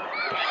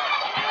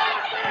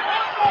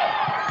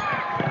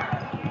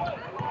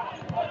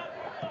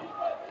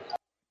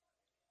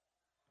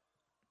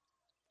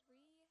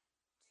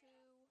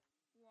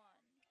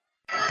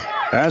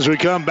 As we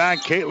come back,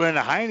 Caitlin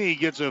Heine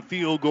gets a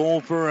field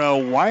goal for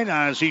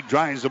Wynot as he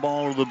drives the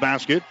ball to the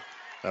basket.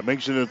 That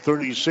makes it a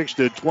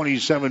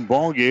 36-27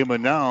 ball game.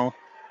 And now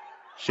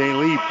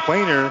Shaylee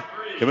Planer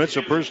commits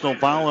a personal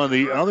foul on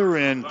the other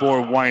end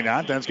for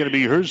Wynot. That's going to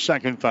be her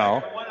second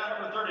foul.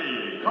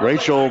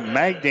 Rachel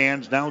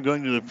Magdan's now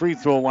going to the free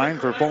throw line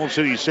for Fall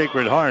City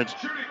Sacred Heart.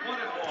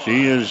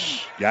 She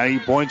has got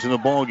 8 points in the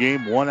ball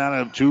game, 1 out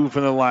of 2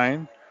 from the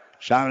line.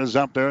 Shot is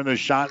up there, and the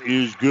shot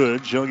is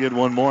good. She'll get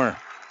one more.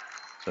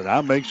 So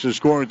that makes the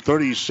score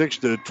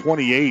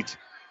 36-28.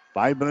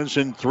 5 minutes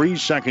and 3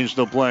 seconds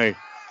to play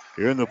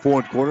here in the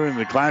fourth quarter in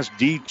the Class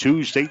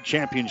D2 state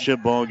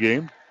championship ball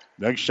game.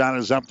 Next shot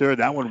is up there.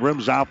 That one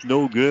rims off,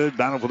 no good.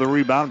 Battle for the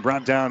rebound,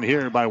 brought down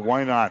here by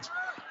Wynot.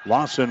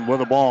 Lawson with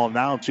the ball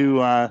now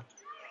to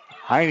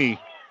Heine.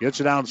 Gets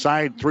it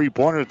outside.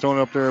 Three-pointer thrown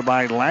up there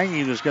by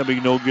Lange. That's going to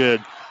be no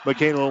good.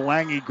 Michaela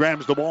Lange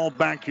grabs the ball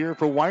back here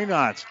for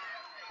Wynot.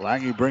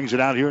 Lange brings it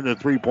out here in the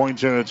three-point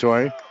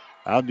territory.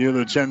 Out near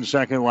the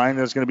 10-second line.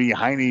 That's going to be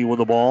Heine with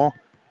the ball.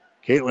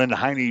 Caitlin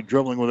Heine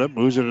dribbling with it.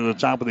 Moves it to the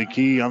top of the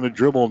key on the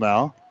dribble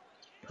now.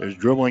 There's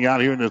dribbling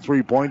out here in the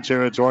three-point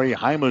territory.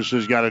 Hymas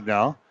has got it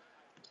now.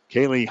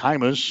 Kaylee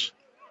Hymas.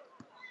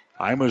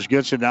 Hymas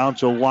gets it down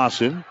to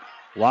Lawson.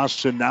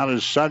 Lawson now to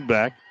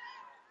Sudbeck.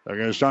 They're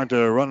going to start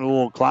to run a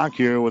little clock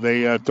here with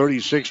a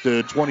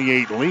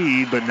 36-28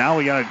 lead. But now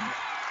we got a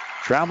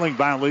traveling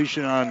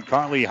violation on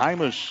Carly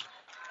Hymas.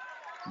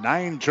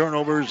 9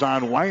 turnovers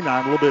on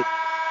Wynot. A little bit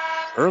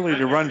early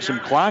to run some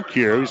clock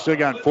here. We still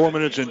got 4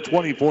 minutes and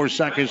 24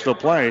 seconds to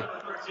play.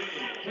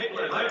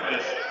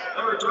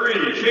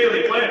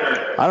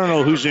 I don't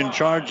know who's in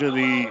charge of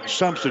the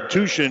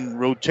substitution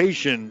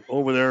rotation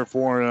over there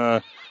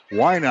for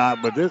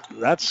Wynot, but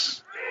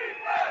that's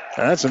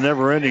a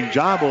never-ending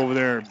job over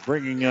there,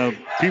 bringing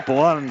people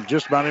on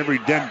just about every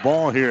dead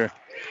ball here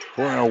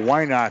for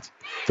Wynot.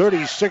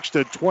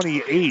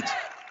 36-28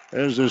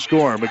 is the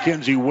score.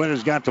 Mackenzie Wynn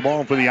has got the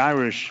ball for the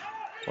Irish.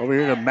 Over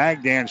here to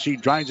Magdan. She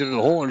drives it to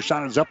the hole. Her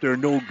shot is up there.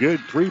 No good.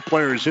 3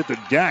 players hit the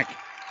deck.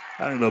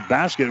 Out of the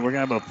basket. We're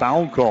going to have a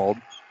foul called.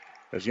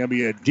 There's going to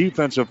be a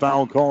defensive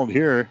foul called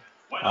here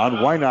on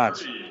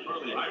Wynot.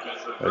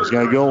 It's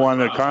going to go on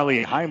to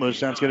Carly Hymas.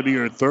 That's going to be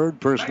her 3rd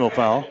personal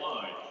foul.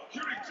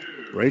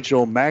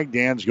 Rachel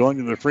Magdan's going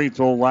to the free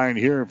throw line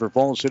here for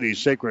Fall City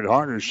Sacred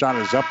Heart. Her shot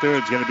is up there.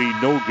 It's going to be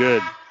no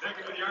good.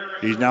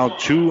 She's now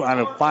 2 out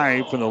of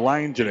 5 from the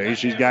line today.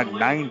 She's got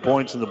 9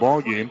 points in the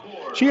ball game.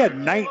 She had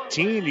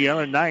 19 the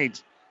other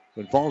night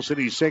when Fall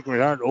City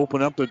Sacred Heart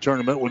opened up the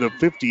tournament with a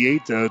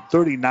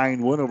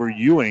 58-39 win over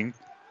Ewing.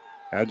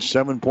 Had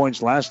 7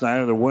 points last night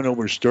in the win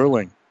over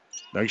Sterling.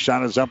 Next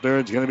shot is up there.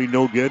 It's going to be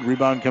no good.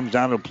 Rebound comes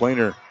down to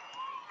Planer.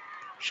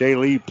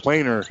 Shaylee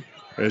Planer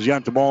has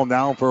got the ball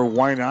now for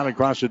Wynot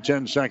across the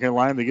 10-second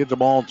line. They get the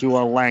ball to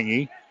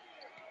Lange.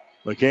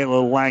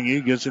 Michaela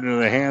Lange gets it into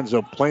the hands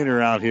of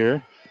Planer out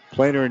here.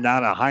 Planer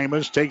now to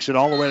Hymas. Takes it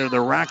all the way to the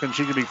rack, and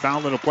she can be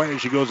fouled in the play,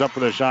 and she goes up for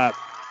the shot.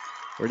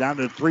 We're down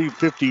to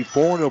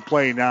 3:54 to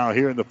play now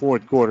here in the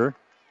fourth quarter.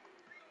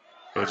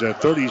 It's a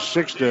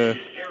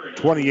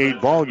 36-28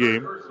 ball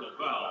game.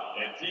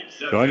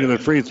 Going to the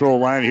free throw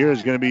line here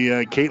is going to be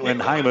Caitlin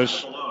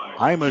Hymas.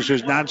 Hymas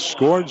has not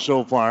scored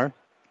so far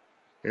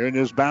here in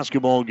this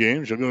basketball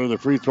game. She'll go to the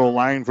free throw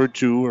line for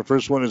 2. Her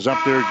first one is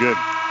up there, good.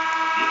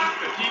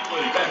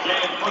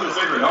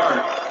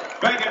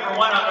 Back in for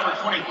Wynot, number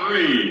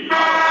 23.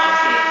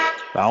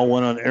 Foul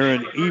one on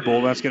Erin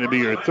Ebel. That's going to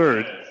be her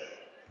 3rd.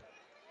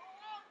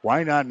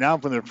 Wynot now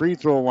from the free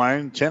throw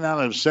line, 10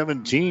 out of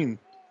 17.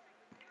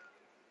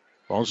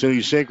 Fall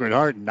City Sacred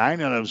Heart,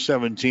 9 out of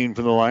 17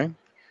 from the line.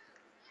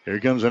 Here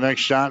comes the next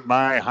shot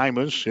by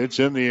Hymas. It's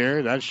in the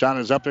air. That shot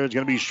is up there. It's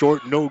going to be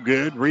short, no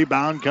good.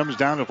 Rebound comes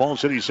down to Fall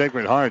City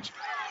Sacred Heart.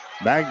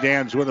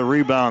 Magdan's with a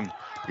rebound.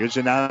 Gets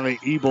it down to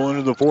Ebel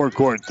into the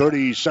forecourt.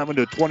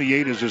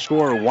 37-28 is the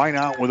score.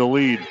 Wynot with a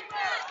lead.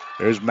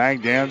 There's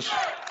Magdan's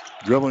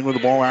dribbling with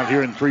the ball out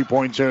here in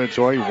three-point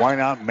territory.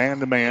 Wynot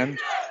man-to-man.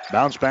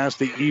 Bounce pass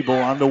to Ebel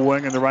on the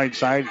wing on the right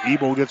side.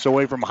 Ebel gets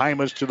away from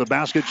Hymas to the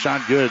basket.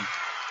 Shot good.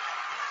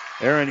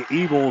 Erin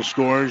Ebel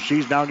scores.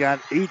 She's now got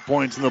 8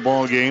 points in the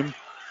ball game.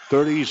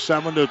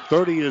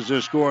 37-30 is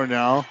the score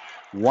now.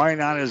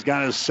 Wynot has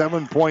got a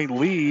 7-point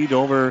lead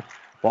over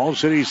Fall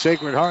City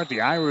Sacred Heart.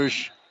 The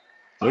Irish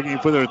looking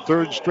for their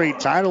 3rd straight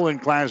title in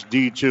Class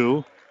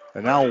D2.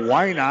 And now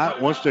Wynot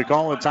wants to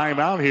call a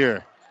timeout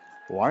here.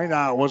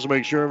 Wynot wants to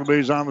make sure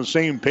everybody's on the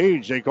same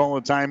page. They call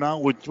a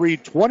timeout with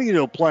 3:20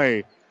 to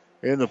play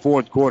in the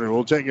fourth quarter.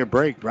 We'll take a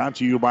break. Brought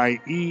to you by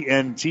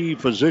ENT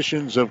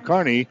Physicians of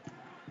Kearney.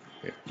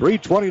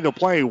 3:20 to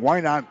play.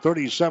 Wynot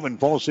 37,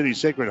 Fall City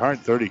Sacred Heart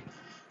 30.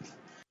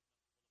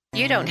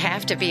 You don't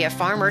have to be a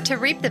farmer to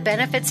reap the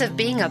benefits of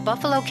being a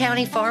Buffalo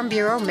County Farm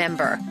Bureau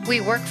member.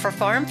 We work for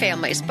farm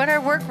families, but our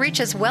work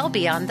reaches well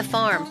beyond the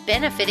farm,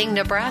 benefiting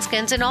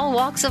Nebraskans in all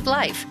walks of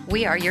life.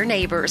 We are your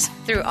neighbors.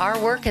 Through our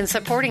work in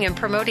supporting and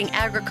promoting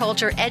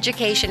agriculture,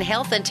 education,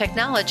 health, and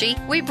technology,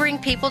 we bring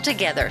people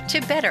together to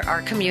better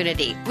our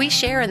community. We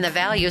share in the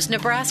values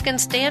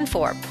Nebraskans stand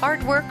for: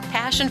 hard work,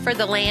 passion for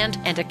the land,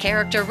 and a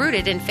character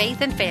rooted in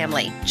faith and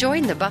family.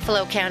 Join the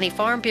Buffalo County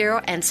Farm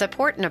Bureau and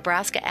support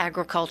Nebraska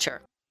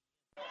agriculture.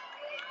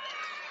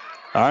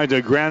 All right,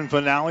 the grand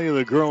finale of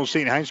the Girls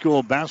State High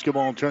School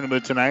basketball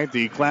tournament tonight,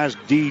 the Class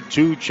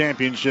D2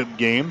 championship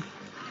game.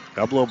 A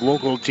couple of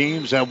local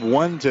teams have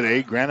won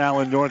today, Grand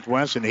Island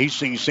Northwest and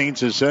Hastings St.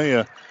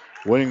 Cecilia,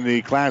 winning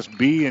the Class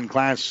B and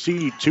Class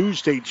C2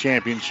 state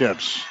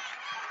championships.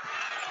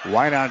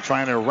 Wynot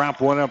trying to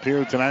wrap one up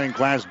here tonight in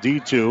Class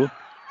D2.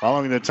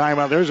 Following the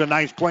timeout, there's a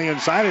nice play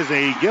inside as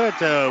they get it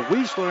to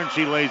Wiesler, and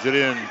she lays it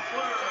in.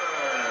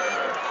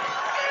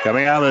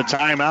 Coming out of the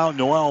timeout,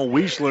 Noelle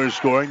Wiesler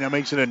scoring. That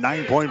makes it a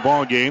 9-point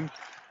ball game,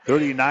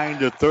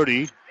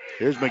 39-30.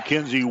 Here's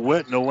Mackenzie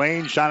Witt in the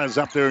lane. Shot is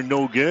up there,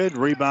 no good.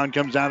 Rebound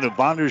comes down to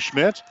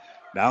Vonderschmidt.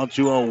 Now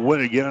to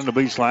Witt again on the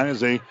baseline as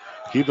they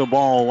keep the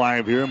ball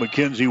alive here.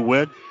 Mackenzie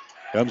Witt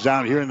comes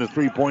out here in the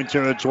three-point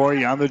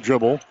territory on the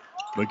dribble.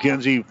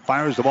 Mackenzie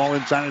fires the ball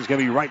inside. It's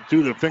going to be right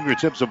through the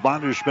fingertips of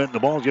Vonderschmidt. The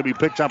ball is going to be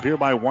picked up here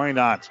by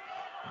Wynot.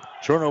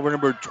 Turnover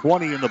number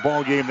 20 in the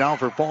ball game now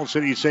for Fall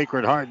City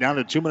Sacred Heart. Down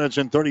to 2 minutes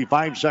and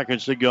 35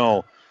 seconds to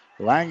go.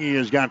 Lange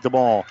has got the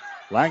ball.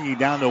 Lange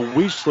down to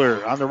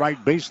Wiesler on the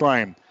right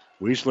baseline.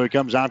 Wiesler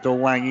comes out to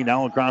Lange.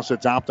 Now across the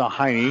top to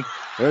Heine.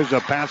 There's a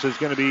pass that's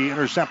going to be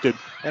intercepted.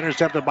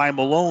 Intercepted by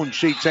Malone.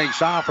 She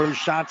takes off. Her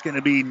shot's going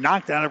to be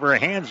knocked out of her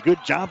hands.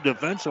 Good job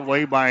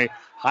defensively by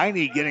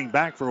Heine getting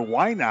back for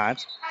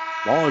Wynot.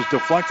 Ball is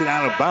deflected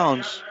out of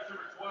bounds.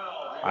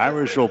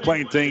 Irish will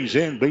play things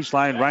in.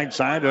 Baseline right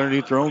side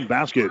underneath their own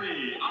basket.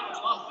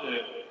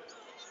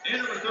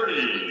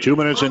 2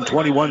 minutes and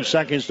 21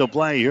 seconds to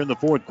play here in the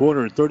fourth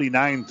quarter.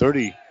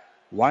 39-30.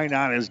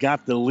 Wynot has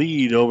got the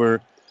lead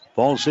over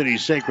Fall City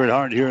Sacred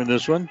Heart here in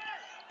this one.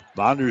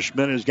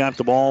 Vonderschmidt has got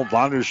the ball.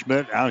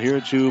 Vonderschmidt out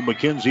here to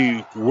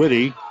Mackenzie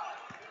Whitty.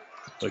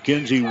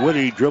 Mackenzie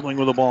Whitty dribbling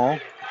with the ball.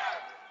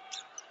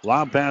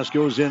 Lob pass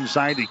goes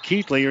inside to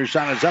Keithley. Her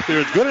shot is up there.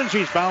 It's good, and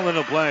she's fouled in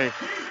the play.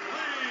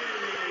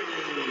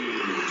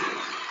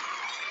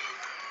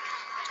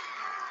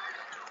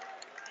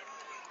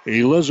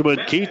 Elizabeth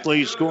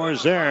Keithley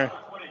scores there.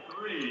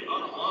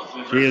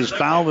 She is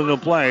fouled in the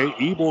play.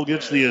 Ebel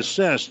gets the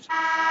assist.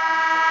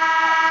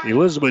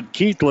 Elizabeth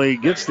Keithley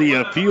gets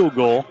the field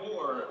goal.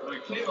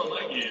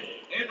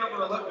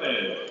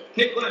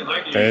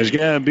 There's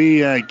going to be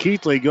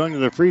Keithley going to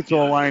the free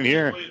throw line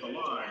here.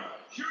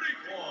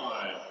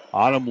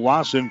 Autumn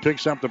Lawson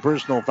picks up the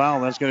personal foul.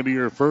 That's going to be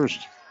her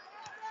first.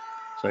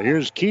 So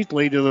here's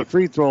Keithley to the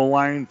free throw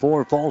line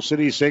for Fall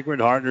City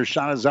Sacred Heart. Her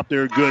shot is up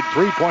there. Good.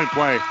 3-point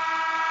play.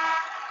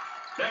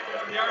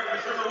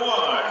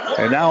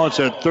 And now it's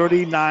a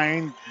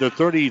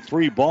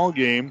 39-33 ball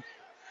game.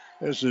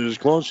 This is as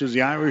close as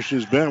the Irish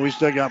has been. We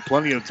still got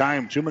plenty of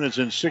time. 2 minutes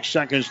and 6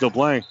 seconds to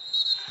play.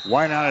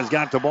 Wynot has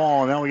got the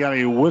ball. Now we got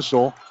a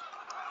whistle.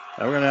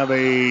 And we're going to have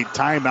a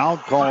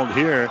timeout called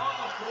here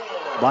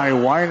by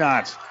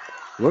Wynot.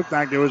 Looked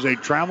like there was a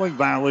traveling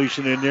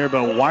violation in there,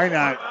 but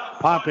Wynot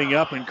popping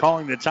up and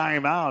calling the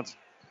timeout.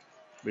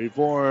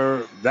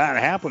 Before that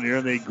happened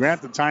here, they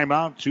grant the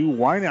timeout to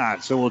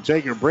Wynot. So we'll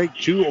take a break.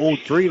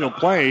 2:03 to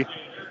play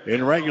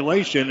in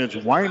regulation. It's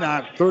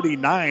Wynot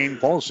 39,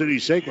 Fall City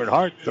Sacred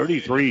Heart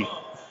 33.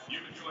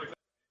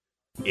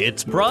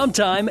 It's prom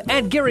time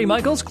at Gary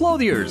Michaels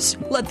Clothiers.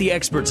 Let the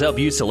experts help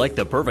you select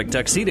the perfect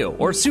tuxedo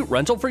or suit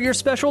rental for your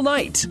special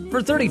night.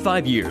 For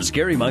 35 years,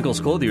 Gary Michaels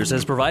Clothiers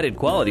has provided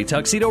quality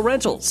tuxedo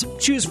rentals.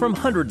 Choose from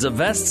hundreds of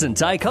vests and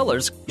tie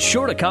colors,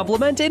 sure to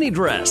complement any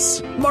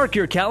dress. Mark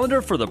your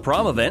calendar for the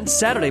prom event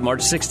Saturday,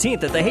 March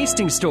 16th at the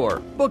Hastings store.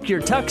 Book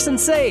your tux and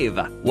save.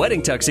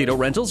 Wedding tuxedo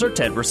rentals are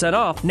 10%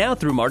 off now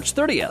through March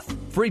 30th.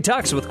 Free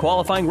tux with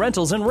qualifying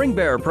rentals and ring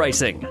bearer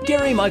pricing.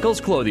 Gary Michaels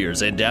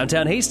Clothiers in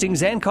downtown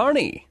Hastings and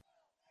Kearney.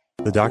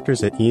 The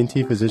doctors at ENT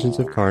Physicians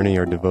of Kearney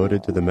are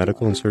devoted to the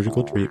medical and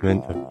surgical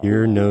treatment of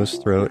ear, nose,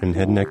 throat, and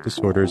head and neck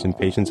disorders in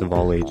patients of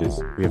all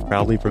ages. We have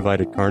proudly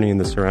provided Kearney and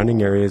the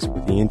surrounding areas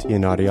with ENT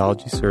and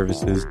audiology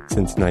services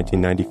since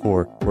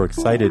 1994. We're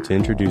excited to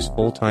introduce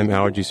full-time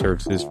allergy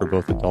services for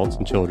both adults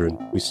and children.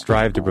 We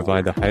strive to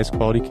provide the highest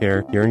quality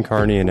care here in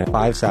Kearney and at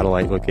 5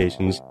 satellite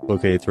locations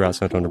located throughout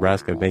central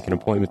Nebraska. Make an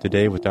appointment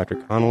today with Dr.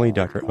 Connolly,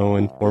 Dr.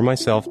 Owen, or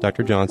myself,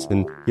 Dr.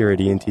 Johnson, here at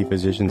ENT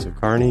Physicians of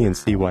Kearney, and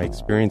see why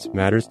experience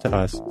matters to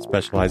us,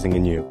 specializing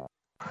in you.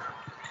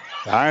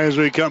 As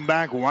we come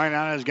back,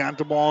 Wynot has got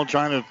the ball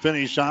trying to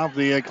finish off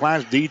the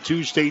Class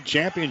D2 state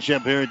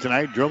championship here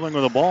tonight. Dribbling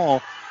with the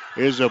ball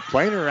is a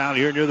Planer out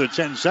here near the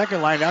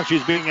 10-second line. Now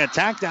she's being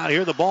attacked out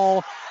here. The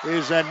ball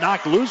is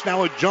knocked loose.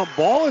 Now a jump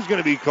ball is going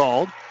to be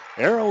called.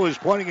 Arrow is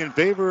pointing in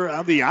favor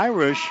of the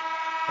Irish.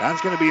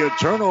 That's going to be a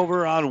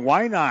turnover on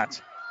Wynot.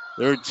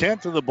 Their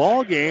 10th of the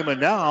ball game, and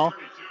now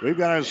we've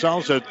got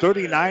ourselves a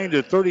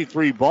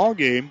 39-33 ball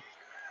game.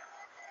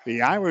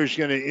 The Irish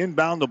going to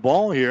inbound the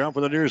ball here up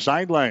on the near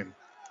sideline.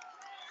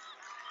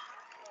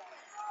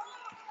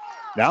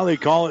 Now they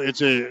call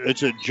it,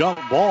 it's a jump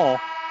ball,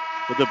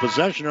 but the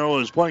possession arrow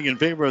is pointing in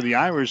favor of the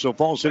Irish, so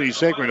Fall City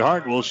Sacred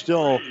Heart will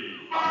still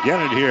get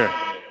it here.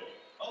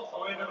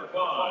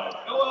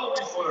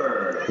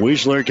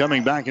 Wiesler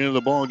coming back into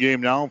the ball game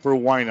now for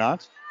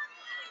Wynot.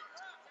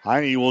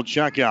 Heine will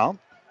check out.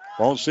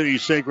 Falls City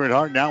Sacred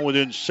Heart now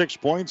within 6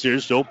 points here.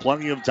 Still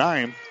plenty of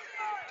time.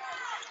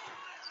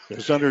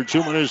 Just under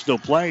 2 minutes to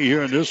play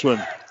here in this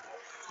one.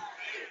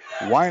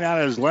 Wynot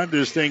has led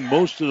this thing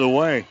most of the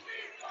way.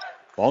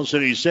 Falls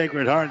City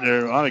Sacred Heart,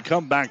 they're on a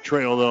comeback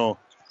trail, though.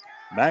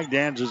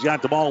 Magdans has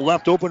got the ball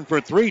left open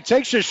for three.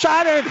 Takes a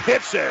shot and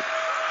hits it.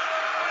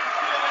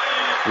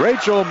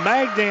 Rachel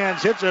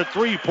Magdans hits a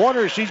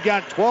three-pointer. She's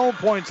got 12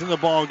 points in the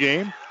ball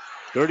game.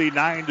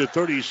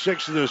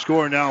 39-36 is the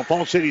score now.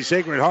 Falls City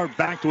Sacred Heart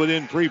back to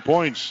within 3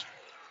 points.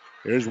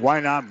 Here's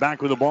Wynot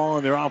back with the ball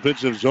in their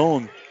offensive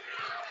zone.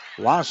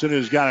 Lawson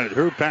has got it.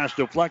 Her pass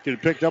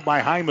deflected, picked up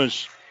by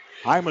Hymas.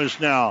 Hymas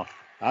now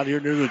out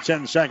here near the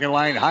 10-second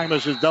line.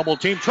 Hymas is double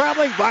team.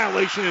 Traveling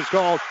violation is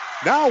called.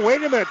 Now,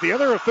 wait a minute. The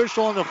other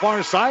official on the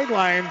far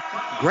sideline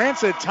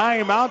grants a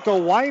timeout to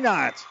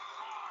Wynot.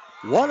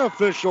 One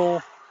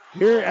official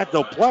here at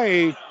the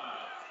play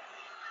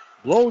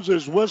blows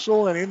his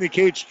whistle and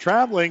indicates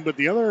traveling, but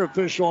the other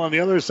official on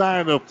the other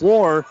side of the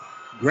floor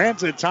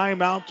grants a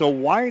timeout to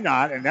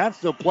Wynot, and that's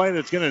the play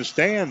that's going to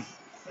stand.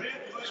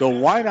 So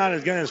Wynot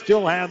is going to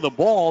still have the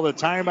ball. The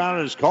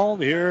timeout is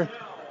called here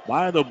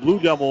by the Blue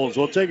Devils.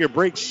 We'll take a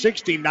break.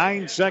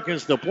 69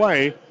 seconds to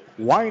play.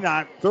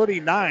 Wynot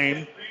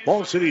 39,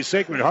 Falls City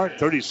Sacred Heart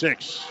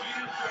 36.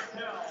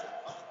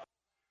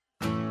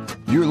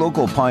 Your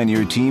local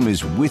Pioneer team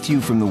is with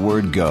you from the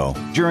word go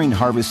during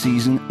harvest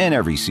season and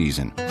every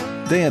season.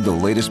 They have the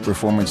latest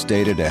performance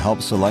data to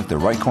help select the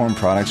right corn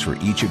products for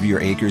each of your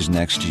acres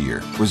next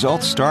year.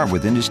 Results start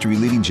with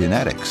industry-leading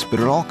genetics, but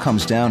it all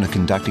comes down to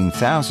conducting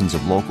thousands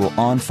of local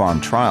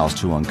on-farm trials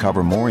to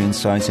uncover more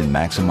insights and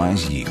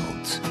maximize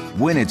yields.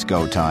 When it's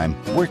go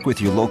time, work with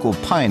your local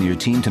Pioneer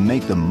team to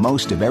make the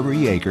most of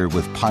every acre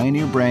with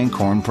Pioneer brand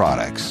corn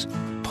products.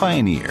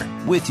 Pioneer,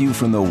 with you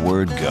from the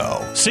word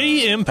go.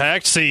 See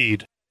Impact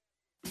Seed.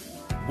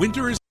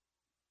 Winter is...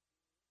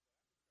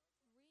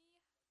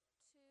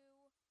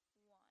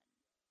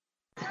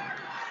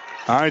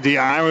 All right, the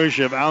Irish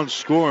have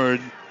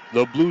outscored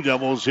the Blue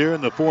Devils here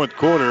in the fourth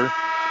quarter,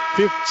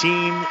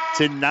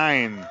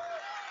 15-9.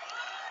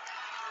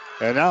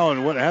 And now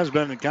in what has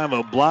been kind of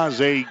a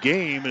blasé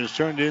game has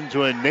turned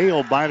into a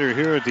nail-biter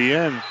here at the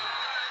end.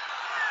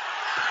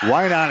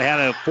 Wynot had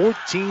a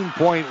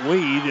 14-point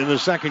lead in the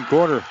second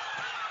quarter.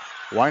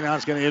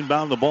 Wynot's going to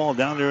inbound the ball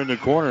down there in the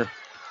corner.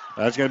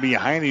 That's going to be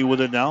Heine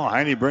with it now.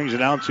 Heine brings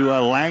it out to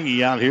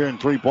Lange out here in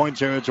three-point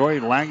territory.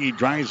 Lange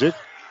drives it.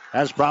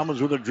 Has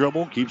problems with the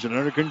dribble. Keeps it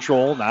under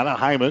control. Now to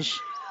Hymas.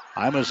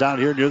 Hymas out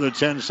here near the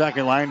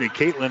 10-second line to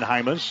Caitlin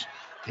Hymas.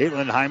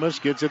 Caitlin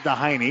Hymas gets it to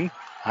Heine.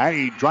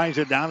 Heine drives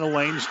it down the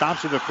lane.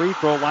 Stops at the free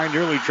throw line.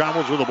 Nearly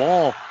travels with the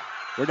ball.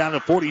 We're down to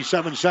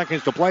 47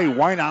 seconds to play.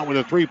 Wynot with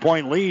a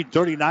three-point lead.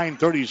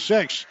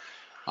 39-36.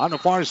 On the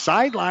far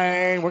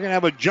sideline, we're going to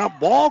have a jump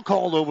ball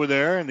called over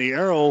there. And the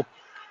arrow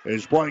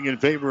is pointing in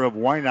favor of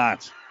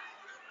Wynot.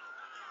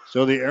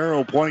 So the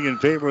arrow pointing in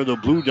favor of the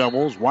Blue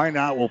Devils.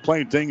 Wynot will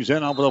play things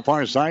in off of the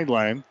far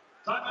sideline.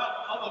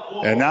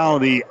 And now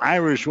the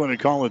Irish want to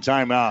call a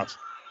timeout.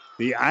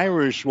 The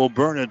Irish will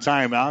burn a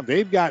timeout.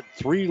 They've got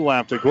 3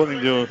 left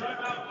according to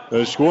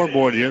the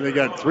scoreboard here. They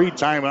got 3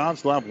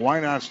 timeouts left.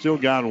 Wynot still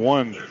got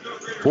 1.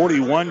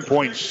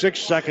 41.6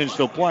 seconds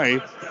to play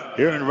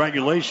here in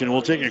regulation.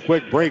 We'll take a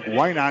quick break.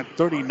 Wynot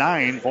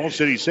 39, Falls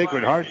City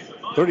Sacred Heart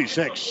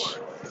 36.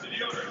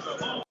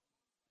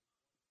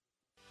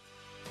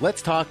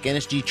 Let's talk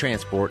NSG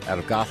Transport out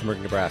of Gothenburg,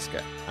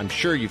 Nebraska. I'm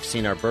sure you've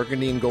seen our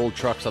burgundy and gold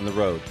trucks on the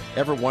road.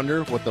 Ever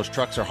wonder what those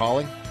trucks are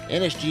hauling?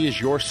 NSG is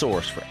your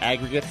source for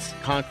aggregates,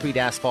 concrete,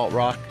 asphalt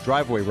rock,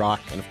 driveway rock,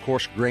 and of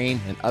course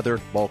grain and other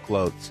bulk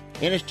loads.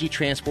 NSG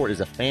Transport is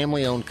a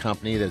family-owned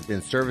company that has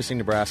been servicing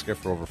Nebraska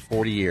for over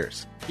 40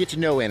 years. Get to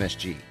know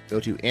NSG. Go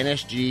to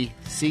nsgco.com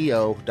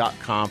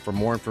for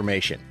more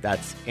information.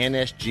 That's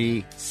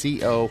nsgco.com.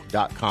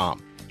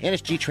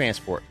 NSG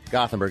Transport,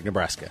 Gothenburg,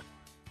 Nebraska.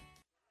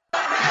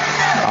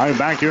 All right,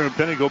 back here at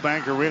Pinnacle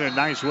Bank Arena.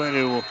 Nice way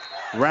to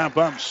wrap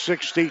up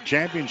 6 state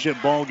championship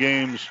ball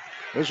games.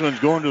 This one's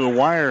going to the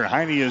wire.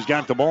 Heine has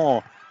got the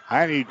ball.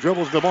 Heine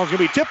dribbles. The ball's going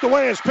to be tipped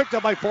away. It's picked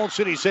up by Falls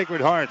City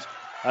Sacred Heart.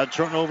 A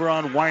turnover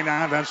on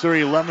Wynot. That's their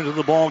 11th of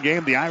the ball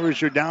game. The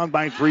Irish are down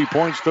by 3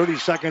 points. 30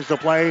 seconds to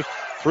play.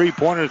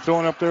 Three-pointer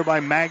thrown up there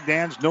by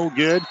Magdans. No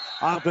good.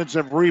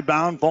 Offensive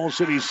rebound. Falls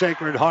City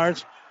Sacred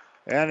Heart.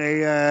 And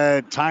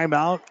a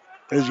timeout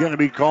is going to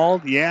be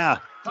called. Yeah.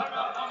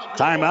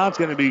 Timeout's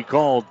going to be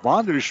called.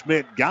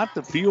 Vonderschmidt got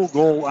the field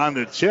goal on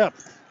the tip.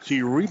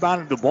 She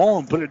rebounded the ball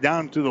and put it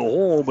down to the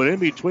hole, but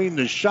in between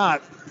the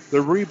shot, the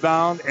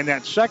rebound, and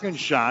that second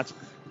shot,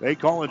 they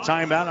call a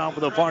timeout off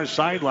of the far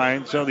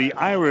sideline. So the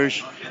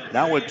Irish,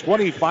 now with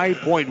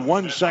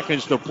 25.1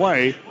 seconds to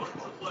play,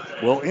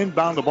 will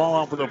inbound the ball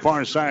off of the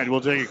far side. We'll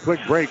take a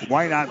quick break.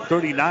 Wynot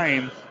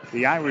 39,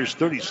 the Irish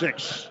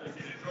 36.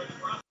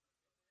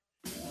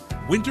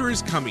 Winter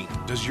is coming.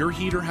 Does your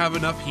heater have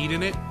enough heat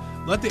in it?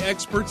 Let the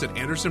experts at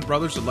Anderson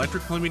Brothers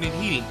Electric Plumbing and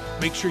Heating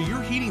make sure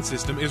your heating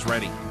system is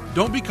ready.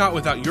 Don't be caught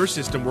without your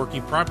system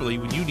working properly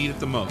when you need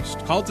it the most.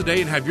 Call today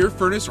and have your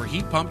furnace or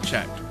heat pump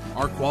checked.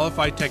 Our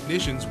qualified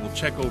technicians will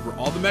check over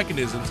all the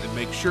mechanisms and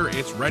make sure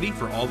it's ready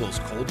for all those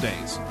cold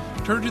days.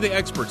 Turn to the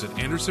experts at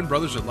Anderson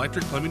Brothers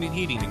Electric Plumbing and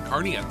Heating in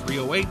Kearney at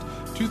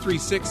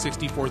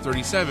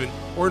 308-236-6437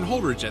 or in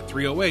Holdridge at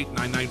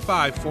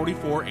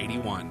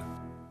 308-995-4481.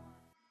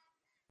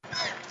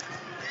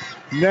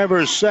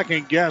 Never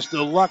second guess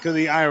the luck of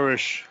the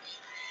Irish.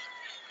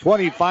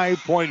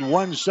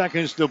 25.1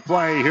 seconds to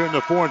play here in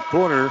the fourth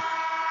quarter.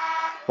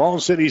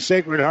 Falls City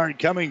Sacred Heart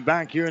coming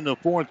back here in the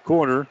fourth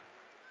quarter.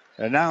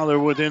 And now they're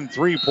within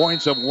 3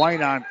 points of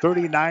Wynot,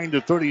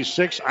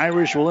 39-36.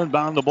 Irish will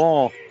inbound the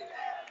ball.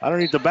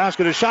 Underneath the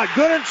basket, a shot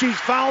good, and she's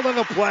fouled on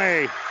the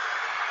play.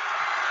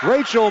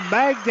 Rachel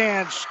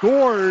Magdan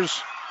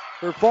scores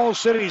for Falls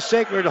City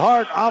Sacred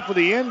Heart off of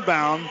the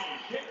inbound.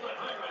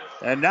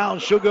 And now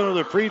she'll go to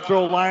the free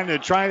throw line to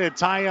try to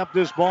tie up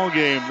this ball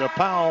game. The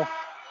foul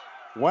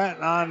went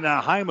on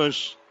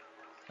Hymas.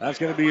 That's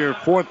going to be her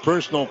fourth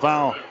personal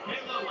foul.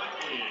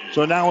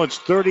 So now it's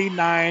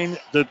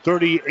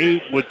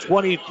 39-38 with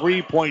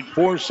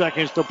 23.4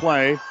 seconds to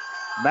play.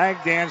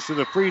 Magdans to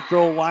the free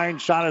throw line.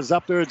 Shot is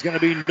up there. It's going to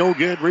be no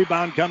good.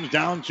 Rebound comes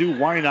down to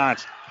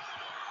Wynot.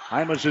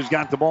 Hymas has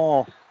got the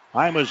ball.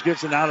 Hymas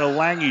gets it out of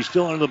Lange.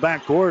 Still in the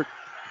backcourt.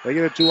 They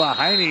get it to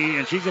Heine,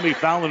 and she's going to be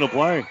fouled in the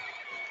play.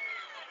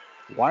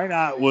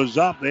 Wynot was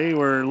up. They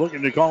were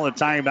looking to call a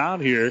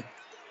timeout here.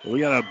 We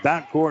got a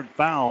backcourt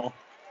foul,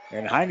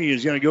 and Heine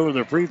is going to go to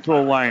the free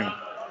throw line.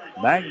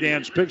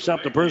 Magdans picks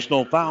up the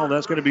personal foul.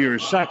 That's going to be her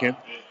second.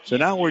 So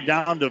now we're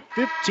down to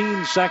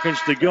 15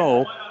 seconds to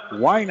go.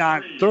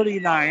 Wynot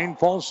 39,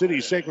 Falls City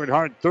Sacred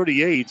Heart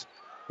 38.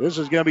 This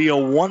is going to be a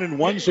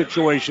 1-and-1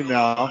 situation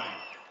now.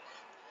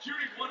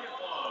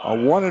 A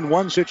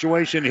 1-and-1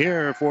 situation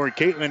here for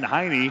Caitlin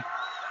Heine.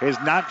 Has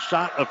not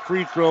shot a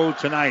free throw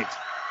tonight.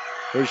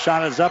 Her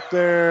shot is up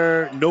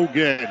there, no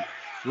good.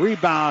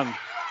 Rebound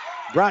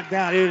brought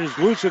down. It is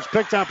loose. It's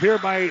picked up here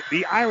by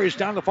the Irish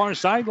down the far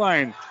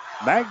sideline.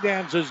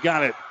 Magdans has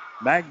got it.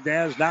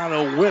 Magdans down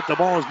to Witt. The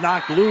ball is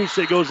knocked loose.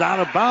 It goes out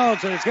of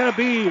bounds, and it's going to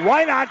be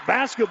Wynot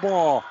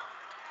basketball.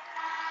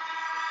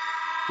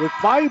 With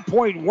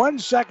 5.1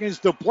 seconds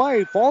to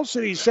play, Falls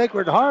City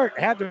Sacred Heart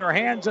had their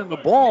hands on the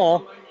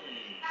ball.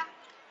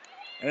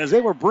 And as they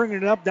were bringing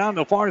it up down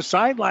the far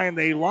sideline,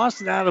 they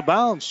lost it out of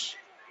bounds.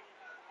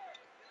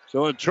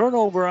 So a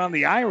turnover on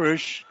the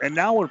Irish, and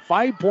now with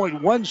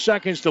 5.1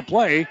 seconds to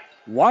play,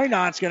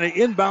 Wynot's going to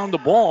inbound the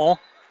ball.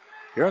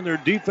 Here in their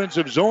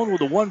defensive zone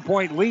with a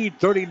 1-point lead,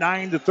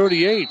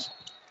 39-38.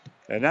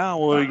 And now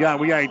we got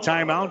a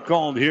timeout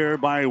called here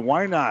by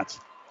Wynot.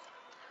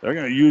 They're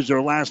going to use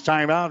their last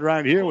timeout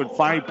right here with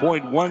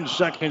 5.1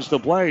 seconds to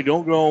play.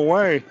 Don't go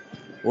away.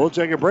 We'll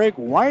take a break.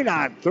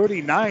 Wynot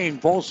 39,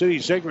 Falls City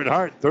Sacred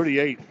Heart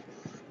 38.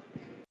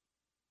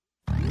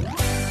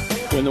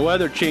 When the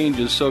weather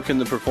changes, so can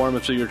the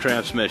performance of your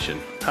transmission.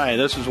 Hi,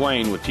 this is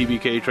Wayne with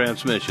TBK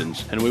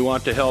Transmissions, and we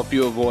want to help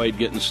you avoid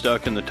getting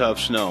stuck in the tough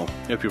snow.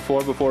 If your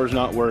 4x4 is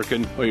not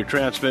working or your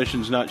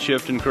transmission's not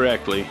shifting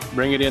correctly,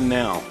 bring it in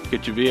now.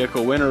 Get your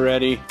vehicle winter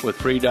ready with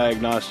free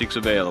diagnostics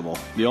available.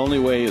 The only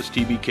way is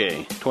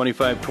TBK,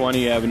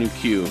 2520 Avenue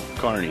Q,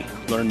 Kearney.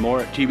 Learn more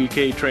at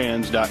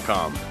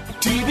tbktrans.com.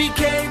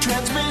 TBK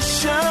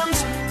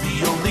Transmissions,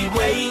 the only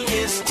way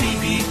is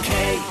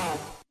TBK.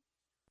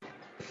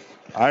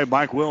 All right,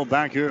 Mike Will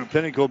back here at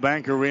Pinnacle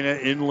Bank Arena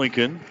in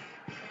Lincoln.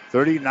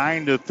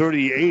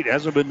 39-38.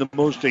 Hasn't been the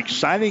most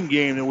exciting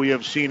game that we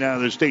have seen out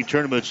of the state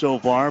tournament so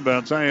far, but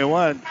I'll tell you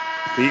what,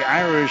 the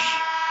Irish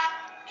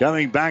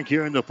coming back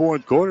here in the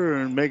fourth quarter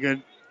and make it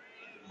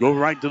go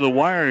right to the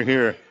wire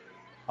here.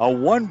 A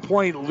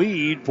 1-point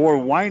lead for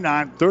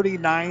Wynot,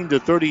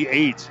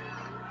 39-38.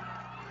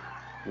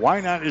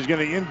 Wynot is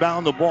going to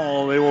inbound the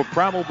ball. They will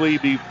probably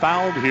be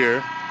fouled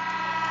here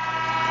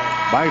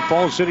by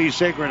Falls City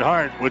Sacred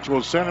Heart, which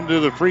will send them to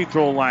the free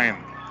throw line.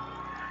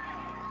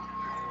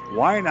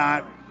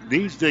 Wynot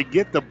needs to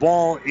get the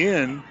ball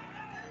in.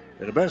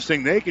 And the best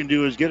thing they can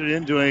do is get it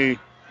into a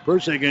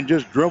person that can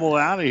just dribble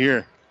out of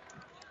here.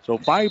 So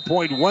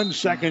 5.1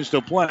 seconds to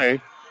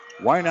play.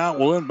 Wynot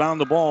will inbound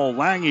the ball.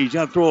 Lange's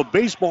going to throw a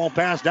baseball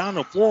pass down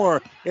the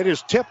floor. It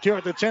is tipped here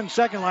at the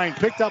 10-second line,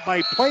 picked up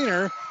by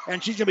Planer,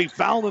 and she's going to be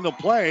fouled in the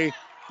play.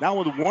 Now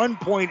with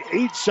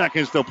 1.8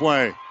 seconds to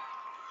play.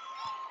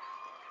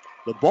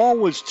 The ball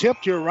was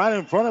tipped here right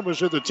in front of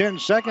us at the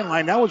 10-second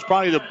line. That was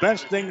probably the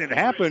best thing that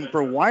happened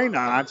for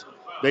Wynot.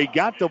 They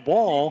got the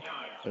ball,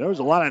 and there was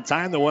a lot of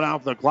time that went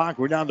off the clock.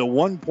 We're down to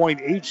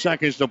 1.8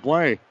 seconds to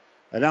play.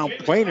 And now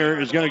Planer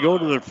is going to go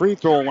to the free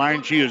throw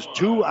line. She is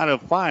 2 out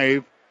of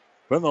 5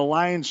 from the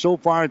line so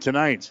far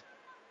tonight.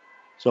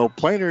 So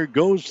Planer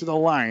goes to the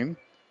line.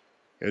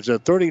 It's a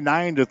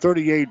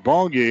 39-38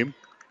 ball game.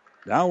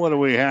 Now what do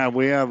we have?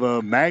 We have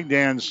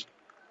Magdans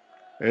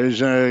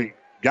is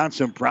got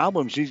some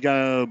problems. She's got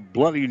a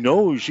bloody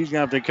nose. She's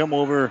going to have to come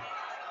over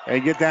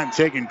and get that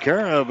taken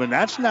care of, and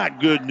that's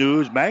not good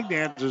news.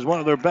 Magdans is one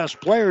of their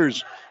best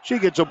players. She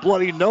gets a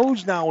bloody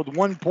nose now with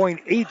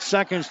 1.8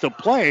 seconds to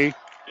play.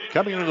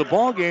 Coming into the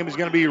ball game is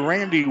going to be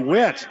Randy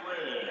Witt.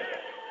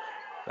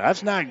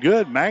 That's not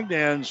good.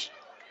 Magdans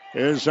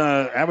is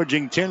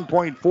averaging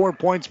 10.4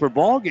 points per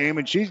ball game,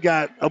 and she's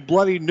got a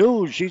bloody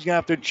nose. She's going to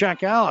have to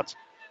check out.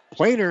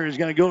 Plainer is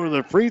going to go to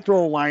the free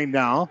throw line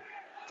now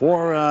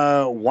for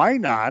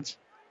Wynot.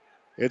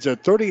 It's a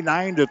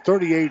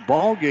 39-38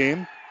 ball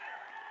game.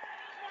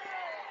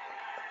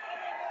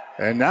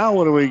 And now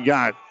what do we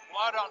got?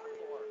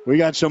 We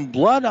got some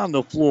blood on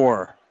the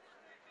floor.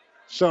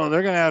 So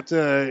they're going to have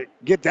to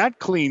get that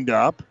cleaned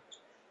up.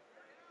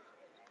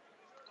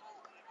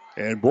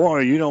 And,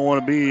 boy, you don't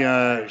want to be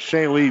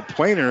Shaylee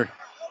Plainer,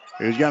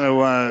 who's going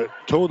to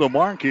toe the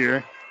mark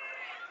here.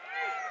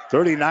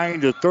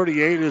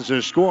 39-38 is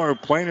the score.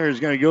 Plainer is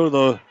going to go to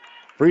the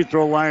free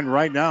throw line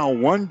right now.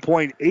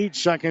 1.8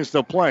 seconds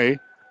to play.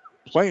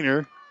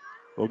 Plainer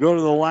will go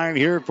to the line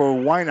here for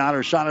Wynot.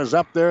 Her shot is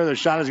up there. The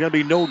shot is going to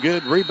be no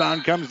good.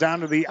 Rebound comes down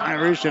to the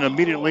Irish, and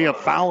immediately a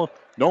foul.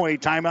 No, a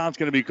timeout's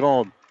going to be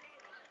called.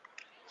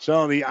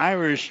 So the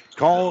Irish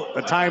call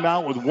a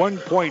timeout with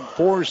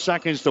 1.4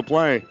 seconds to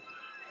play.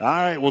 All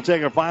right, we'll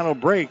take a final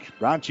break.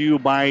 Brought to you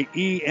by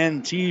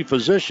ENT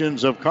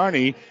Physicians of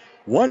Kearney.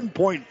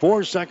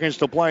 1.4 seconds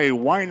to play.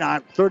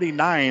 Wynot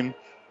 39,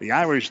 the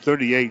Irish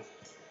 38.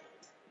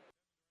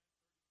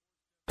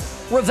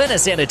 Ravenna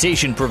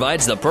Sanitation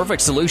provides the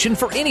perfect solution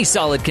for any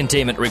solid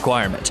containment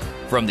requirement.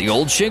 From the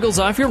old shingles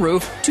off your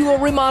roof to a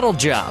remodel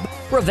job,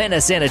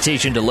 Ravenna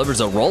Sanitation delivers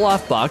a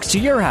roll-off box to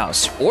your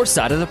house or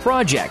side of the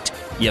project.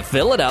 You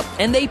fill it up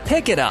and they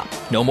pick it up.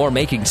 No more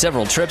making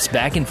several trips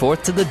back and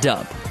forth to the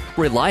dump.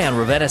 Rely on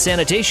Ravenna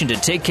Sanitation to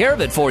take care of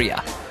it for you.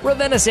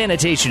 Ravenna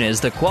Sanitation is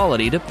the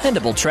quality,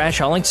 dependable trash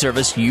hauling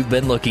service you've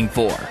been looking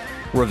for.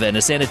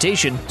 Ravenna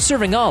Sanitation,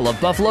 serving all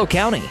of Buffalo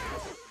County.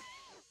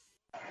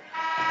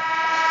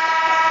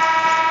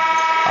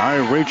 All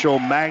right, Rachel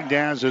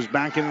Magdaz is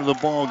back into the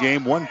ball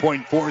game.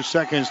 1.4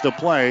 seconds to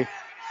play.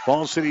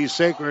 Falls City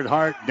Sacred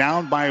Heart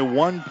down by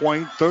 1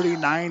 point,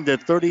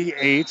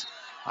 39-38.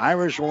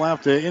 Irish will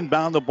have to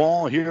inbound the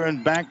ball here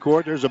in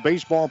backcourt. There's a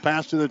baseball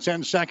pass to the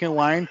 10-second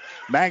line.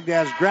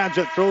 Magdaz grabs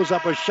it, throws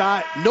up a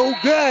shot. No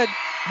good.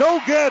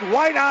 No good.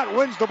 Wynot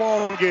wins the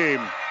ball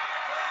game.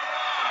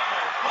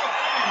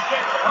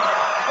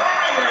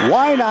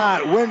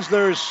 Wynot wins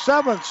their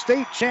 7th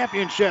state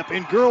championship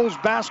in girls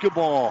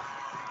basketball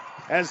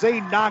as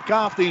they knock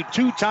off the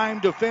 2-time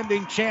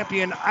defending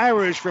champion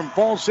Irish from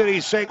Falls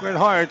City Sacred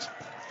Heart.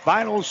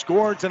 Final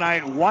score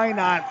tonight,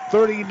 Wynot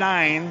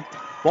 39,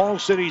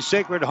 Falls City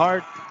Sacred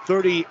Heart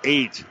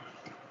 38.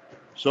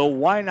 So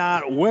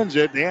Wynot wins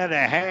it. They had to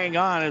hang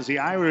on as the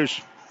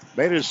Irish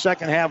made a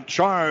second half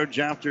charge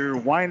after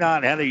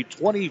Wynot had a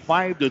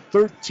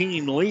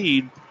 25-13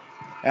 lead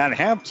at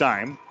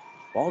halftime.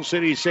 Falls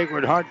City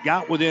Sacred Heart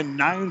got within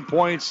 9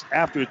 points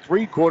after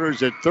 3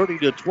 quarters at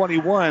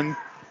 30-21.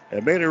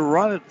 It made a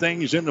run at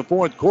things in the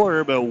fourth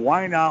quarter, but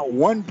Wynot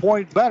 1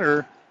 point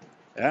better.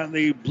 And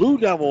the Blue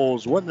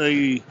Devils win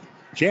the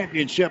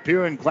championship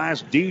here in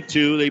Class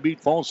D2. They beat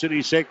Falls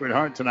City Sacred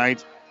Heart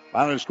tonight.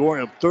 Final score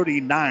of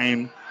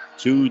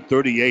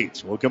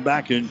 39-38. We'll come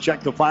back and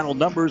check the final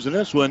numbers in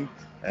this one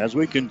as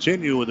we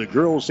continue with the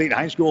Girls State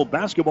High School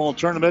Basketball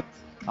Tournament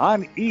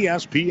on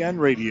ESPN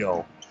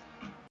Radio.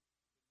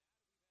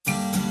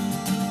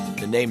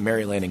 The name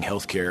Mary Lanning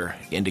Healthcare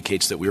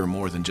indicates that we are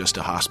more than just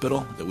a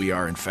hospital, that we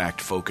are in fact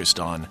focused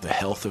on the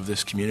health of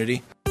this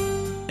community.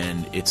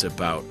 And it's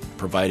about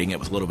providing it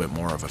with a little bit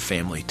more of a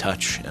family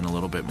touch and a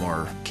little bit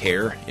more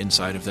care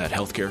inside of that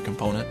healthcare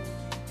component.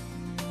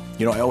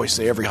 You know, I always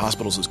say every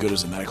hospital is as good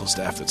as the medical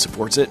staff that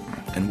supports it,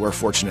 and we're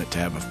fortunate to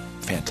have a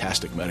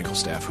fantastic medical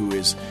staff who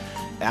is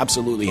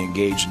absolutely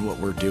engaged in what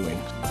we're doing.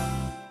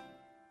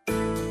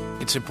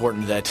 It's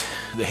important that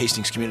the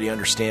Hastings community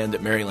understand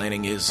that Mary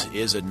Lanning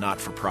is a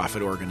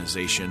not-for-profit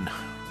organization,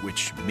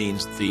 which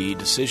means the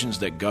decisions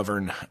that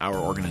govern our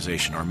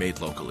organization are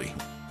made locally.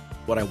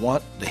 What I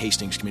want the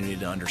Hastings community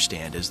to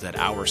understand is that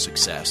our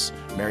success,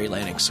 Mary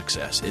Lanning's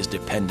success, is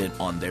dependent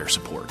on their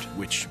support,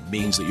 which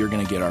means that you're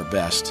going to get our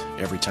best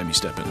every time you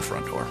step in the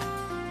front door.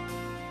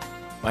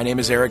 My name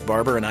is Eric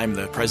Barber, and I'm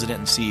the president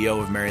and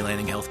CEO of Mary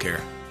Lanning Healthcare.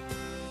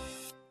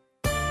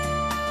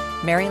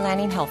 Mary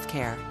Lanning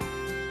Healthcare.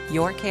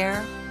 Your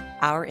care,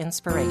 our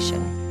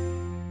inspiration.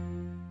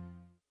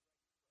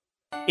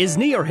 Is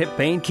knee or hip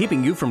pain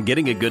keeping you from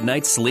getting a good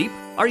night's sleep?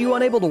 Are you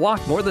unable to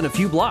walk more than a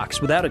few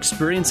blocks without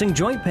experiencing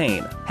joint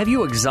pain? Have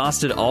you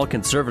exhausted all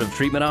conservative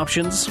treatment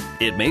options?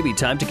 It may be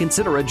time to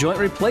consider a joint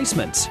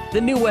replacement. The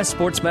New West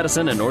Sports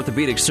Medicine and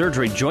Orthopedic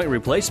Surgery joint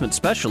replacement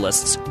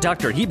specialists,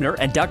 Dr. Hebner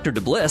and Dr.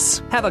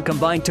 DeBliss, have a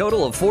combined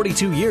total of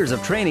 42 years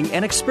of training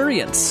and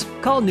experience.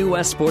 Call New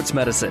West Sports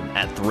Medicine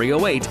at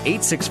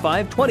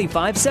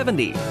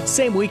 308-865-2570.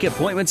 Same week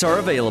appointments are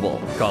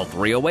available. Call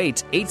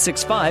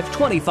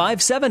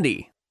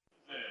 308-865-2570.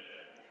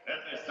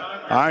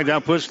 All right,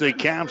 that puts the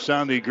caps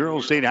on the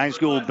Girls State High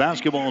School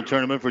Basketball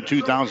Tournament for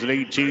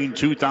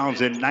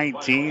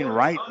 2018-2019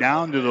 right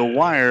down to the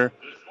wire.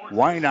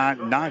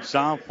 Wynot knocks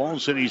off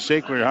Falls City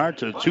Sacred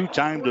Heart, a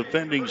 2-time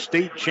defending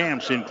state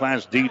champs in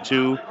Class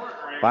D2.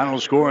 Final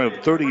score of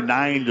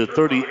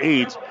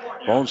 39-38.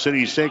 Falls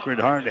City Sacred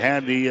Heart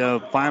had the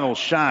final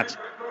shot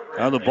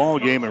of the ball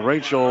game. And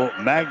Rachel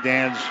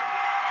Magdan's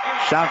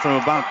shot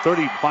from about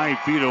 35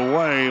 feet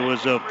away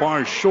was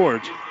far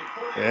short.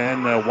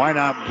 And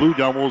Wynot Blue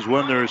Devils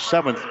win their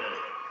 7th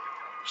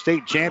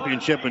state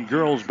championship in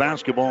girls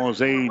basketball as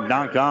they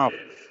knock off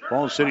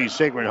Falls City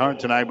Sacred Heart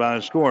tonight by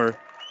a score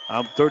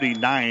of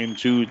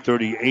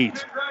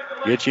 39-38.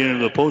 Get you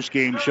into the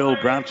postgame show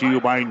brought to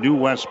you by New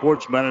West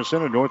Sports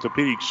Medicine and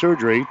Orthopedic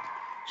Surgery.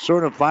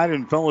 Certified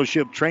and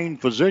fellowship-trained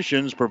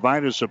physicians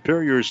provide a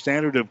superior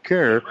standard of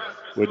care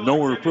with no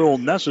referral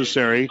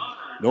necessary.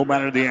 No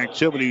matter the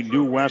activity,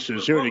 New West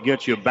is here to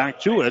get you back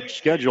to it.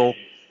 Schedule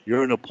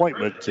your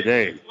appointment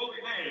today.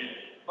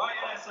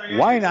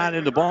 Wynot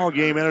in the ball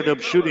game ended up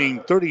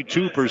shooting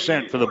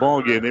 32% for the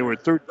ball game. They were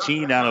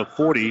 13 out of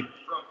 40.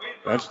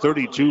 That's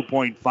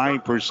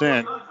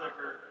 32.5%.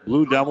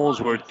 Blue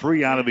Devils were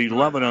 3 out of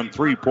 11 on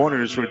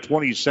three-pointers for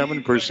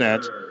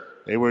 27%.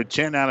 They were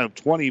 10 out of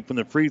 20 from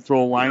the free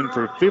throw line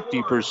for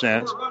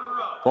 50%.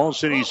 Falls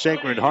City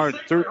Sacred Heart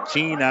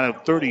 13 out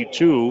of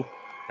 32.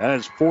 That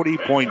is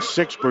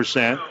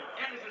 40.6%.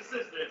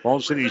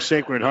 Falls City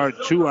Sacred Heart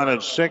 2 out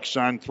of 6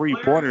 on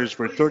three-pointers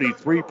for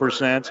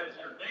 33%.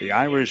 The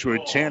Irish were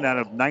 10 out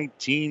of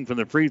 19 from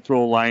the free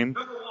throw line,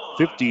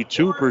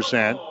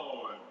 52%.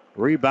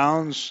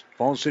 Rebounds,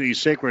 Falls City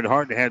Sacred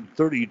Heart had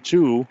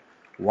 32.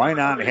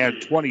 Wynot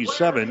had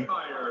 27.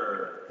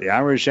 The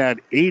Irish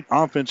had 8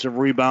 offensive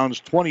rebounds,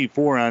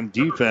 24 on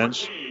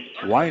defense.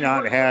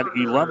 Wynot had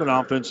 11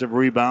 offensive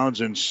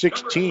rebounds and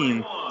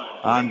 16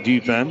 on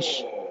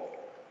defense.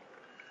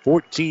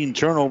 14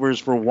 turnovers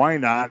for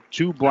Wynot,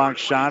 2 block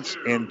shots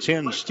and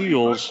 10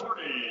 steals.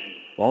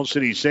 Falls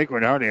City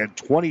Sacred Heart had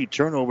 20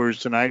 turnovers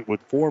tonight with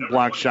 4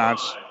 block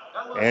shots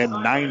and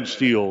 9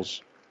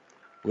 steals.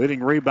 Leading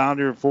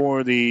rebounder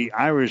for the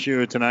Irish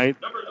here tonight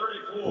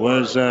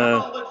was,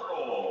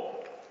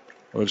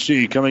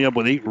 coming up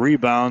with 8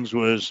 rebounds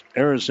was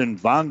Harrison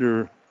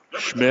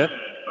Vanderschmidt.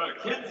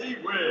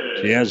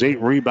 She has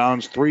 8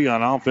 rebounds, 3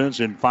 on offense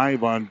and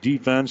 5 on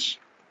defense.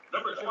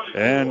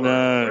 And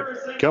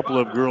a couple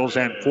of girls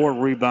had 4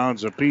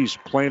 rebounds apiece.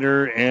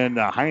 Plater and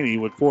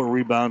Heine with 4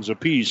 rebounds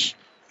apiece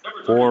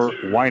for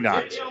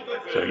Wynot.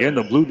 So again,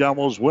 the Blue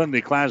Devils win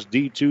the Class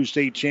D2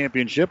 state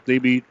championship. They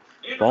beat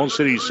Falls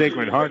City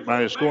Sacred Heart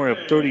by a score of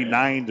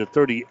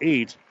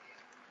 39-38.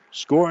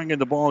 Scoring in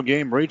the ball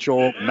game,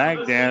 Rachel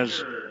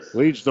Magdaz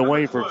leads the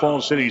way for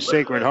Falls City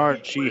Sacred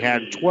Heart. She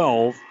had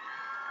 12.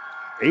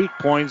 8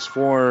 points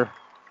for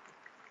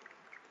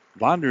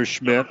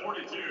Vanderschmidt.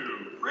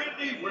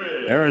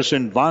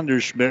 Harrison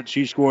Vanderschmidt,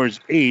 she scores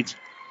 8.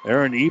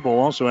 Aaron Ebel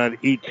also had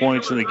 8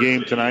 points in the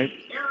game tonight.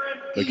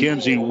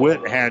 Mackenzie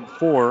Witt had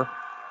 4.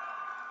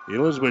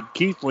 Elizabeth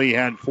Keithley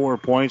had 4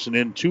 points, and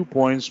then 2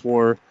 points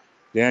for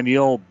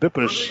Danielle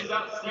Bippus.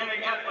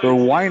 For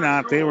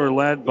Wynot, they were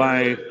led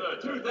by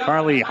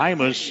Carly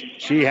Hymas.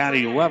 She had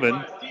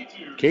 11.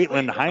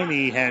 Caitlin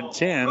Heine had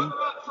 10.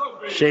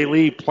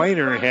 Shaylee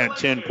Planer had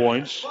 10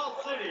 points.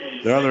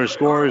 The other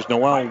scorers,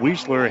 Noelle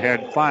Wiesler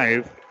had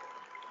 5.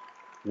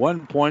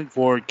 1 point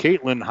for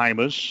Caitlin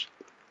Hymas.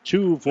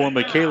 2 for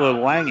Michaela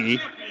Lange.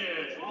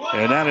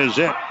 And that is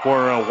it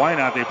for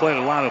Wynot. They played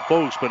a lot of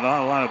folks, but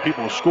not a lot of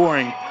people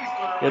scoring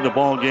in the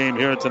ball game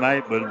here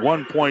tonight. But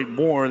 1 point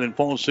more than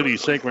Falls City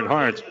Sacred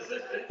Heart.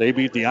 They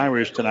beat the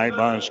Irish tonight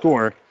by a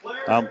score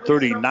of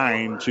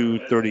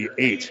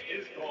 39-38.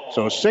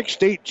 So 6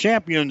 state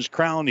champions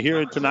crowned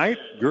here tonight.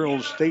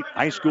 Girls State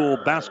High School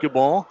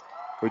basketball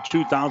for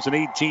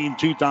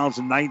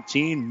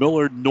 2018-2019.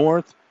 Millard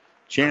North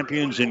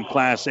champions in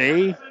Class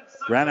A.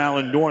 Grand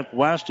Island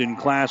Northwest in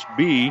Class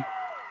B.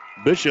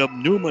 Bishop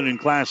Newman in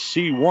Class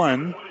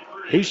C1.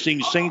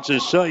 Hastings St.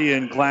 Cecilia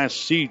in Class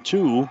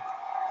C2.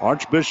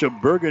 Archbishop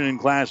Bergen in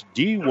Class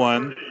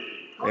D1.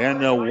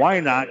 And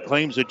Wynot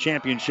claims the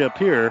championship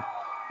here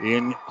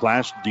in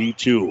Class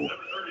D2.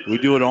 We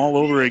do it all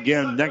over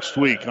again next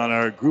week on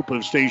our group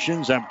of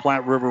stations at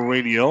Platte River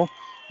Radio.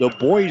 The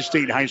Boys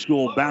State High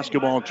School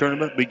basketball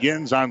tournament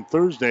begins on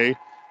Thursday.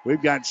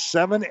 We've got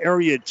 7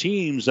 area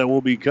teams that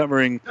we'll be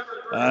covering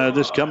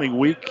this coming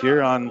week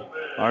here on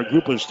our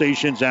group of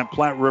stations at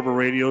Platte River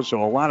Radio.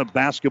 So a lot of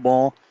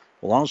basketball.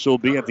 We'll also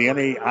be at the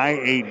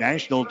NAIA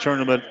National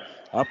Tournament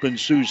up in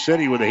Sioux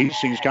City with the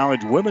Hastings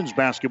College women's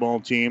basketball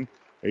team.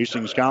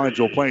 Hastings College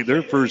will play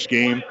their first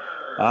game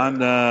on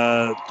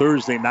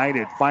Thursday night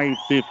at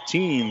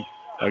 5:15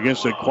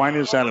 against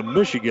Aquinas out of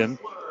Michigan.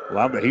 We'll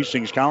have the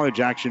Hastings College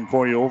action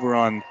for you over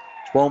on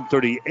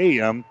 12:30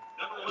 a.m.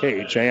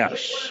 KHAS.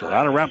 So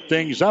that'll wrap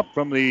things up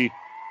from the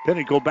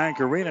Pinnacle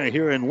Bank Arena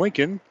here in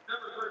Lincoln.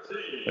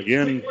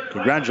 Again,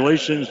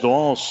 congratulations to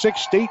all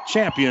 6 state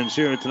champions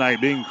here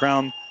tonight, being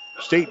crowned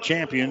state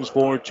champions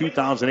for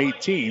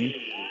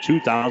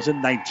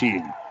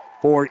 2018-2019.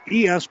 For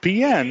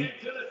ESPN,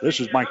 this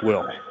is Mike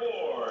Will.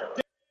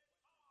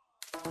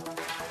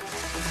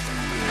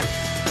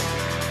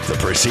 The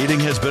proceeding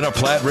has been a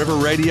Platte River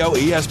Radio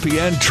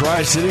ESPN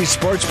Tri-City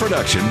Sports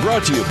production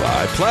brought to you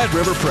by Platte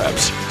River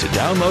Preps. To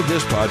download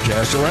this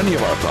podcast or any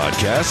of our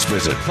podcasts,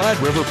 visit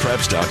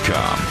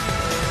PlatteRiverPreps.com.